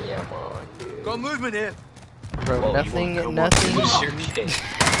 Got movement here. Bro, Whoa, nothing you beats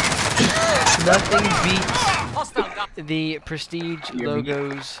Hostile gun. the prestige Hear me?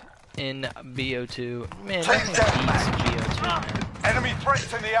 logos in BO2. Man, nothing beats BO2, man. Enemy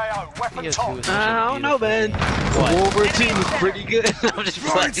threats in the AO. Weapons hot. I don't know, man. World War II was pretty good. I'm just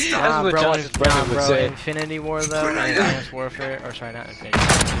playing. That's what John's brother would say. Infinity War, though, and Advanced Warfare, or sorry, not Infinity.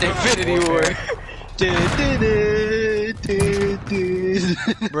 Infinity War.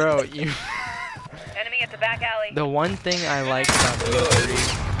 Bro, you. Enemy at the back alley. The one thing I liked about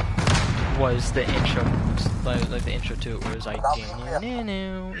BO3 was the intro, like the intro to it, where it was like, you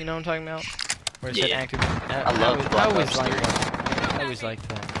know what I'm talking about? Where it said active. I love I always liked that. I always liked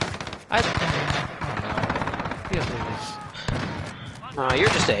that. I don't know. You're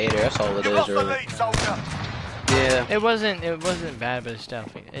just a hater. That's all it is, really. Yeah. It wasn't bad, but it's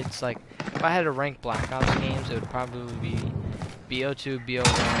definitely. It's like if I had to rank Black Ops games, it would probably be BO2, BO1,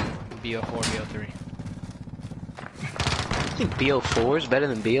 BO4, BO3. I think BO4 is better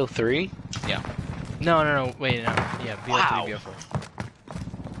than BO3. Yeah. No. Wait, no. Yeah, BO3, Wow. BO4.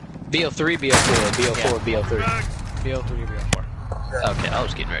 BO3, BO4, BO4, Yeah. BO3. BO3, BO4. Okay, I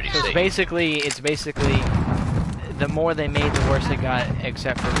was getting ready to So say. it's basically the more they made, the worse it got,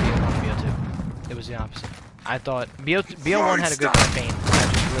 except for BO1 and BO2. It was the opposite. I thought BO1 had a good campaign. I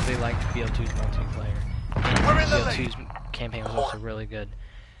just really liked BO2's multiplayer. And BO2's campaign was also really good.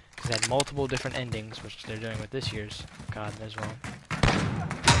 Because it had multiple different endings, which they're doing with this year's COD as well.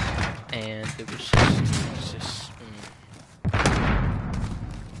 And it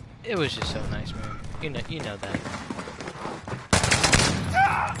was just so nice, man. You know that.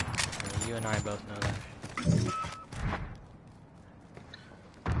 You and I both know that.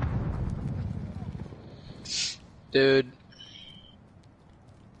 Dude.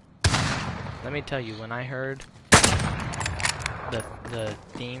 Let me tell you, when I heard the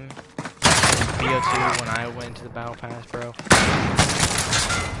theme of BO2 when I went to the Battle Pass, bro,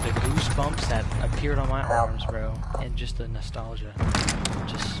 the goosebumps that appeared on my arms, bro, and just the nostalgia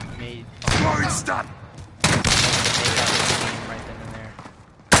just made that right then and there.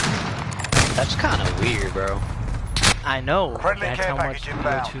 That's kind of weird, bro. I know. That's how much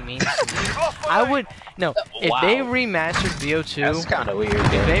BO2 means to me. I would no. If they remastered BO2, that's kind of weird.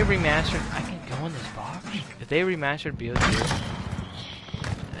 If they remastered, I can go in this box. If they remastered BO2,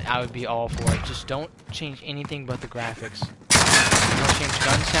 I would be all for it. Just don't change anything but the graphics. Don't change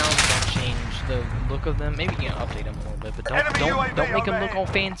gun sounds. Don't change the look of them. Maybe you can update them a little bit, but don't make them look all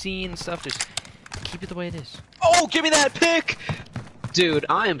fancy and stuff. Just keep it the way it is. Oh, give me that pick! Dude,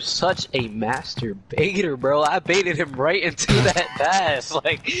 I am such a master baiter, bro. I baited him right into that pass.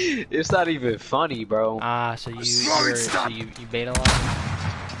 Like, it's not even funny, bro. So you bait a lot?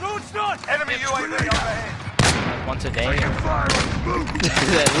 Enemy UAV overhead. Once a day? At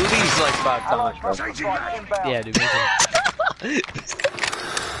least like 5 times, bro. Yeah, dude, me too.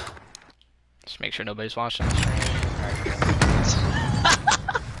 Just make sure nobody's watching the stream.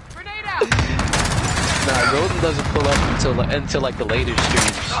 Grenade out! Nah, Golden doesn't pull up until like the later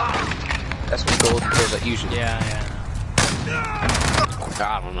streams. That's when Golden pulls up usually. Yeah.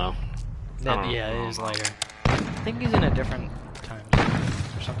 I don't know. Yeah, it is later. I think he's in a different time zone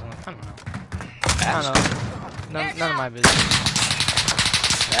or something like I don't know. None of my business.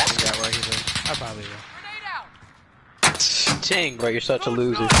 Figure out where he lives. I probably will. Dang, bro, you're such a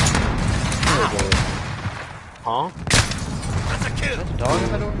loser. Huh? That's a kill. Is that a dog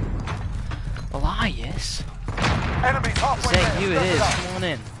in the door? Elias. Enemies halfway Zach, there. you it is. Come on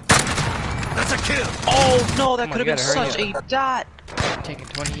in. That's a kill. Oh no, that Come on, could have you been gotta such hurry a dot. It's taking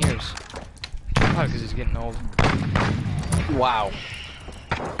 20 years. Probably because he's getting old. Wow.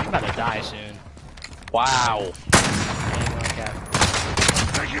 He's about to die soon. Wow. Ain't like that.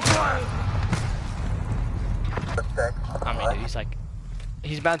 Taking fire. I mean, dude,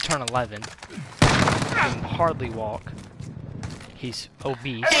 he's about to turn 11. He can hardly walk. He's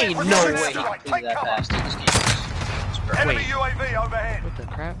obese. Ain't no way he can do that fast in this game. Enemy Wait. UAV overhead. What the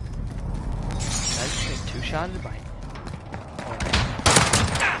crap? Did I just get two-shotted by...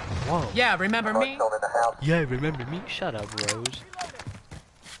 Whoa. Yeah, remember me? Yeah, remember me? Shut up, Rose.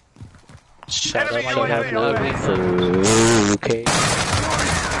 Shut Enemy up, shut up, UAV lovely overhead. food. Okay.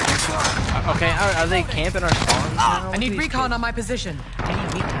 Okay, are they camping our spawns now? I need These recon kids. on my position. I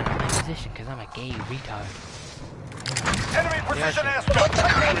need recon on my position, because I'm a gay retard. Enemy precision airstrike.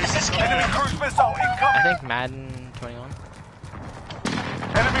 Enemy cruise missile I incoming. think Madden 21.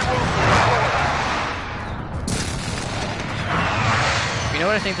 Enemy wolf. You know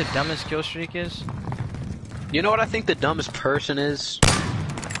what I think the dumbest kill streak is? You know what I think the dumbest person is? The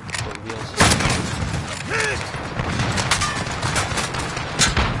wheels.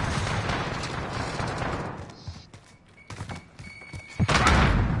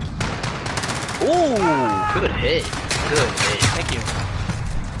 Ooh, good hit. Good hit. Thank you.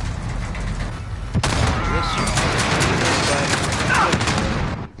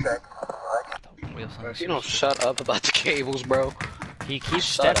 on. If you don't shut up about the cables, bro. He keeps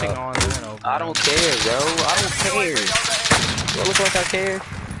stepping on and over. I don't care, bro. I don't care. Do I look like I care?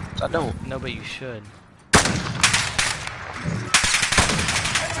 I don't. No, but you should.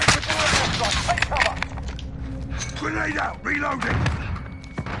 Grenade out, reloading.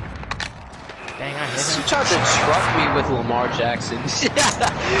 Dang, I hit him. You tried to truck me with Lamar Jackson. Yeah,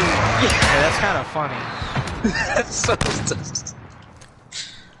 that's kind of funny. That's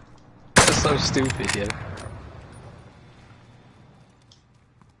so stupid, yeah.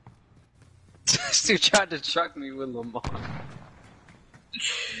 This dude tried to truck me with Lamar.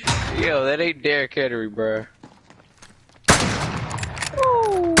 Yo, that ain't Derrick Henry, bro.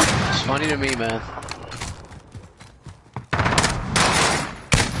 Ooh. It's funny to me, man.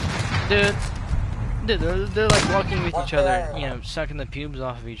 Dude, they're like walking with each other, you know, sucking the pubes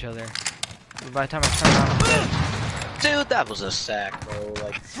off of each other. By the time I turn around, I'm dead. Dude, that was a sack, bro.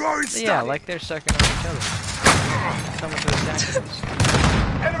 Like, yeah, like they're sucking on each other. So much of a sack is.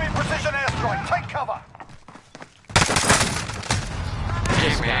 Enemy precision airstrike, take cover.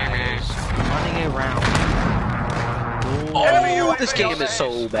 This guy is running around. oh, this game is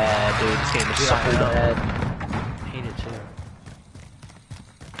so bad, dude. This game is so bad. I hate it too.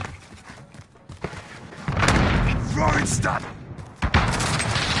 Throwing stun.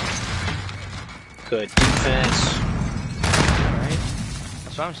 Good defense. Alright?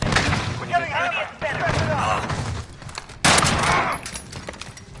 That's what I'm saying. We're getting hammered.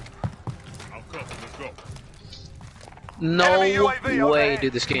 No Enemy UAV way, overhead.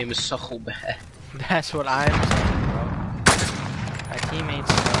 dude. This game is so bad. That's what I'm saying, bro. My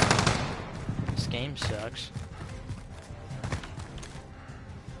teammates suck. This game sucks.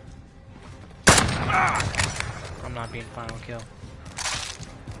 I'm not being final kill.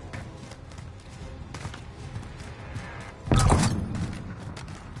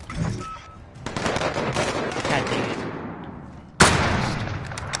 God dang it.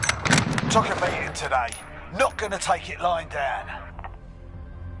 Took a beating today. Not gonna take it lying down.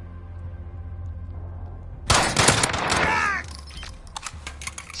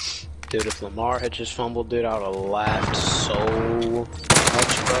 Dude, if Lamar had just fumbled, dude, I would have laughed so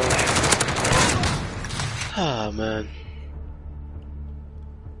much, bro. Ah, man.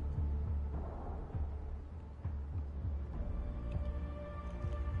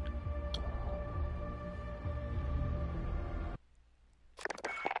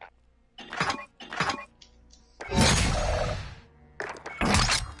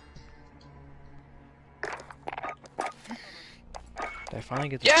 Did I finally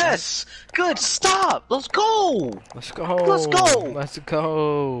get the Yes! Good, stop! Let's go! Let's go! Let's go! Let's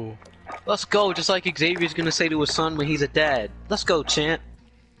go! Let's go, just like Xavier's gonna say to his son when he's a dad. Let's go, champ.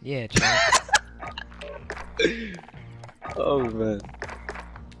 Yeah, champ. Oh, man.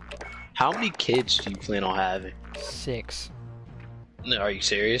 How many kids do you plan on having? 6. No, are you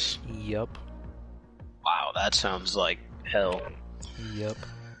serious? Yup. Wow, that sounds like hell. Yup.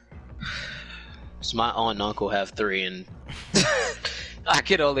 So my aunt and uncle have 3, and I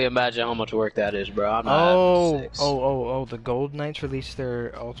can only imagine how much work that is, bro. I'm not having 6. Oh, the Gold Knights released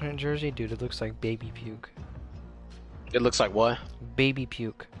their alternate jersey? Dude, it looks like baby puke. It looks like what? Baby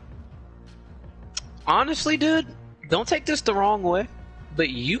puke. Honestly, dude, don't take this the wrong way, but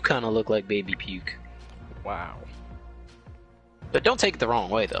you kind of look like baby puke. Wow. But don't take it the wrong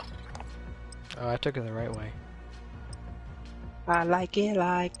way, though. Oh, I took it the right way. I like it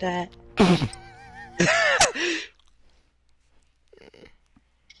like that.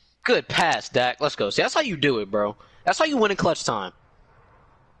 Good pass, Dak. Let's go. See, that's how you do it, bro. That's how you win in clutch time.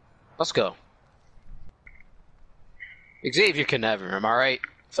 Let's go. Xavier can never, am I right,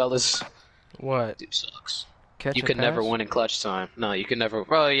 fellas? What? Dude sucks. Catch You a can never pass? win in clutch time. No, you can never.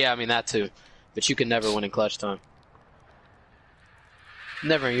 Well, yeah, I mean that too. But you can never win in clutch time.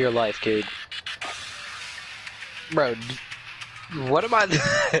 Never in your life, kid. Bro, what am I?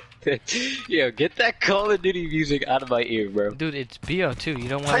 Yo, get that Call of Duty music out of my ear, bro. Dude, it's BO2. You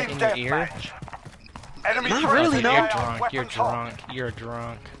don't want it Team in your ear? deathmatch. Enemy Not threat really, no. You're fire on drunk. You're weapons hot. drunk. You're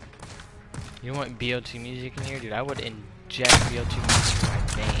drunk. You want BO2 music in here? Dude, I would inject BO2 music in my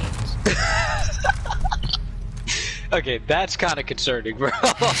veins. Okay, that's kind of concerning, bro.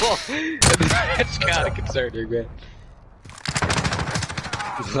 That's kind of concerning, man.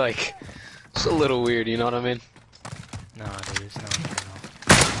 Like, it's a little weird, you know what I mean? No, dude, it's not.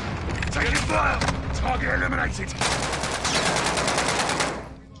 Taking fire! Target eliminated!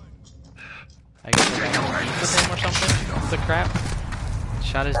 I guess I got beef with him or something? What's the crap?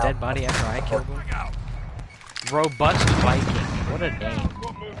 Shot his dead body after I killed him. Robust Viking. What a name.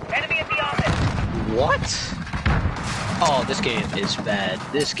 Enemy at the office. What? Oh, this game is bad.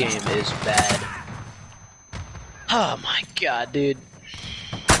 This game is bad. Oh my god, dude.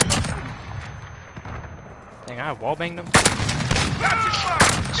 Dang, I wallbanged him.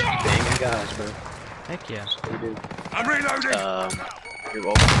 Banging guys, bro. Heck yeah. I'm reloading. You're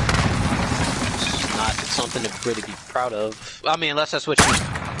welcome. It's not something to really be proud of. I mean, unless that's what you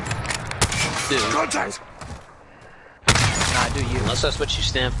do. Contact. Nah, do you. Unless that's what you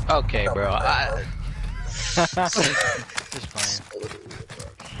stand for. Okay, bro. Just playing. Just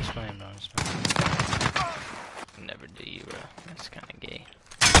playing, bro. Just playing. Never do you, bro. That's kind of gay.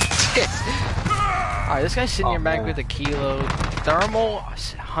 Alright, this guy's sitting here back with a kilo thermal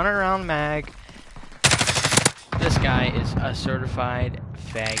 100 round mag. This guy is a certified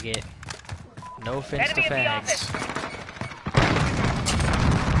faggot. No offense to fags.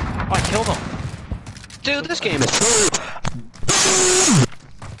 Oh, I killed him. Dude, this game is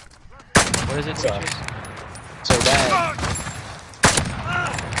What is it, Demetrius? so bad.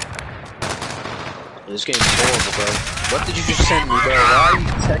 This game is horrible, bro. What did you just send me, bro? Why are you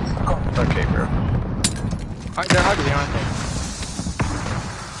texting? Okay, bro. They're ugly, aren't they?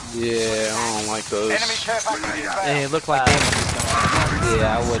 Yeah, I don't like those. Enemy care package inbound. They look like they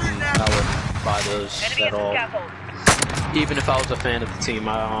Yeah, I wouldn't buy those Enemy at at the all. scaffold. Even if I was a fan of the team,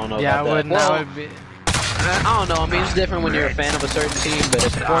 I don't know Yeah, I about that. wouldn't. Well, I would be. I don't know. I mean, it's different when you're a fan of a certain team, but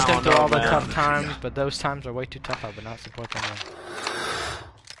it's Support them through all the man. tough times, but those times are way too tough. I would not support them.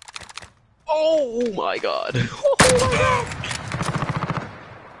 Oh my god.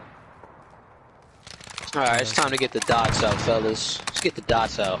 Alright, it's time to get the dots out, fellas. Let's get the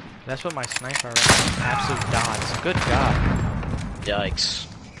dots out. That's what my sniper ran. Absolute dots. Good god. Yikes.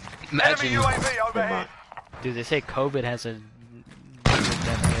 Enemy Imagine. UAV overhead. Dude, they say COVID has a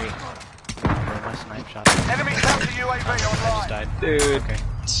death rate. My snipe shot. Enemy counter UAV Just online. died. Dude, Okay.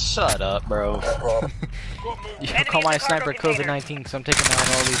 shut up, bro. You can call my sniper COVID-19 because I'm taking out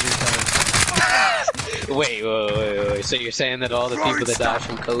all these retards. Wait. So you're saying that all the people that died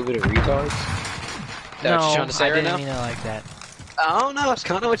from COVID are retards? Is that what you're trying to say I right didn't now? mean it like that. I don't know. It's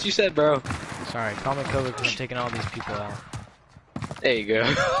kind of what you said, bro. Sorry, call me COVID because I'm taking all these people out. There you go.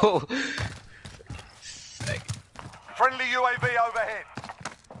 Friendly UAV overhead.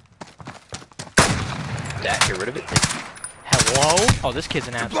 That, get rid of it. Hello? Oh, this kid's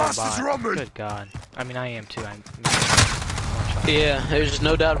an absolute blasters are on bot. me. Good god. I mean, I am too. Yeah, there's just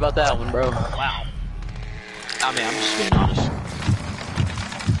no doubt about that one, bro. Wow. I mean, I'm just being honest.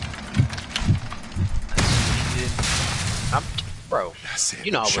 Bro,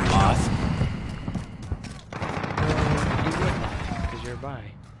 you know I would lie. You would lie, because you're bi.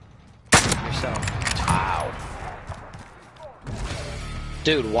 Yourself. Wow.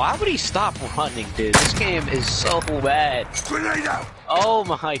 Dude, why would he stop running, dude? This game is so bad. Grenade out. Oh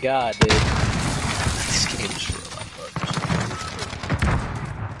my god, dude. This game is real life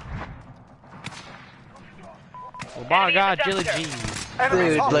garbage. Well, by god, Jilly G. Enemies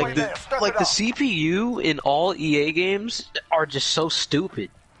Dude, halfway like there. Step the it up. CPU in all EA games are just so stupid.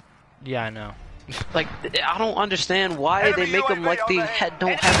 Yeah, I know. Like, I don't understand why they make them like they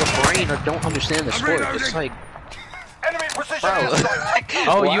don't have a brain or don't understand the sport. It's like, Enemy precision bro. airstrike.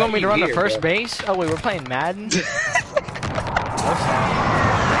 Oh, why you want me are to run the here, first bro? base? Oh, wait, we're playing Madden?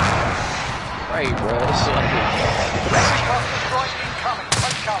 Right, bro. It's like, Cluster strike incoming.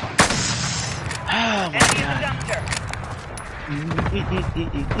 Take cover. oh my Enemy at the god. dumpster.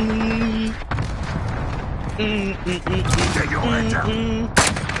 Get your head down.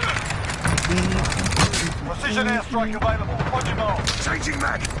 Precision airstrike available. On your mark. Changing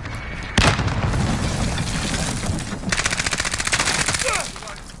mag.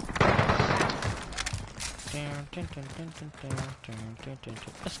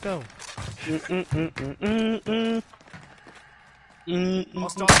 Let's go.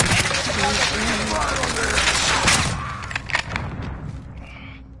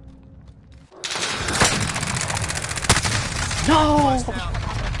 No!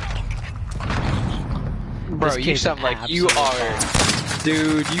 Bro, This you kid's sound an like you absolute are...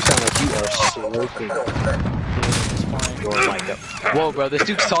 Dude, you sound like you are smoking. Oh my god. Whoa, bro, this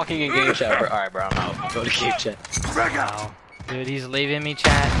dude's talking in game chat, bro. Alright, bro, I'm out. Go to game chat. Wow. Dude, he's leaving me,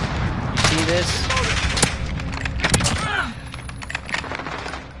 chat. You see this?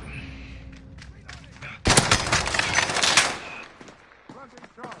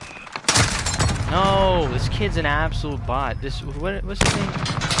 No, this kid's an absolute bot. What's his name?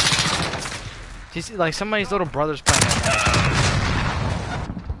 He's like somebody's little brother's playing that guy.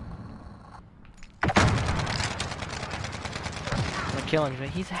 I'm gonna kill him, but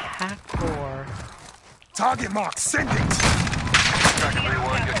he's a hackcore. Target mark. Send it. Strike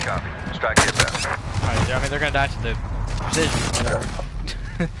 3-1. Good copy. Strike inbound. Alright, I mean they're gonna die to the precision, whatever.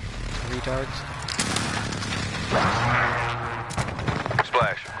 Retards.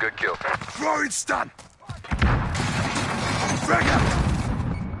 Splash. Good kill. Throwing stun. Frag out.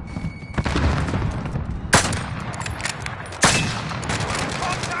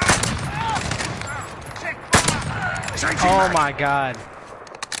 Oh my god.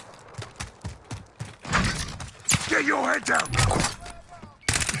 Get your head down.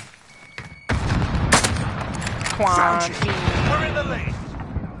 We're in the lead.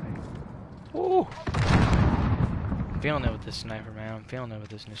 Ooh. I'm feeling it with this sniper, man. I'm feeling it with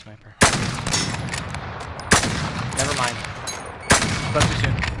this new sniper. Never mind. Spoke too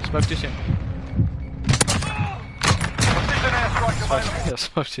soon. Spoke too soon.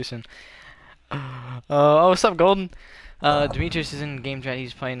 Spoke too soon. Oh, what's up, Golden? Demetrius is in game chat.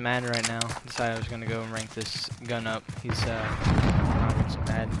 He's playing Madden right now. Decided I was gonna go and rank this gun up. He's getting some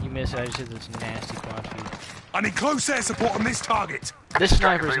Madden. You missed it. I just did this nasty quad feed. I need close air support on this target. This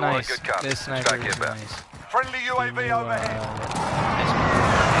sniper's nice. This sniper is nice. Friendly UAV overhead.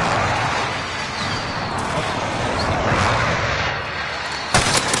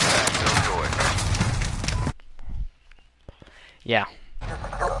 Yeah.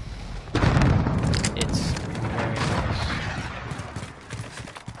 It's very nice.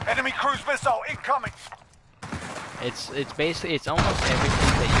 Enemy cruise missile incoming. It's basically, it's almost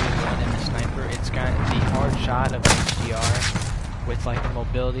everything that you would want in a sniper. It's got the hard shot of HDR with like the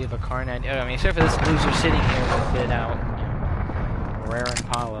mobility of a car. I mean, except for this loser sitting here with it out, you know, Rare and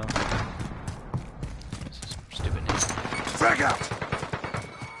Paulo. This is stupid name. Frag out.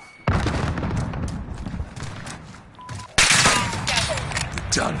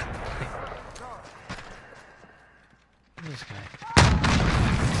 Done. This guy.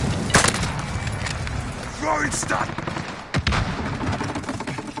 Throwing stun.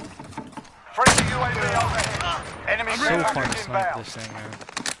 Friendly UAV overhead. Enemy So fun to snipe this thing, man.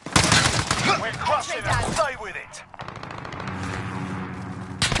 We're crushing it. Stay with it.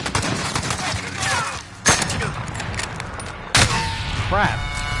 Crap.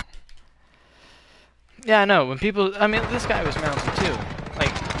 Yeah, I know. When people, I mean, this guy was mounted too.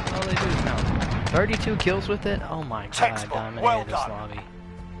 Like, all they do is mount. 32 kills with it? Oh my god, dominated this lobby.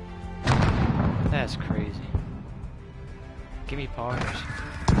 That's crazy. Give me pars.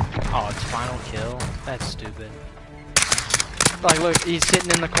 Oh, it's final kill? That's stupid. Like, look, he's sitting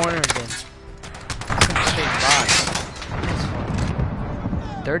in the corner again. Straight box. That's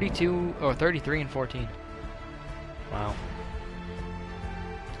fun. 32, or 33 and 14. Wow.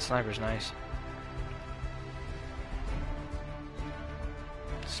 Sniper's nice.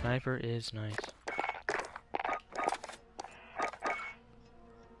 Sniper is nice.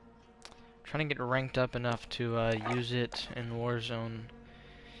 Trying to get ranked up enough to use it in Warzone,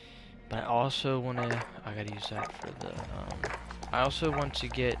 but I also want to. I gotta use that for the. I also want to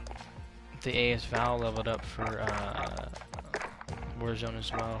get the AS Val leveled up for Warzone as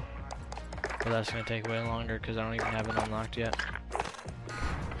well, but that's gonna take way longer because I don't even have it unlocked yet.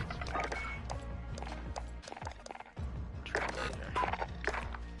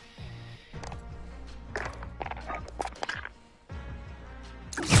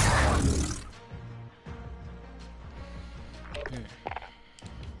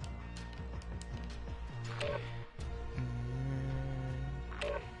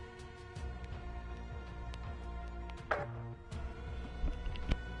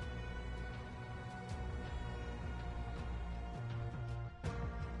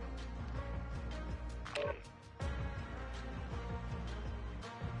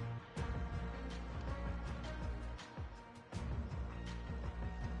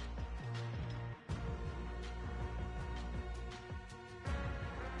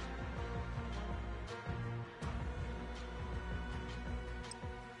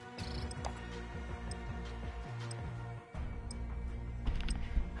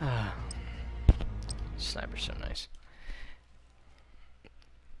 Sniper's so nice.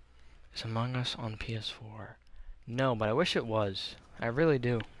 Is Among Us on PS4? No, but I wish it was. I really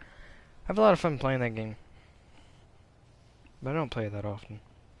do. I have a lot of fun playing that game. But I don't play it that often.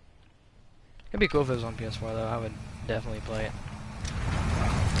 It'd be cool if it was on PS4 though. I would definitely play it.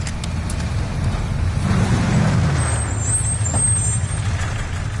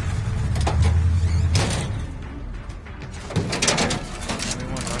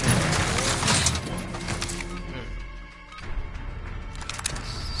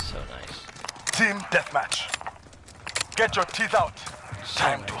 Team deathmatch. Get your teeth out.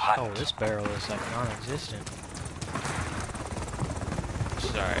 Time to hunt. Oh, this barrel is like non-existent.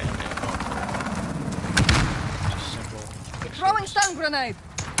 Sorry, I mean, just simple. Throwing stun grenade.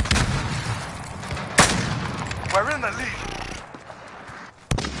 We're in the lead.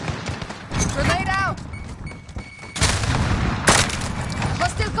 Grenade out.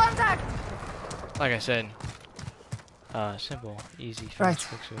 like I said, simple, easy, fast Right.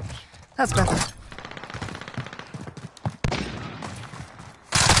 fixes. That's better.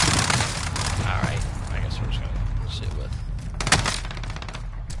 Alright, I guess we're just gonna sit with.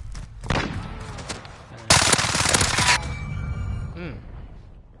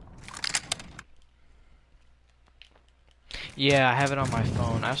 Yeah, I have it on my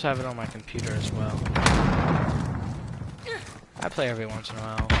phone. I also have it on my computer as well. I play every once in a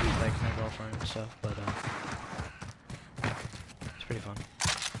while with like my girlfriend and stuff, but it's pretty fun.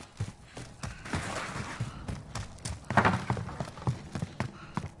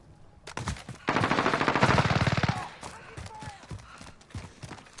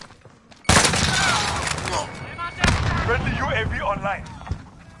 Friendly UAV online.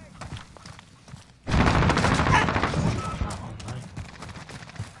 Online.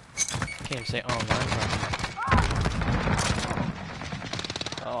 Can't even say online.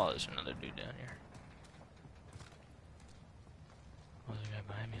 Oh, there's another dude down here. Oh, there's a guy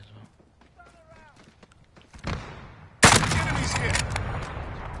behind me as well. Enemies here.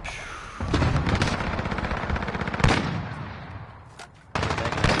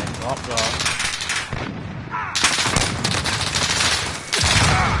 That guy dropped off.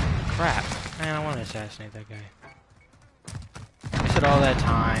 Crap. Man, I want to assassinate that guy. I said all that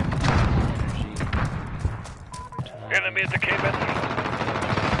time, energy. Enemy at the cabin.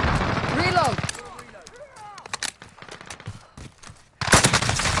 Reload.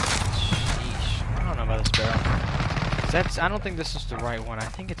 Sheesh. I don't know about this barrel. I don't think this is the right one. I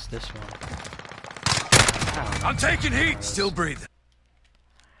think it's this one. I don't know. I'm taking heat. Still breathing.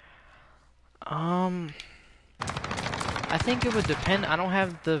 I think it would depend. I don't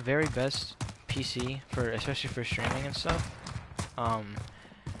have the very best PC especially for streaming and stuff.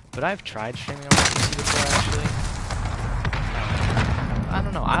 But I've tried streaming on my PC before actually. I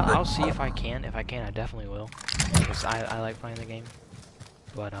don't know. I'll see if I can. If I can, I definitely will. Because I like playing the game.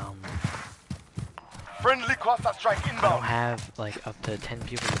 But Friendly cluster strike I don't inbound. have like up to 10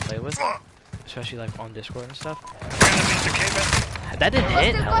 people to play with, especially like on Discord and stuff. Enemy at the cabin. That didn't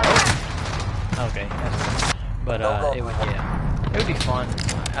hit. Hello. Okay. But it would be fun.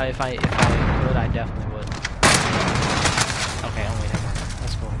 If I could, I definitely would. Okay, only never.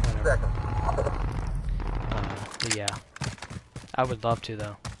 That's cool. Whatever. But yeah, I would love to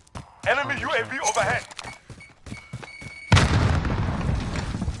though. Enemy UAV overhead.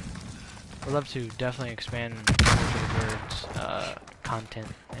 I'd love to definitely expand Birds content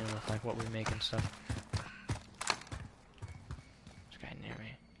and with like what we make and stuff. This guy near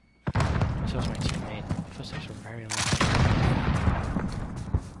me. So is my teammate. Footsteps were very long.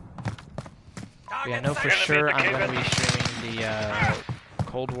 Yeah, I know for sure I'm going to be streaming the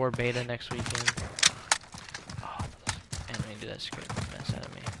Cold War beta next weekend. Oh, enemy did that scared the mess out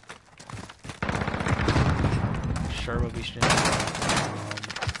of me. Sure we'll be streaming.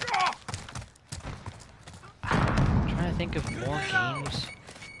 I'm trying to think of more games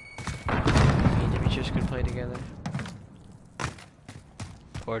me and Demetrius could play together.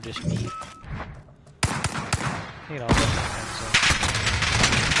 Or just me. It all depends.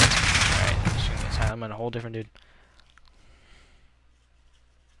 Alright, I'm on a whole different dude.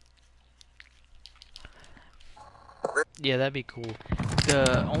 Yeah, that'd be cool.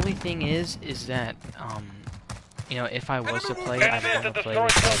 The only thing is that, you know, if I was to play, I'd want to play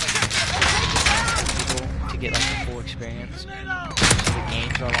with like, people to get like the full experience. So the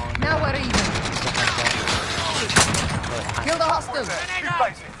games are longer. Now we're even. Stuff like that. But Kill the hostile.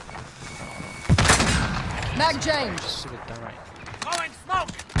 Mag James. Stupid, done right. Throwing smoke.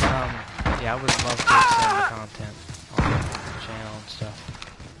 Yeah, I would love to extend the content on the channel and stuff.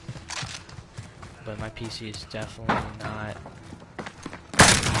 But my PC is definitely not the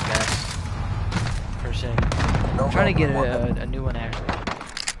best per se. I'm trying to get a new one actually.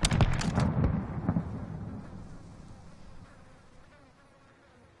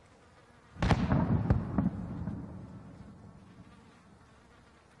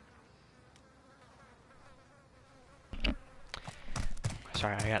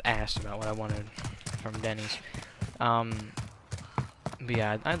 Sorry, I got asked about what I wanted from Denny's. But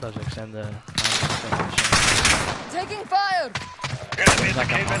yeah, I'd love to extend the Taking fire.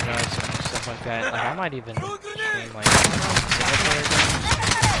 like Among Us and stuff like that. Like I might even stream like single player games.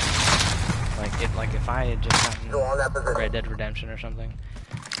 Like if I had just gotten Red Dead Redemption or something,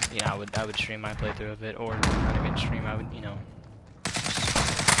 you know, I would stream my playthrough of it, or not even stream. I would, you know,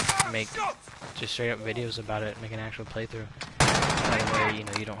 make just straight up videos about it, make an actual playthrough. That way, you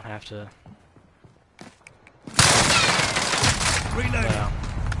know, you don't have to. But,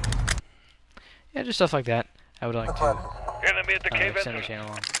 yeah, just stuff like that. I would like to Enemy at the cabin. extend the channel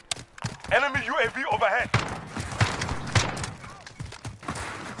on. Enemy UAV overhead.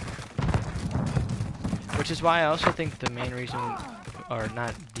 Which is why I also think the main reason, or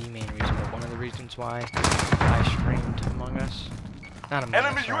not the main reason, but one of the reasons why I streamed Among Us, not Among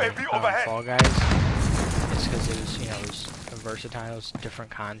Us, sorry, Fall Guys, it's because it was, you know, it was versatile, it was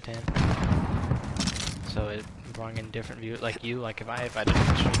different content, so it brought in different views. Like you, like if I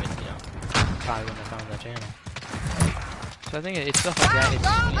didn't stream it, you know, probably wouldn't have found that channel. So I think it's stuff like that. It's,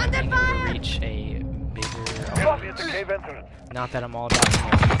 you know, being able to reach a bigger audience. Not that I'm all about,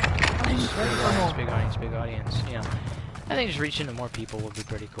 you know, big audience, you know. I think just reaching to more people would be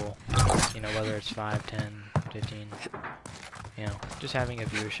pretty cool. You know, whether it's 5, 10, 15, you know, just having a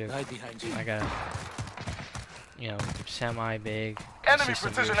viewership. I got, you know, semi-big, enemy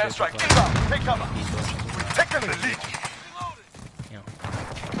precision airstrike inbound. Take cover. We've taken the lead. You know,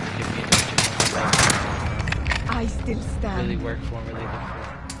 give me I still stand. Really work for, really look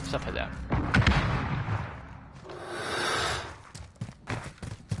for, stuff like that.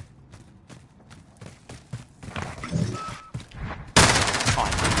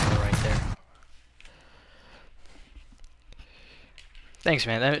 Right there. Thanks,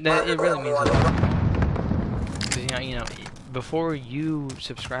 man. That it really means a lot. Because, you know, before you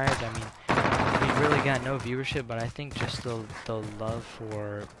subscribed, I mean, we really got no viewership, but I think just the love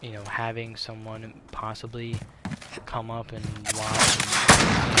for, you know, having someone possibly come up and watch and,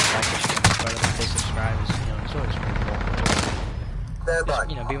 you know, like the stream, whether they subscribe is, you know, it's always pretty cool. Just,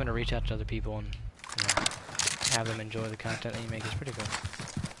 you know, being able to reach out to other people and, you know, have them enjoy the content that you make is pretty cool.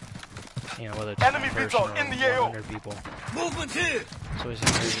 You know, whether it's enemy one person or in the AO. 100 people. Movement here. It's always a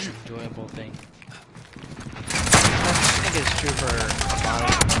very enjoyable thing. I think it's true for a lot of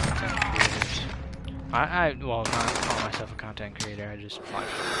content creators. Well, not call myself a content creator, I just watch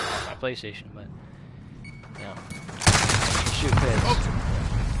on my PlayStation, but, you know, shoot kids.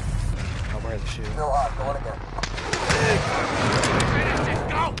 I'll wear the shoe. I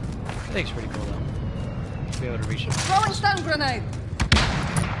think it's pretty cool, though. To be able to reach them. Throwing stun grenade.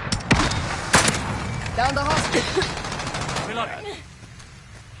 Down the hospital.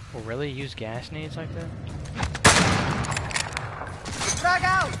 Well, really? Use gas nades like that? Frag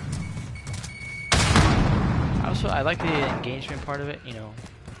out. Also, I like the engagement part of it. You know,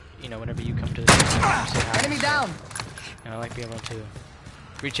 whenever you come to the say hi. Enemy down. And I like being able to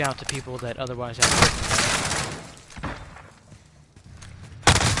reach out to people that otherwise have.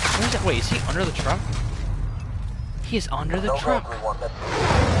 Where is that? Wait, is he under the truck? He is under the truck.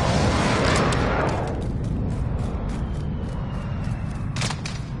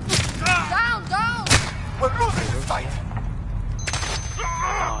 Down. We're losing sight.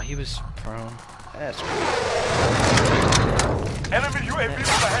 Oh, he was prone. That's cool. Enemy UAV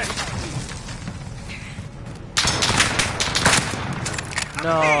overhead.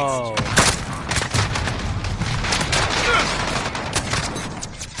 No.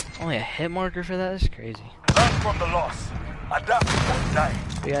 Only a hit marker for that? That's crazy. Learn from the loss. Adapt or die.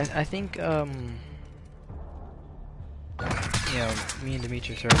 Yeah, I think, you know, me and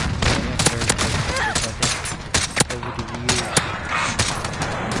Demetrius are very I think over the years,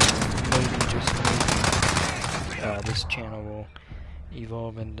 maybe just this channel will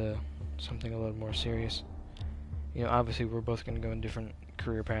evolve into something a little more serious. You know, obviously we're both going to go in different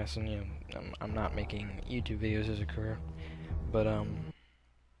career paths, and, you know, I'm not making YouTube videos as a career, but, I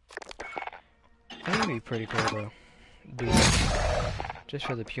think it'd be pretty cool to do that, just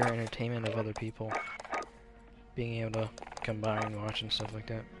for the pure entertainment of other people, being able to combine and watch and stuff like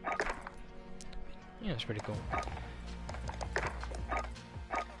that. Yeah, it's pretty cool.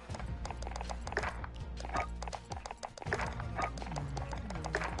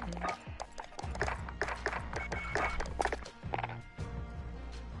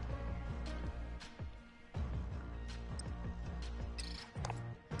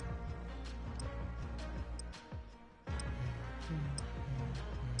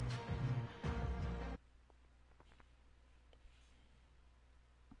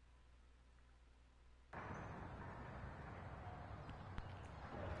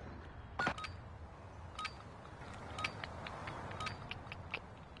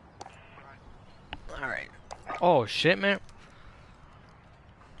 Alright. Oh shit, man.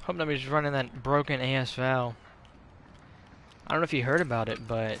 Hope nobody's running that broken AS Val. I don't know if you heard about it,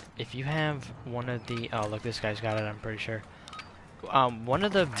 but if you have one of the... Oh, look, this guy's got it, I'm pretty sure. One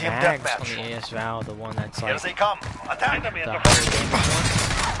of the bags on the AS Val, the one that's like... Here they come. Attack them. The higher damage one,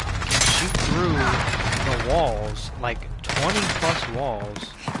 can shoot through the walls, like 20 plus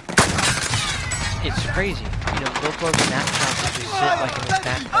walls. It's crazy. You know, they'll throw snapshots and just sit like in this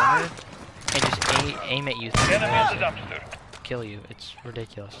back corner and just aim at you through the walls. kill you. It's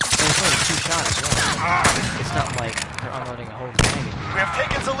ridiculous. And it's only 2 shots as well. It's not like they're unloading a whole mag. We have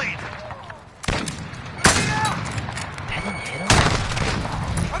taken the lead. That didn't hit him?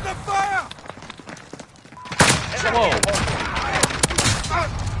 Under fire! Whoa!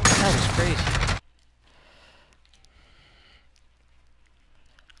 That was crazy.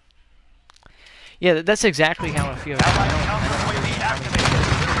 Yeah, that's exactly how I feel. I don't know how many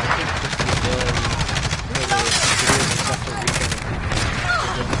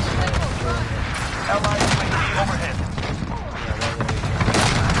overhead.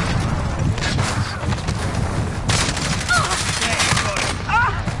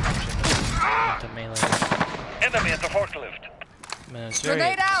 Enemy at the forklift.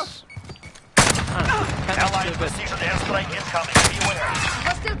 Grenade out! Allied precision airstrike incoming. Beware.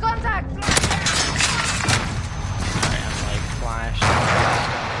 Hostile contact! Flash.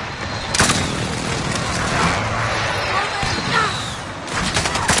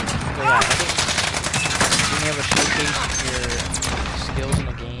 So yeah, I think being able to showcase your skills in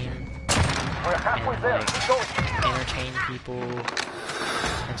a game and like entertain people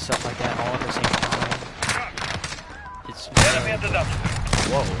and stuff like that all at the same time. It's Enemy at the dump.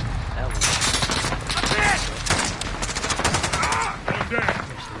 whoa, that was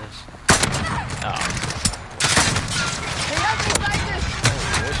here's this. Oh.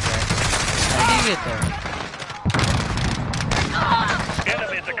 How did you get there?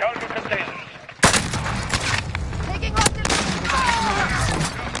 Enemy at the cargo containers. Taking hostage!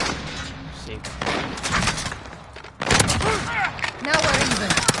 Safe. Now we're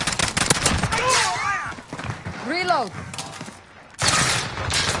even. Reload.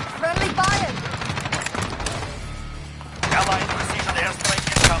 Friendly fire. Allied precision airstrike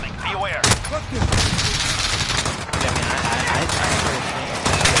incoming. Beware.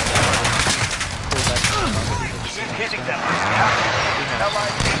 Hitting them.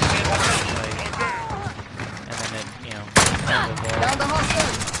 Allied in overhead. And then it, you know, Down the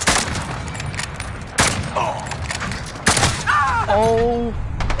hostile. oh.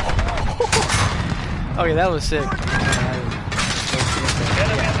 Okay, that was sick. Enemy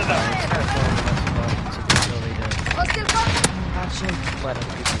at the dump. Hostile contact. Let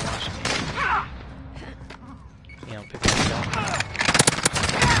other people watch me. You know, people like that.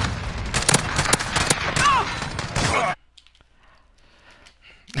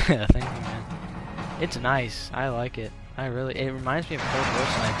 Thank you, man. It's nice. I like it. It reminds me of Cold War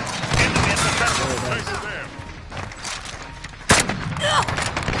Sniper. It really does.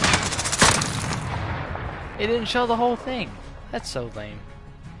 It didn't show the whole thing. That's so lame.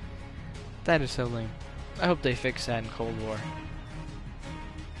 That is so lame. I hope they fix that in Cold War.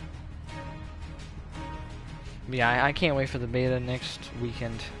 But yeah, I can't wait for the beta next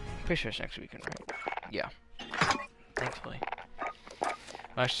weekend. Pretty sure it's next weekend, right? Yeah. Thankfully.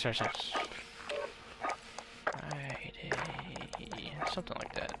 Well, actually, sorry, Friday. Something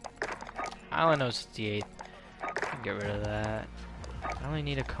like that. All I know is it's the 8th. I can get rid of that. I only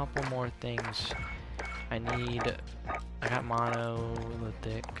need a couple more things. I got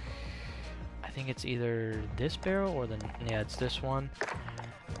monolithic. I think it's either this barrel or yeah, it's this one.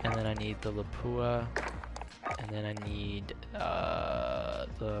 And then I need the Lapua. And then I need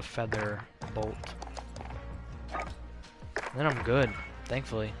the feather bolt. And then I'm good,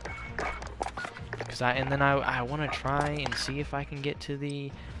 thankfully. And then I want to try and see if I can get to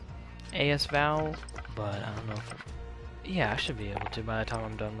the AS Val, but I don't know if yeah, I should be able to by the time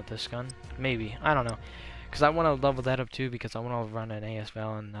I'm done with this gun. Maybe, I don't know. Because I want to level that up too, because I want to run an AS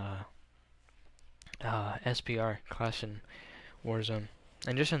Val and SPR class in Warzone.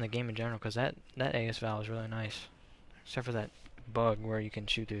 And just in the game in general, because that AS Val is really nice. Except for that bug where you can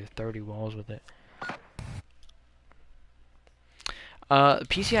shoot through 30 walls with it. The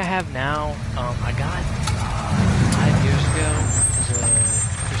PC I have now, I got 5 years ago as a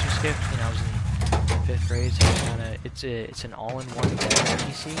Christmas gift when I was in 5th grade. So it's an all-in-one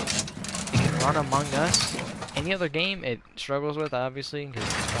PC. It can run Among Us. Any other game it struggles with, obviously, because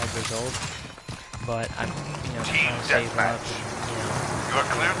it's 5 years old. But I'm, trying to save up. And, you are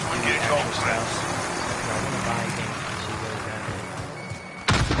clear to engage all friends. I want to buy a game PC really bad.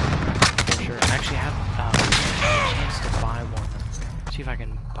 For sure. I actually have a chance to buy one. See if I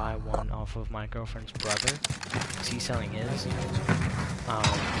can buy one off of my girlfriend's brother. Cause he's selling his. So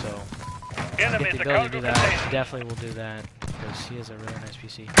if the ability to do that, definitely will do that because he has a really nice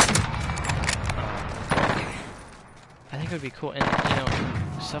PC. I think it would be cool, and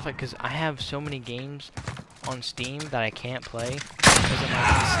stuff like because I have so many games on Steam that I can't play because of my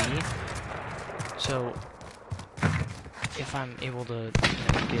PC. So if I'm able to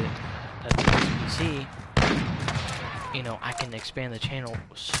get a PC, you know, I can expand the channel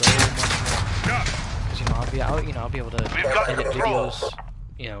so much more. Because, you know, I'll be able to edit videos,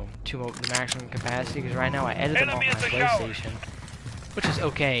 you know, to the maximum capacity. Because right now I edit them on my PlayStation, which is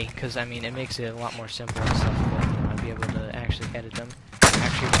okay, because I mean it makes it a lot more simple and stuff. But you know, I'd be able to actually edit them,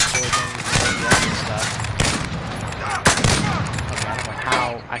 actually record them, and stuff. Okay, I don't know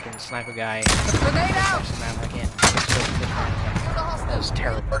how I can snipe a guy. Grenade out! I can't. That was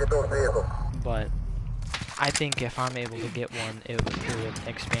terrible. But I think if I'm able to get one, it would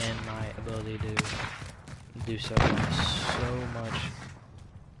expand my ability to do so much.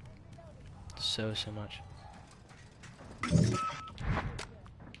 So much. There's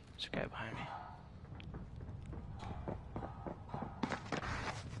a guy behind me.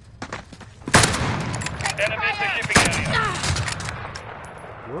 Enemy in the shipping area.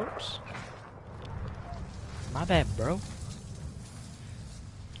 Whoops. My bad, bro.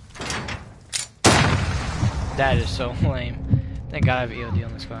 That is so lame. Thank God I have EOD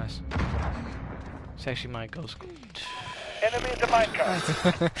on this class. It's actually my ghost. Enemy in the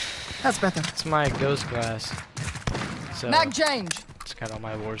minecart. That's better. It's my ghost class. So Mag change. it's got all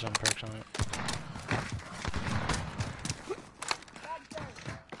my Warzone perks on it.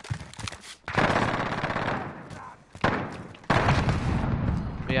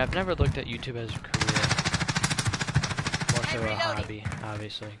 But yeah, I've never looked at YouTube as a career. More so a hobby,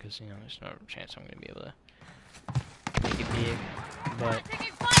 obviously, because you know there's no chance I'm gonna be able to make it big. But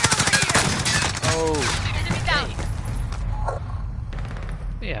oh,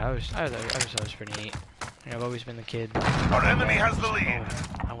 hey. Yeah, I was always pretty neat. Yeah, I've always been the kid. Our enemy has the lead.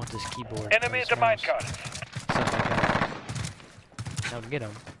 Oh, I want this keyboard. Enemy at the minecart. Stuff like that. I would get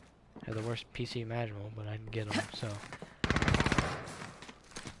them. I have the worst PC imaginable, but I can get them. So.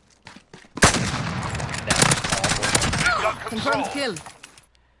 Confirmed kill.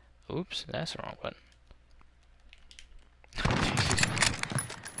 Oops, that's the wrong button.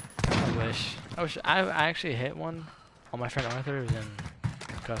 I wish. I actually hit one on my friend Arthur. It was in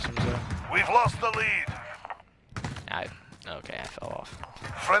customs though. We've lost the lead. Okay, I fell off.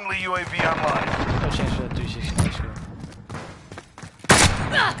 Friendly UAV online. No chance for that 360 screw.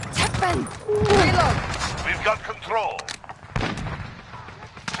 Checkman. Reload. We've got control.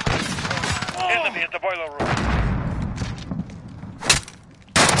 Enemy at the boiler room.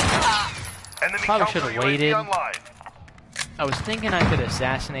 Enemy Probably counter should've UAV waited. online. I was thinking I could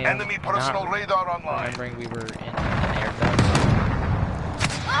assassinate him. Enemy personal not radar online. remembering we were in an air gun.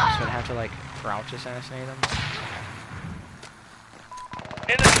 So I'd have to like crouch assassinate him.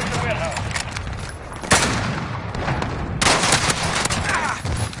 Enemy in the warehouse.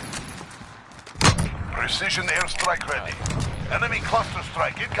 Precision airstrike ready. Enemy cluster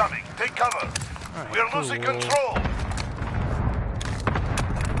strike incoming. Take cover. Right, We are losing control.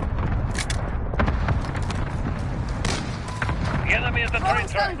 The enemy at the Throwing train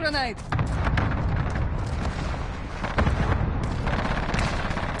stun track. grenade.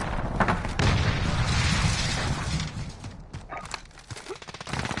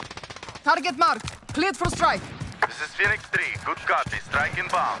 Target marked. Cleared for strike. This is Phoenix 3. Good copy. Strike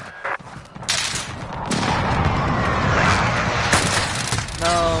inbound.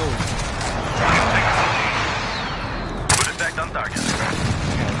 No. Good effect on target.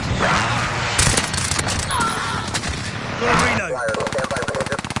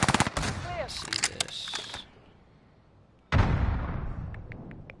 See this.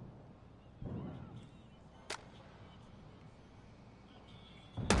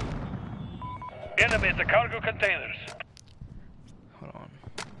 Enemy at the cargo containers. Hold on.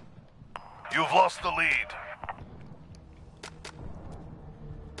 You've lost the lead.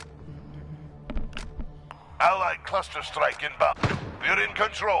 Allied cluster strike inbound. We're in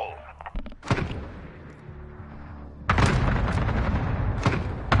control.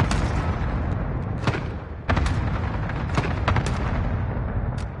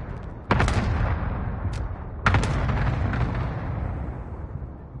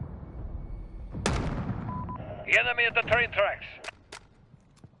 The enemy at the train tracks.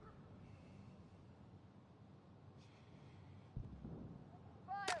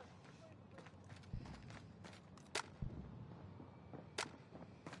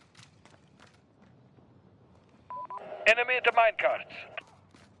 Enemy at the minecarts.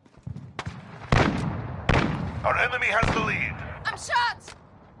 Our enemy has the lead. I'm shot.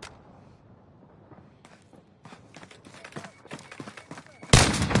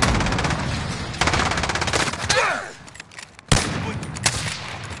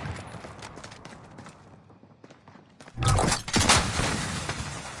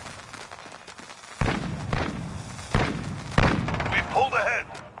 We pulled ahead.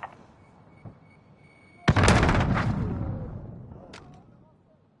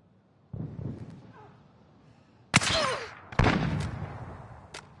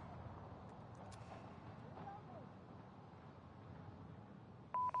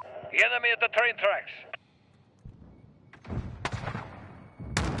 Enemy at the train tracks.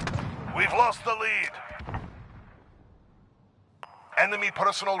 We've lost the lead. Enemy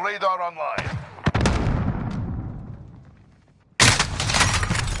personal radar online.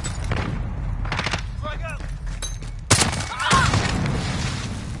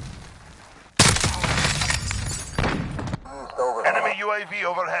 Enemy UAV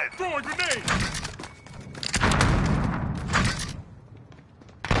overhead. Throw a grenade!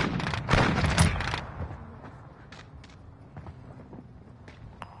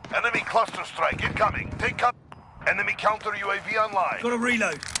 Enemy cluster strike incoming. Take cover. Enemy counter UAV online. Got a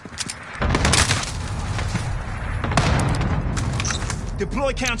reload.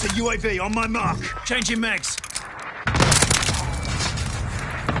 Deploy counter UAV on my mark. Changing mags.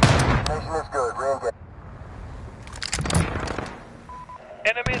 Station is good. Re-engage.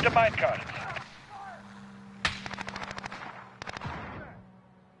 Enemy at the minecarts.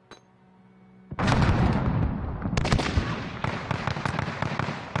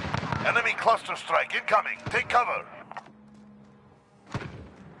 Enemy cluster strike incoming. Take cover.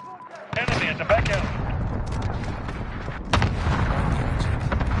 Enemy at the back end.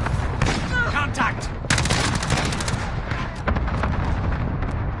 Contact!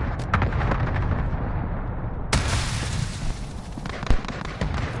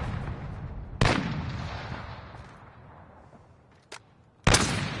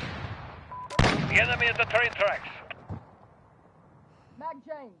 The enemy at the train tracks. Mag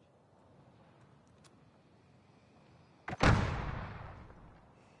change.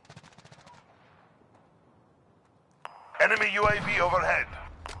 Enemy UAV overhead.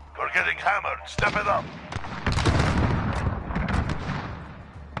 We're getting hammered. Step it up.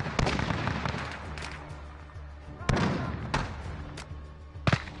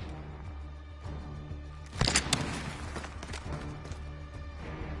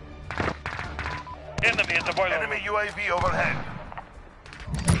 Enemy at the boiler room. Enemy UAV overhead.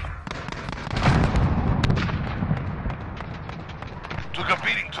 Took a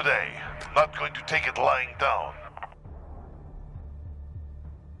beating today. Not going to take it lying down.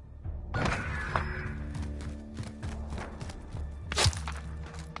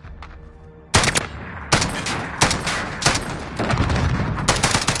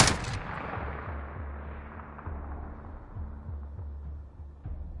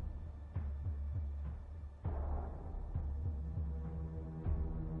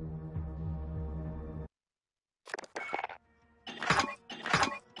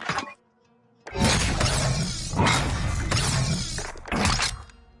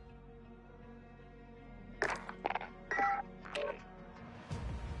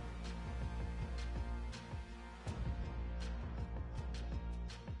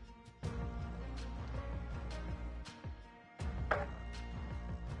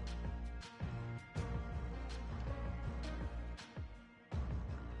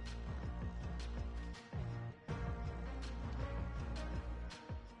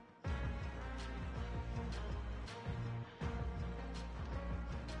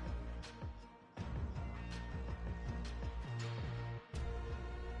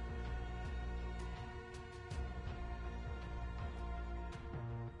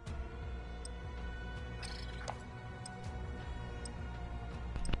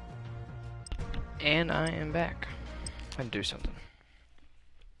 And I am back. I'm gonna do something.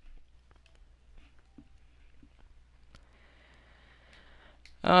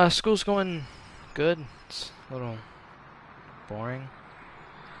 School's going good. It's a little boring.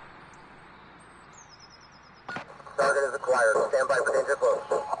 Target is acquired. Stand by for danger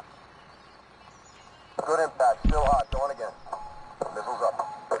close. Good impact. Still hot. Going again. Missiles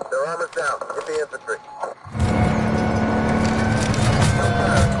up. Their armor's down. Get the infantry.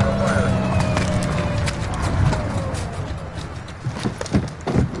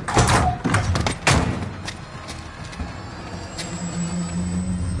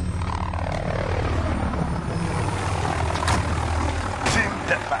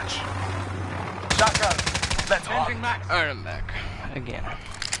 Alright, I'm back. Again.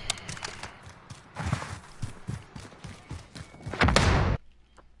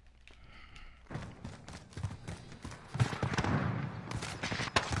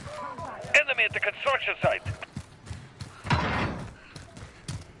 Enemy at the construction site.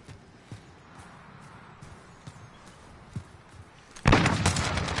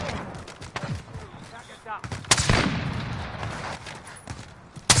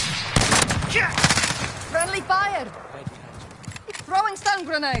 Friendly fire! Throwing stun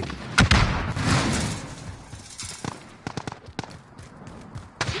grenade!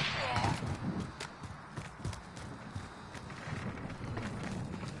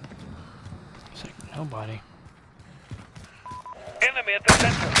 nobody. Enemy at the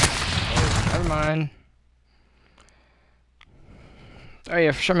center. Never mind. Oh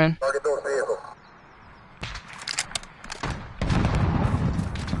yeah, for sure, man. Target those vehicles.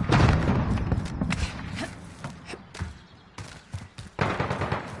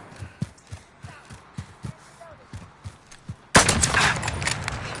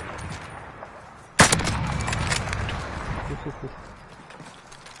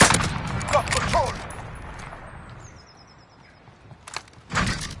 Got control.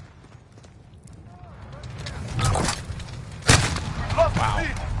 Wow.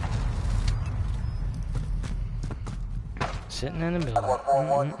 Sitting in the middle.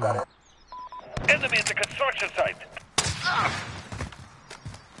 Enemy at the construction site.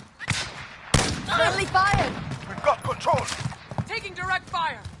 Friendly fire! We've got control. Taking direct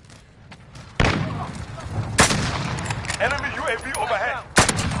fire! Enemy UAV overhead.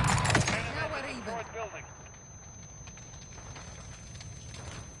 Now we're even. Destroyed building.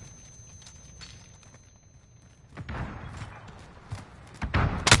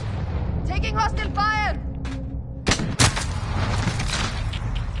 Taking hostile fire!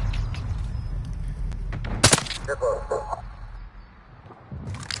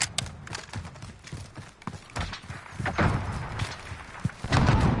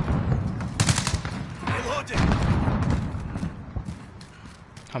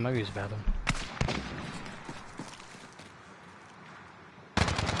 Oh, maybe he's bad one.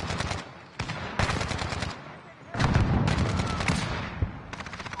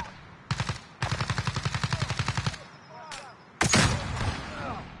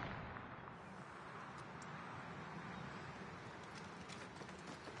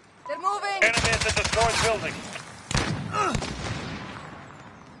 They're moving! Enemy at the destroyed building.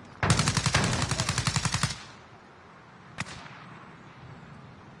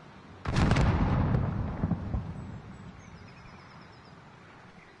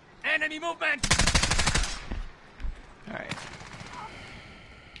 Enemy movement! Alright.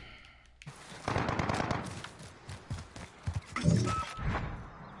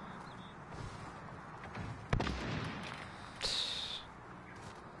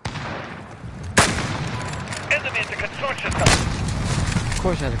 Enemy at the construction site. Of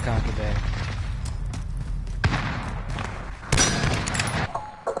course I had a conquer bag.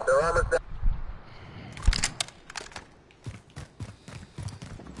 Their armor's down.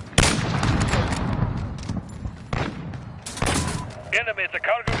 Enemy at the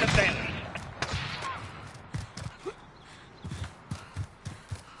cargo containers.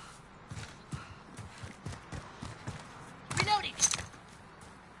 Reloading!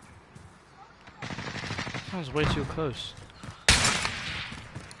 That was way too close.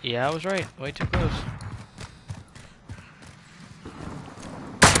 Yeah, I was right. Way too close.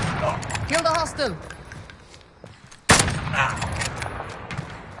 Kill the hostile!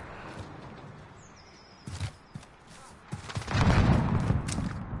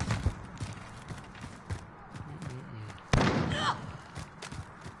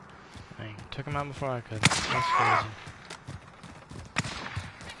 Dang, took him out before I could. That's crazy.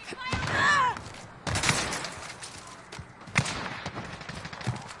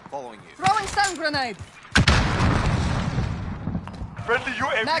 Following you. Throwing stun grenade! Friendly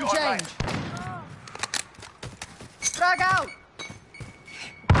UAV Mag online. change! Frag out!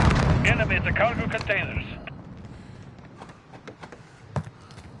 Enemy at the cargo containers.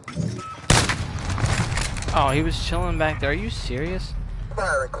 Oh, he was chilling back there. Are you serious?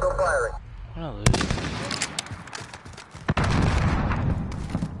 Firing, still firing. What a loser.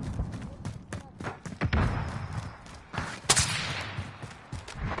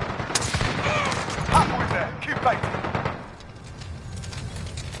 Halfway there. Keep fighting.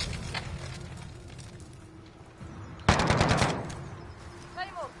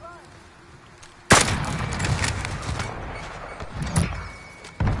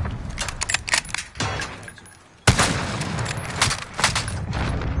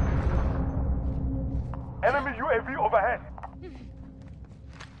 Enemy UAV overhead.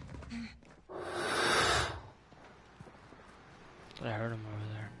 I heard him over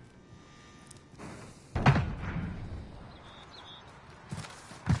there.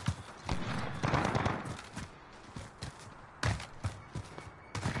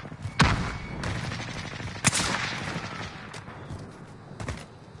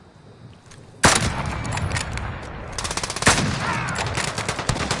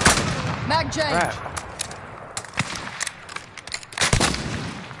 Mag change! Crap.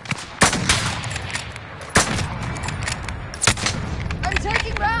 I'm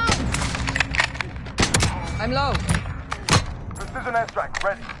taking rounds! I'm low. Precision airstrike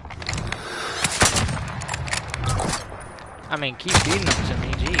ready. I mean, keep feeding them to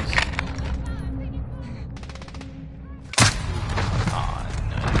me, jeez. Oh,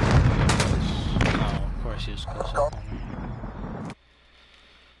 no. Oh, of course he was close up on me.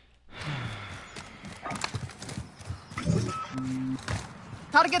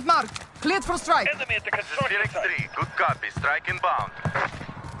 Target marked. Cleared for strike. Enemy at the construction site. 3, good copy. Strike inbound.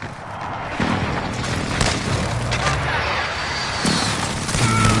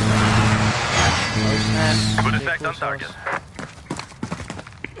 Good effect on target.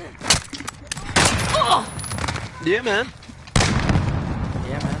 Yeah, man.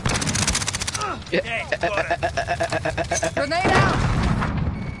 Yeah, man. Grenade out.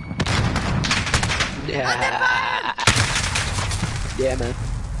 Yeah. Yeah, man.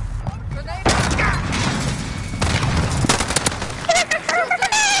 Grenade out.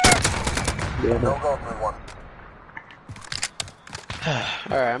 Yeah, man. Don't go through one.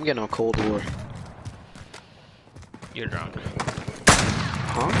 Alright, I'm getting on Cold War. You're drunk.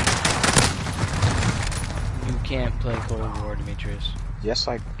 Huh? You can't play Cold War, Demetrius. Yes,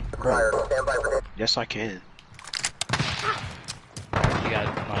 I. Fire, stand by for Yes, I can. You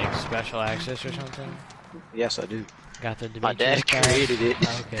got, like, special access or something? Yes, I do. Got the Demetrius My dad card? created it.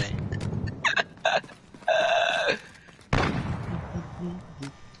 Okay.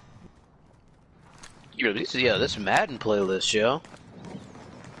 Yo, this Madden playlist, yo.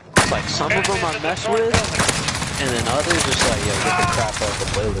 It's like some of them I mess with, and then others just like, yo, get the crap off the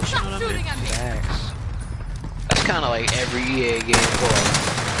playlist. You know what I mean? Facts. That's kind of like every EA game for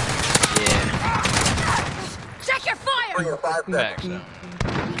yeah. Check your fire. 3 and 5 Facts, seconds.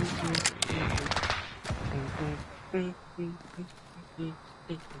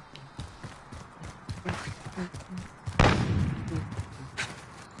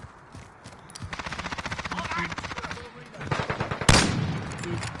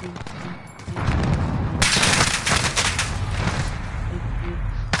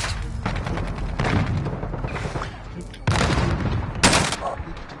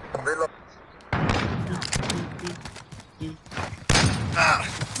 Reload.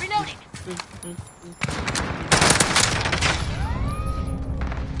 Reloading.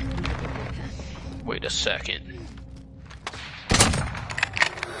 Wait a second.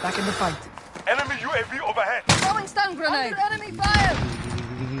 Back in the fight. Enemy UAV overhead. Throwing stun grenade. Under enemy fire.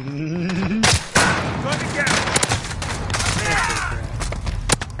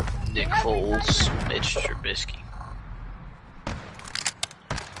 Nick Foles, Mitch Trubisky.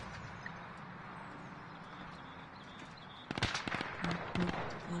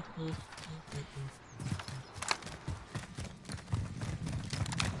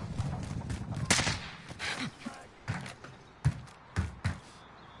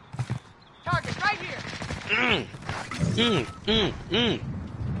 Target right here.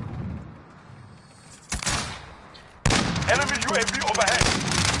 Enemy UAV overhead.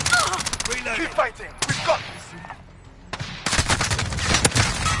 Keep fighting. We've got this.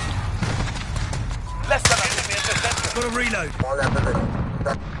 Less than a minute. Got a reload. On that position.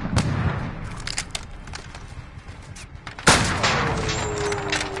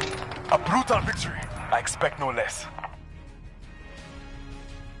 A brutal victory. I expect no less.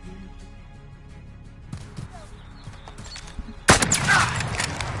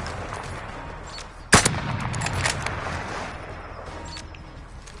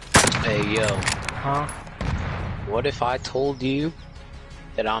 Hey yo, Huh? what if I told you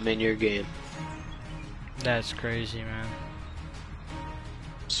that I'm in your game? That's crazy, man.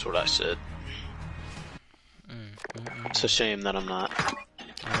 That's what I said. It's a shame that I'm not.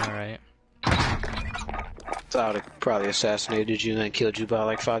 Alright. So I would have probably assassinated you and then killed you by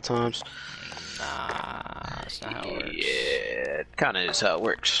like 5 times. Nah, that's not how it works. Yeah, it kinda is how it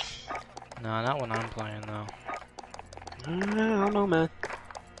works. No, not when I'm playing, though. I don't know, man.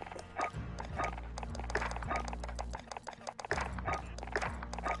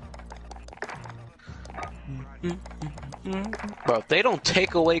 Bro, if they don't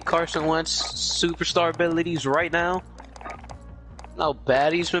take away Carson Wentz's superstar abilities right now, how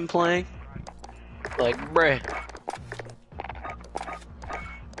bad he's been playing. Like, bruh.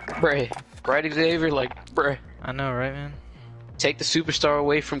 Right, Xavier? Like, bruh. I know, right, man? Take the superstar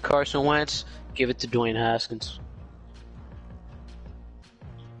away from Carson Wentz, give it to Dwayne Haskins.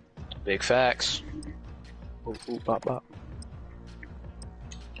 Big facts. Ooh, bop, bop.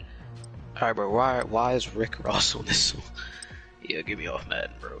 Alright, bro, why is Rick Ross on this one? Yeah, get me off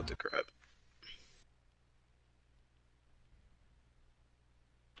Madden, bro, with the crap.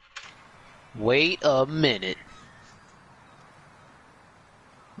 Wait a minute.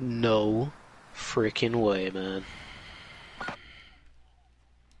 No freaking way, man.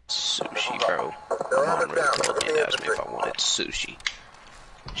 Sushi, bro. Come on, Rick, bro. Yeah, asked me if I wanted sushi.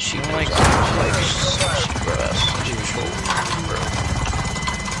 She don't like like sushi, bro. That's sushi cold, bro.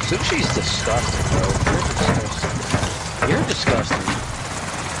 Sushi's disgusting, bro. You're disgusting.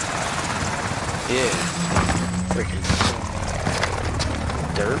 Yeah. Freaking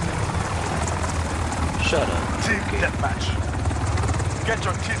dirt. Shut up. Team deathmatch. Get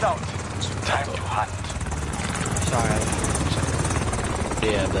your teeth out. Time to hunt. Sorry.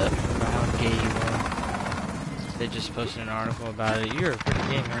 Yeah, that. About how gay you are. They just posted an article about it. You're a pretty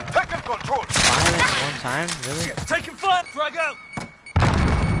gamer. Taking control. Violence one time? Really? Taking fire, frag out!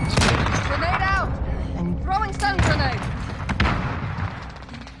 Grenade out! Throwing stun grenade!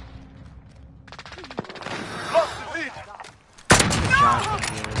 Lost the lead. Josh can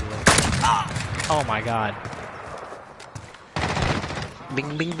be really low. Oh my god.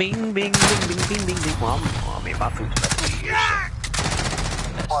 Bing, bing, bing, bing, bing, bing, bing, bing, bing. Well, I mean, my food's about to be here,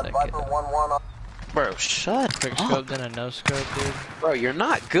 On Viper 1-1 on. Bro, shut Quick up. scope, then a no scope, dude. Bro, you're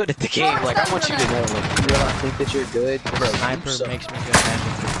not good at the game. Like, I want you to know, like, you really think that you're good? Bro, Sniper you suck. makes me good at it.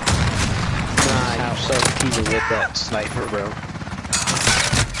 Nah, you're so keen with that sniper, bro.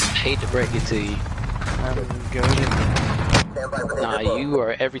 Hate to break it to you. I'm goated. Stand by for the Nah, depot. you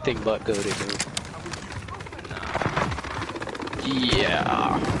are everything but goated, bro.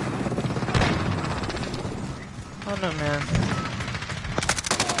 Yeah. Oh no, man.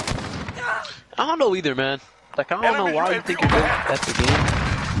 I don't know either, man. Like, I don't know why you think you're good at the game.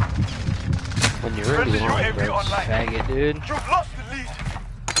 When you're really lying, bro. Faggot, dude. You've lost the lead.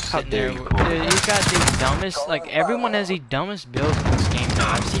 How dare you call me Dude, you got the dumbest, like, everyone has the dumbest builds in this game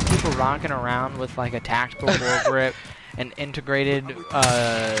now. I've seen people rocking around with, like, a tactical foregrip, an integrated, or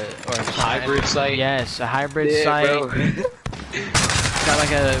hybrid sight? Yes, a hybrid Yeah, sight. bro. Got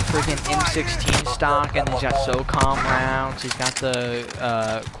like a freaking M16 stock, and he's got SOCOM rounds. He's got the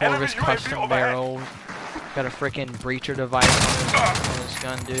Corvus custom barrel. Got a freaking breacher device on his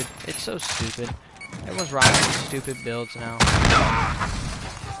gun, dude. It's so stupid. Everyone's rocking these stupid builds now.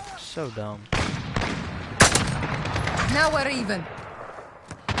 So dumb. Now we're even.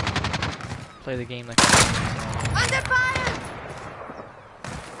 Play the game like. Under fire!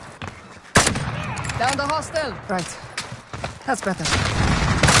 Down the hostile. Right. That's better.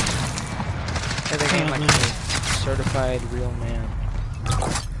 Play the game like a certified real man.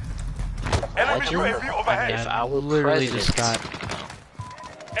 Enemy UAV overhead. If I were literally president. just got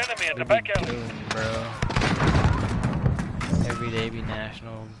Enemy at the we'd back be alley. doomed, bro. Every day be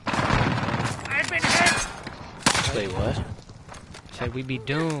national. I've been hit. Wait, what? Said we'd be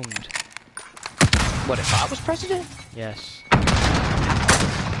doomed. What, if I was president? Yes.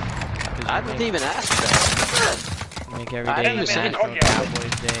 I didn't even ask for that. Make every I day didn't say National anything.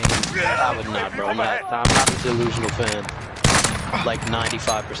 Cowboys Day. I would not, bro. I'm not a delusional fan. Like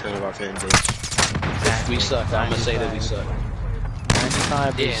 95% of our fan base. Exactly. We suck. I'm gonna say that we suck.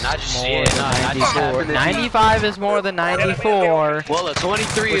 95 Yeah, is not just- more yeah, than no, I just 94. happened to be- 95 is more than 94. Well, a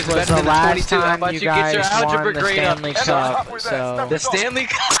 23 Which is was better the than a last 22. How time about you you get your guys algebra won the grade up? Stanley Cup, so... The Stanley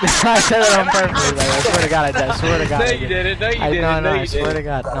Cup. I said it on purpose. Like, I swear to God, I swear to God. No, I you did. didn't. No, you I, didn't. no, No, I you swear to didn't.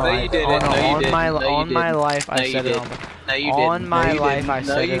 God. No, No, you didn't. on, No, you on didn't. my No, you on my didn't. life, No, I you said it on. didn't. No, you On didn't. my No, you life, didn't. I No,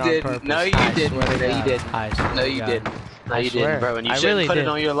 said you it on didn't. purpose. No, you I didn't. swear to No, you God. didn't. I swear No, to you God. didn't. No, I you swear. didn't, bro. And you I shouldn't really put did. it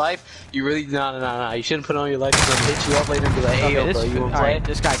on your life. You really, no. You shouldn't put it on your life. It's gonna hit you up later and be like, hey, Okay, yo, this bro, is you wanna alright.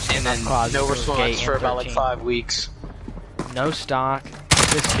 play? This guy And came then up closet. no was gay response for about like M13. 5 weeks. No stock.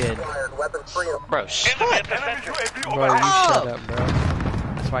 This kid. Weapon free. Bro, shut Enemy up. at the center. Bro, you shut up, bro.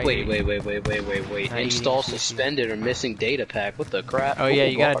 That's why Wait. you... Not Install eating sushi. suspended or missing data pack. What the crap? Oh yeah,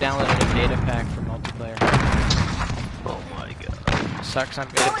 you gotta download a data pack for multiplayer. Oh my god. Sucks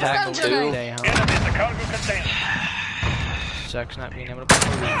not being Data able to pack play too? weekday, huh? Enemy at the cargo container. Sucks not being able to play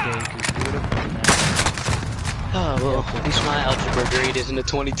weekday, because you would have won that. Oh well, at least my algebra grade isn't a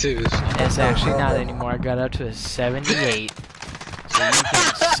 22s. It's actually not anymore. I got up to a 78. So you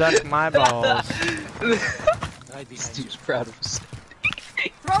can suck my balls. I'd be too proud of us.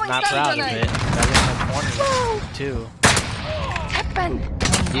 Throwing Not stun proud of grenade. it. I got a 20 too. Happen.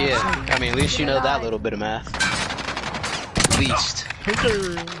 Yeah, I mean, at least you know that little bit of math. At least.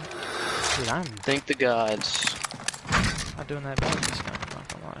 Dude, I'm Thank the gods. not doing that bad this time, I'm not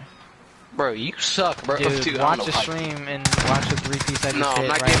gonna lie. Bro, you suck, bro. Dude, I don't watch know the why. stream and watch the 3-piece I just No, hit I'm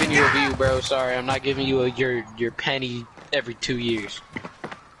not right giving you now. a view, bro. Sorry, I'm not giving you your penny every 2 years.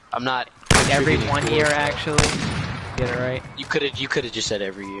 I'm not. Every contributing 1 towards year, that. actually. Get it right? You could have just said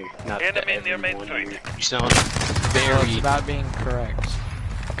every year, not Enemy every near main 1 street. year. You sound Well, it's very. about being correct.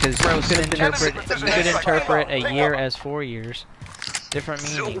 Because Bro, you could interpret a year as 4 years. Different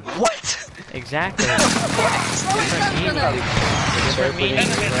meaning. What? Exactly. Throwing stun Different meaning. grenade. Different meaning,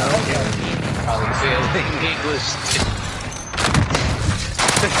 bro. probably failing English.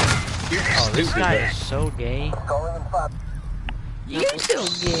 Oh, this guy is so gay. You so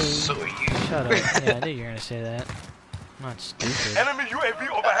gay. So you. Shut up. Yeah, I knew you were gonna say that. I'm not stupid. Enemy UAV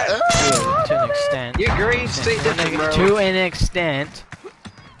overhead. Yeah, to an extent. Your grades stay different, bro. To an extent.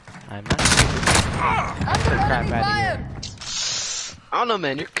 I'm not stupid. Get the crap out of here. I don't know,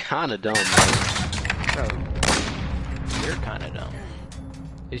 man. You're kind of dumb, man. Bro, you're kind of dumb.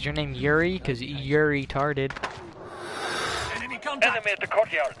 Is your name Yuri? Cause you're retarded. Enemy at the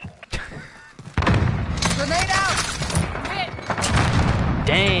courtyard. Grenade out!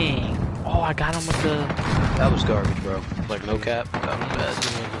 Dang! Oh, I got him with the... That was garbage, bro. Like, no cap. That was I bad.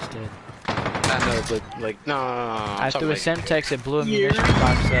 just did. I know, but, like, no. I threw a Semtex, it blew a munition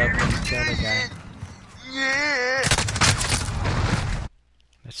box up and the other guy.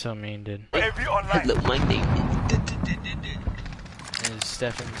 That's so mean, dude. UAV online. Look, my name It's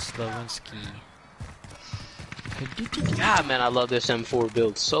Stefan Slowinski. God, man, I love this M4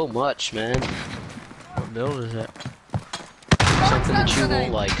 build so much, man. What build is it? Something that you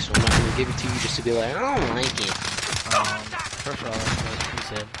won't like, so I'm not gonna give it to you just to be like, I don't like it. First of all, that's what he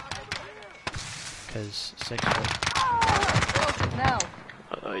said. Cause sexual. Now.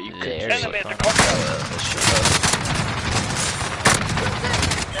 You could There just you like, go. shut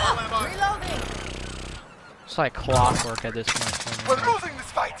Reloading. It's like clockwork at this point. We're losing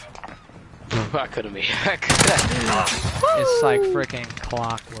this fight. up. I couldn't be. It's like freaking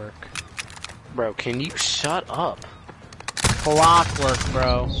clockwork. Bro, can you shut up? Clockwork,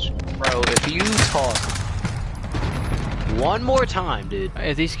 bro. Bro, if you talk one more time, dude.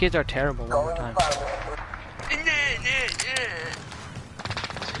 These kids are terrible one more time.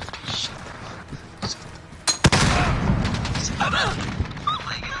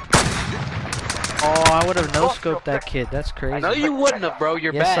 Oh, I would have no-scoped that kid. That's crazy. No, you wouldn't have, bro.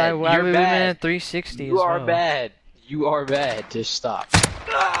 You're yes, bad. I would have been bad. at 360 You as are well. bad. You are bad. Just stop.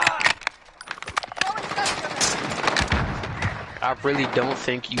 I really don't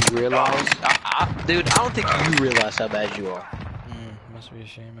think you realize, dude. I don't think you realize how bad you are. Must be a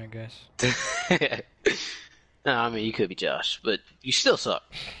shame, I guess. No, I mean you could be Josh, but you still suck.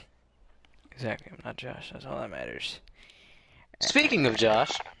 Exactly, I'm not Josh. That's all that matters. Speaking of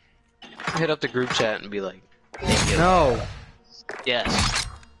Josh, hit up the group chat and be like, No. yes,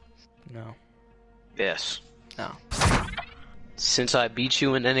 No. yes. No. Since I beat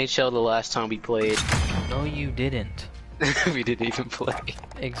you in NHL the last time we played, No, you didn't. we didn't even play.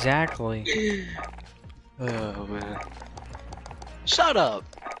 Exactly. Oh man. Shut up.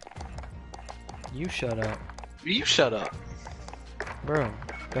 You shut up. You shut up. Bro,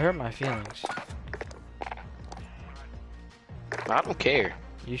 that hurt my feelings. I don't care.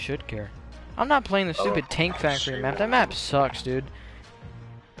 You should care. I'm not playing the stupid Tank Factory map. That map sucks, dude.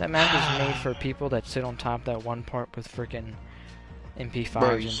 That map is made for people that sit on top of that one part with freaking MP5s. Bro,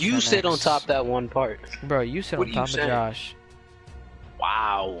 and you sit on 10X. top that one part. Bro, you sit What on are you top of saying? Josh.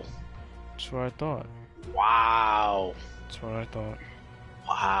 Wow. That's what I thought. Wow. That's what I thought.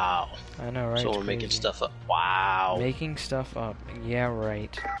 Wow. I know, right? So It's we're making crazy. stuff up. Wow. Making stuff up. Yeah,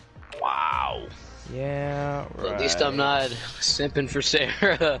 right. Wow. Yeah, right. At least I'm not simping for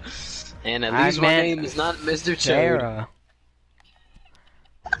Sarah. And at I least my meant name is not Mr. Chode. Sarah.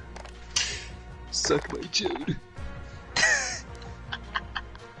 Suck my chode.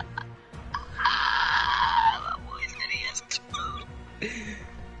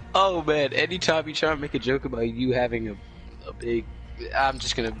 Oh man, anytime you try to make a joke about you having a big, I'm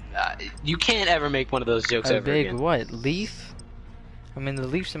just gonna, you can't ever make one of those jokes A ever big again. what? Leaf? I mean, the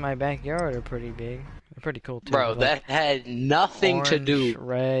leaves in my backyard are pretty big. They're pretty cool too. Bro, Like that had nothing to do orange,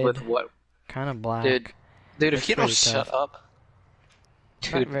 red, with what, kind of black. dude, if That's you don't pretty shut tough. up,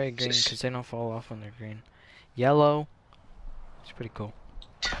 Not dude, very green just- because they don't fall off when they're green. Yellow. It's pretty cool.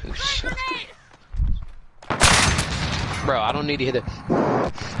 dude, shut up. Bro, I don't need to hit it.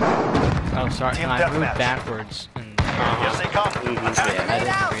 Oh, sorry. Team I moved deathmatch. backwards. And Here they come. I didn't agree that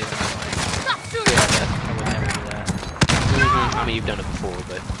I would never do that. I mean, you've done it before,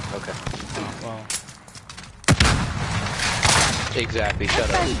 but okay. Oh, well. Exactly, shut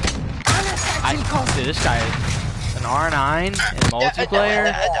up. Dude, this guy is an R9 in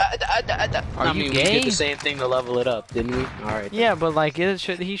multiplayer? Are I you mean, we gay? did the same thing to level it up, didn't we? Alright. Yeah, but like, he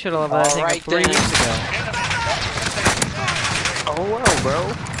should have leveled that thing up Alright 3 then. weeks ago. Oh well,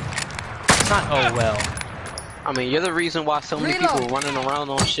 bro. It's not oh well. I mean, you're the reason why so many Reload. people are running around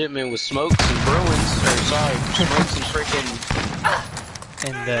on shipment with smokes and Bruins, or sorry, smokes and freaking.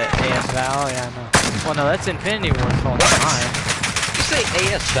 In the AS Val, yeah, I know. Well, no, that's Infinity Ward's fault, not mine. You say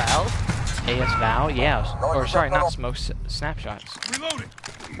AS Val? AS Val, yeah. Or sorry, not smoke snapshots. Reloading.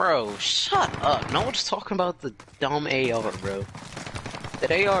 Bro, shut up. No one's talking about the dumb AR, bro.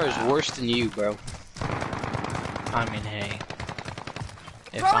 That AR is worse than you, bro. I mean, hey.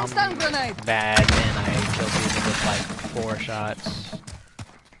 If Throwing I'm stun grenade. bad, then I kill people with like 4 shots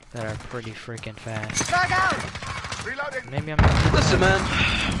that are pretty freaking fast. Frag out. Reloading. Maybe I'm not. Listen, man.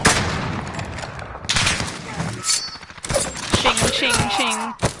 Ching, ching,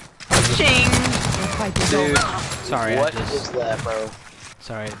 ching. Ching! Dude, Sorry, what I just... is that, bro?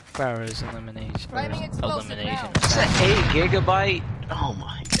 Sorry, Farrah's elimination. Flaming explosive Elimination. now. It's an 8 gigabyte? Oh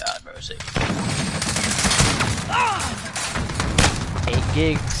my god, bro. 8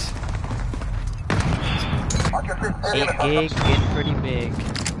 gigs. 8 gigs getting pretty big.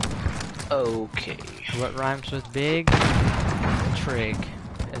 Okay. What rhymes with big? Trig.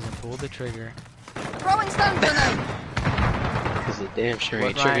 As in pull the trigger. Throwing stun grenade. Because the damn sure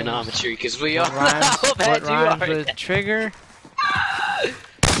ain't What rhymes- trigonometry, because we all know Rhymes, how bad what you rhymes are. with trigger?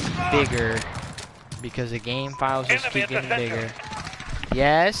 Bigger. Because the game files just keep getting bigger.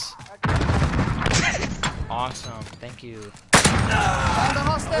 Yes? Awesome, thank you. Found a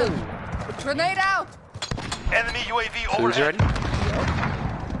hostile. Grenade out. Enemy UAV Food's overhead. ready?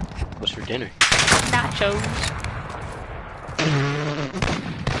 What's for dinner? Nachos.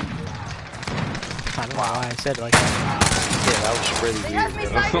 I don't know why I said it like that. Yeah, that was really They have me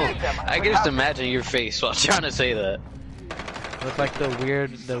weird, bro. sighted. I can just imagine your face while trying to say that. Look like the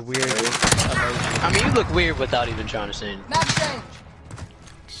weird emoji. I mean, you look weird without even trying to say anything. Map change.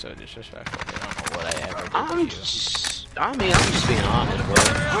 So disrespectful. They don't know what I ever did I'm to you. just being honest, bro.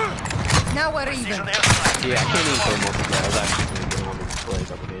 Now we're even. Precision airstrike. Yeah, I can't even play multiplayer. I was actually going to get on and play a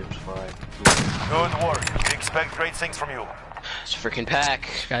couple games before I... Good work. We expect great things from you. It's a freaking pack.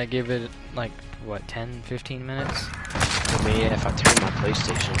 Gotta give it like, what, 10, 15 minutes? I mean, yeah, if I turn my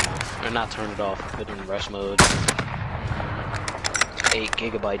PlayStation off, or not turn it off, put it in rest mode. 8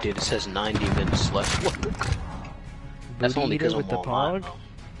 gigabyte, dude. It says 90 minutes left. What the? That's Booty only eater because with I'm the online. pog?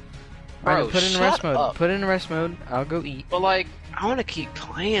 Bro, Alright, put it in shut rest mode. up. Put it in rest mode. I'll go eat. But like, I want to keep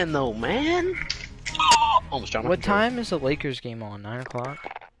playing though, man. Almost dropped my What controller. time is the Lakers game on? 9 o'clock?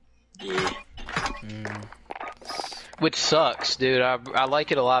 Yeah. Mm. Which sucks, dude. I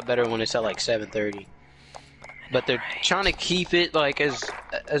like it a lot better when it's at like 7:30. But they're trying to keep it like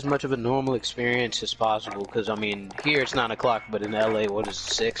as much of a normal experience as possible. Because I mean, here it's 9 o'clock, but in LA, what is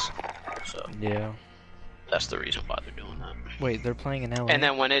it, 6? So Yeah. that's the reason why they're doing that. Wait, they're playing in LA? And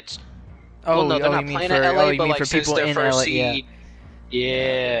then when it's oh, no, they're oh, not you mean playing for, in LA, you but mean like for since people their in first LA, seed,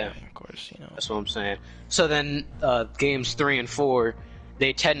 yeah. Of course, you know. That's what I'm saying. So then, games 3 and 4,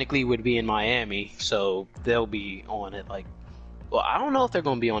 they technically would be in Miami, so they'll be on at like, well, I don't know if they're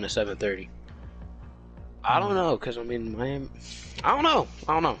going to be on at 7:30. I don't know, because I mean, Miami, I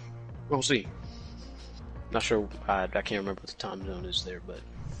don't know. We'll see. Not sure, I can't remember what the time zone is there, but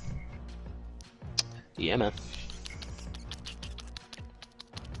yeah, man.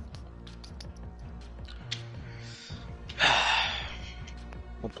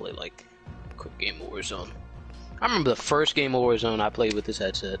 I'll play like a quick game of Warzone. I remember the first game of Warzone I played with this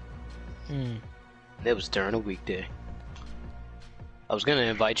headset. It was during a weekday. I was gonna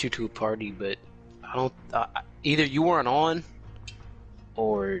invite you to a party, but I don't. Either you weren't on,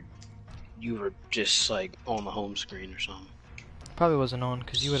 or you were just like on the home screen or something. Probably wasn't on,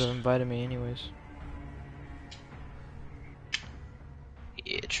 because you would have invited me anyways.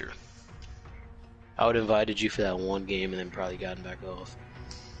 Yeah, true. I would have invited you for that one game and then probably gotten back off.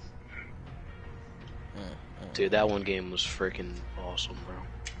 Dude, that one game was freaking awesome, bro.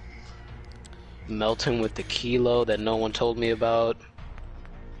 Melting with the kilo that no one told me about.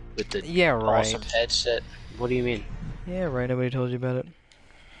 With the awesome headset. What do you mean? Yeah, right. Nobody told you about it.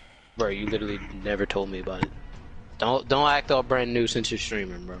 Bro, you literally never told me about it. Don't act all brand new since you're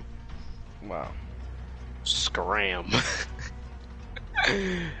streaming, bro. Wow. Scram.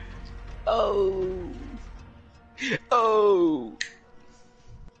 Oh.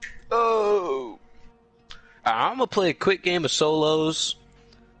 I'm gonna play a quick game of solos.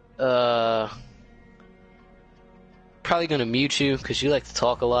 Probably gonna mute you because you like to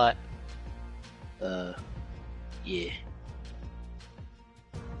talk a lot. Yeah.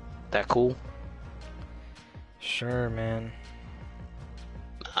 That cool? Sure, man.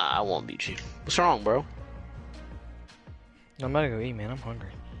 Nah, I won't mute you. What's wrong, bro? I'm about to go eat, man. I'm hungry.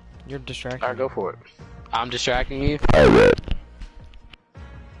 You're distracting. Alright, go for it. I'm distracting you?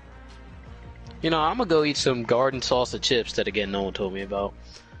 You know, I'm gonna go eat some garden salsa chips that, again, no one told me about.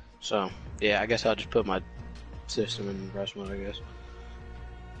 So, yeah, I guess I'll just put my system in rest mode, I guess.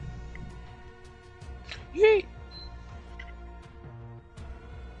 Yeet!